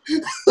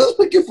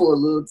 Looking for a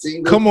little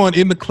tingle. Come on,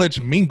 in the clutch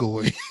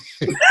mingle.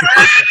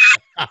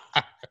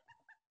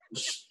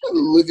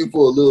 Looking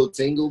for a little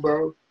tingle,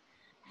 bro.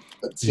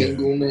 A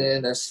tingle,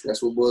 man. That's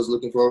what boys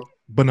looking for.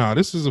 But nah,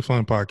 this is a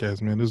fun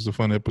podcast, man. This is a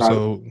fun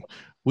episode.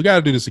 We got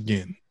to do this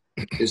again.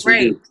 Yes, we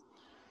do.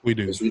 We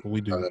do. Yes,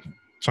 we do.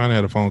 China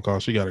had a phone call.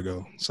 She got to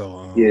go.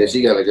 So yeah,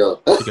 she got to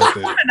go.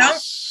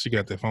 She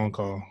got that phone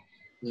call.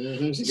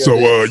 Mm-hmm,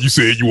 so you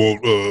said you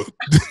want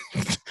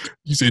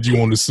you said you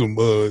wanted some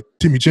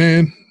Timmy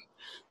Chan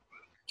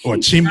or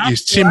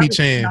Chimmy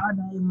Chan.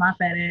 My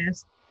fat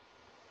ass.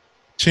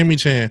 Chimmy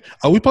Chan.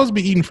 Are we supposed to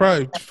be eating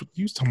Friday?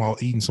 You was talking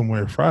about eating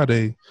somewhere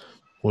Friday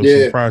or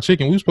some fried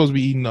chicken. We were supposed to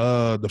be eating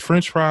the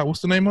French fry.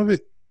 What's the name of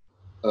it?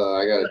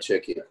 I gotta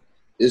check it.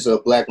 It's a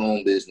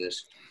black-owned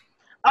business.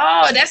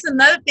 Oh, that's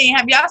another thing.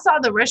 Have y'all saw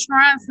the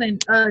restaurants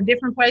and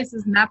different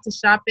places not to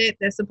shop at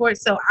that support?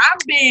 So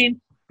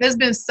it's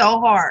been so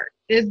hard.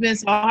 It's been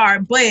so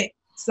hard. But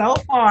so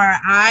far,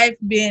 I've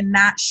been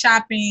not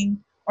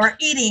shopping or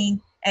eating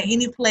at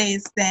any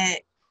place that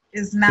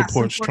is not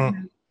supports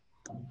Trump.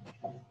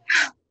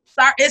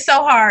 It's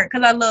so hard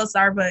because I love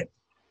Starbucks.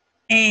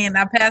 And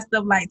I passed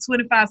up like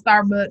 25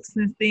 Starbucks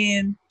since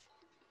then.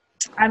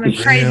 I've been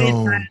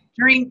craving my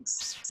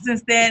drinks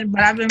since then,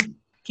 but I've been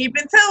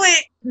keeping to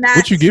it.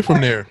 What you get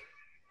from there?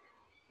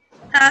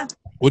 Huh?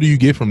 What do you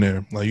get from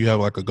there? Like you have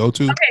like a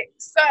go-to? Okay,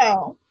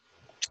 so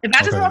if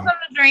I just want something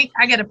to drink,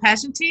 I get a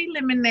passion tea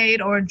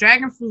lemonade or a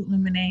dragon fruit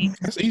lemonade.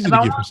 That's easy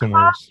to get from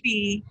somewhere else.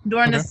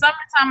 During the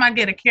summertime, I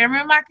get a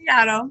caramel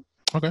macchiato.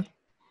 Okay.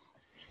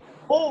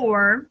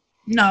 Or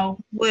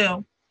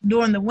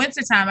during the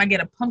wintertime, I get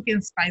a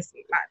pumpkin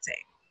spicy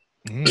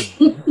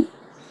latte.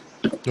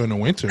 During the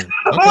winter. Okay.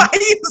 Why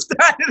you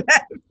started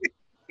that?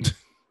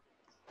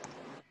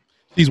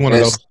 He's one of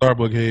those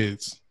Starbucks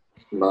heads.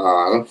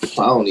 Nah, I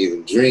don't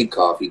even drink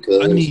coffee.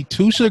 Cause I need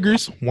 2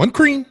 sugars, 1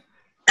 cream,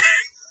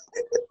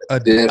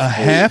 a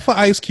half an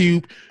ice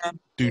cube.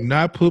 Do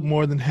not put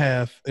more than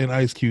half an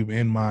ice cube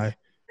in my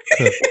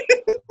cup.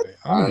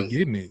 I'm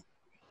getting it.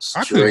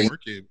 I couldn't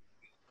work it.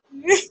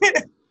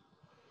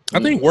 I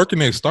think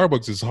working at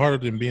Starbucks is harder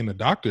than being a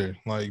doctor.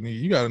 Like,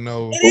 you got to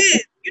know. It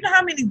is. You know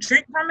how many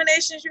drink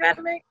combinations you got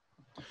to make?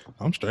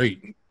 I'm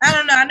straight. I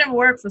don't know. I never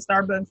worked for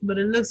Starbucks, but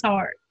it looks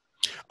hard.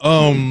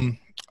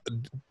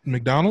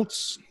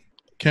 McDonald's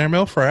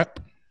caramel frap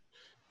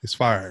is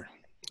fire.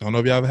 I don't know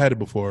if y'all ever had it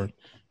before.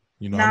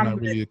 You know, I'm not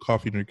really a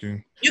coffee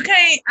drinker. You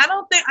can't. I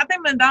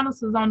think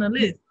McDonald's is on the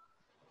list.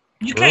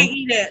 You can't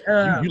eat it.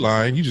 You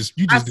lying. You just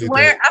I did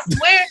swear, that. I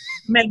swear,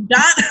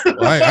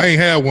 McDonald's. Well, I ain't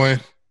had one.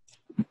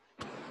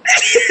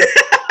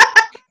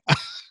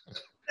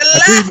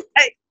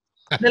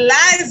 The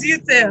lies you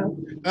tell.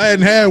 I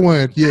hadn't had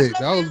one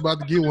yet. I was about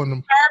to get one of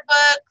them.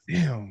 Starbucks.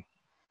 Damn.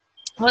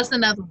 What's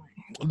another one?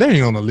 They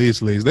ain't on the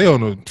list. They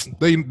on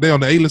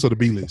the A list or the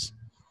B list.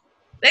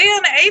 They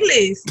on the A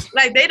list.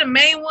 Like they the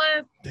main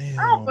ones. Damn.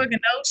 I don't fucking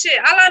know shit.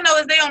 All I know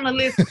is they on the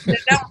list that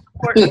don't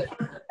support it.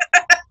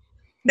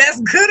 That's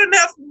good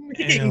enough for me.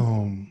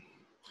 Damn.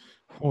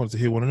 I wanted to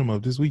hit one of them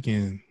up this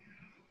weekend.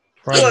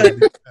 Friday.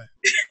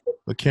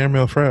 The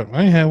caramel frap.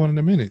 I ain't had one in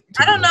a minute.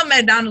 I don't know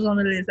McDonald's on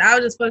the list. I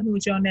was just fucking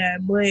with you on that,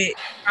 but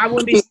I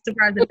wouldn't be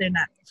surprised if they're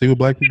not. See what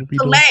black people be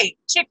doing?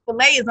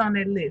 Chick-fil-A is on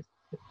that list.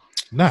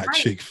 Not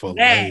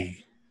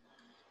Chick-fil-A.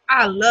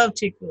 I love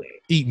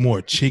Chick-fil-A. Eat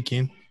more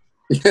chicken.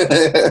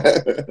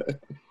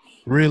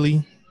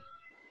 Really?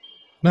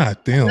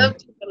 Not them. I love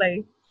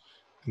Chick-fil-A.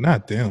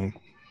 Not them.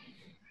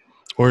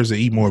 Or is it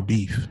eat more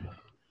beef?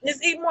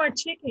 It's eat more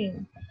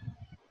chicken.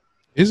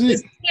 Is it?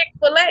 It's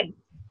Chick-fil-A.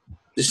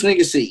 This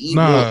nigga said eat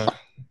more.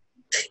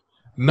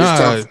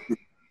 Nah.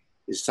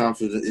 It's time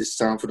for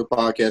the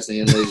podcast,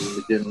 and ladies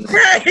and gentlemen.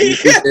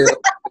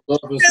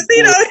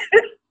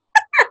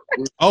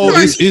 Oh,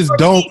 it's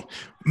dope.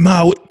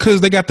 Nah, because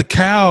they got the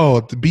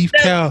cow, the beef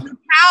cow. The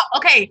cow.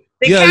 Okay.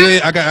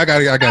 Yeah. I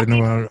got it.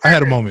 No, I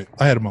had a moment.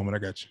 I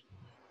got you.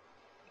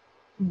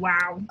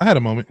 Wow. I had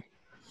a moment.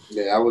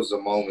 Yeah, that was a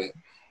moment.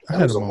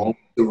 That was a moment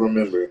to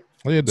remember.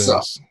 Oh, it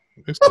does.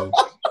 It's cool.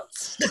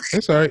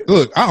 It's all right.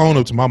 Look, I own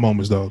up to my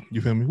moments, though.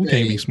 You feel me? We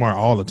can't be smart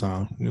all the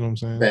time. You know what I'm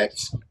saying?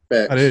 Facts.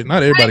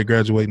 Not everybody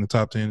graduate in the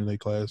top 10 in their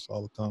class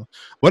all the time.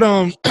 But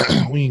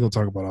we ain't gonna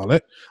talk about all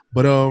that.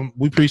 But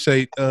we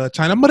appreciate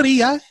China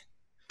Maria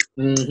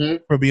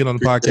for being on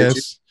the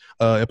podcast.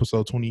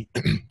 Episode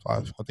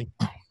 25, I think.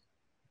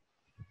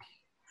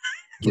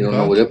 You don't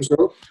know what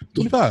episode?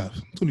 25.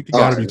 It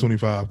gotta be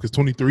 25 because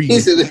 23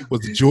 was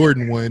the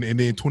Jordan one, and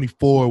then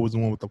 24 was the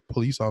one with the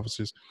police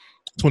officers.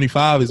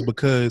 25 is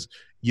because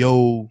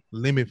your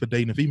limit for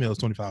dating a female is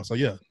 25. So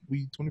yeah,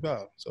 we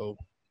 25. So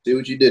see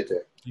what you did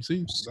there. You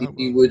see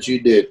what you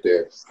did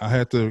there. I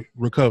had to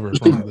recover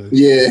from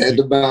the had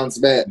to bounce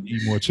back.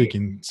 Eat more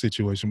chicken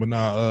situation. But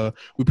nah,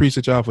 we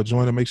appreciate y'all for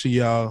joining. Make sure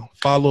y'all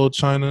follow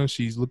China.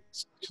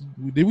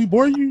 Did we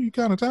bore you? You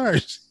kind of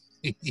tired.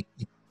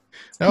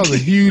 That was a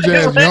huge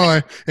ass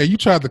yawn, and you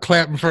tried to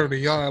clap in front of the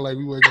yawn like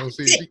we weren't gonna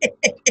see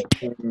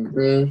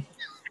it.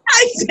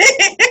 I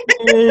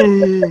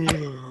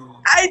did.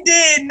 I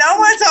did. No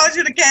one told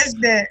you to catch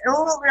that.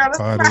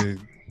 I did.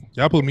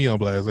 Y'all put me on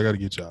blast. I got to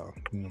get y'all.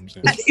 You know what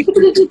I'm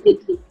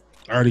saying?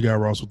 I already got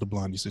Ross with the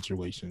Blondie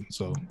situation.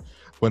 So,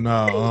 but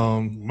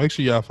now, make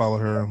sure y'all follow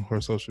her on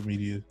her social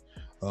media.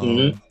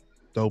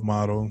 Dope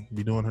model,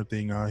 be doing her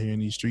thing out here in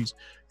these streets,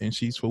 and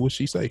she's for what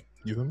she say.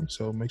 You feel me?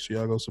 So make sure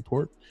y'all go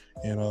support,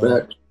 and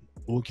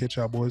we'll catch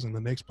y'all boys in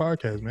the next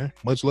podcast, man.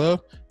 Much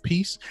love,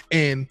 peace,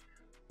 and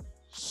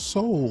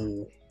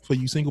soul for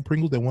you single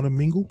Pringles that want to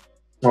mingle.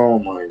 Oh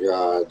my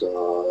God,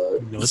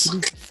 dog. You know what to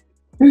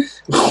do.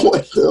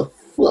 What the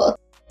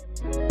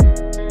fuck?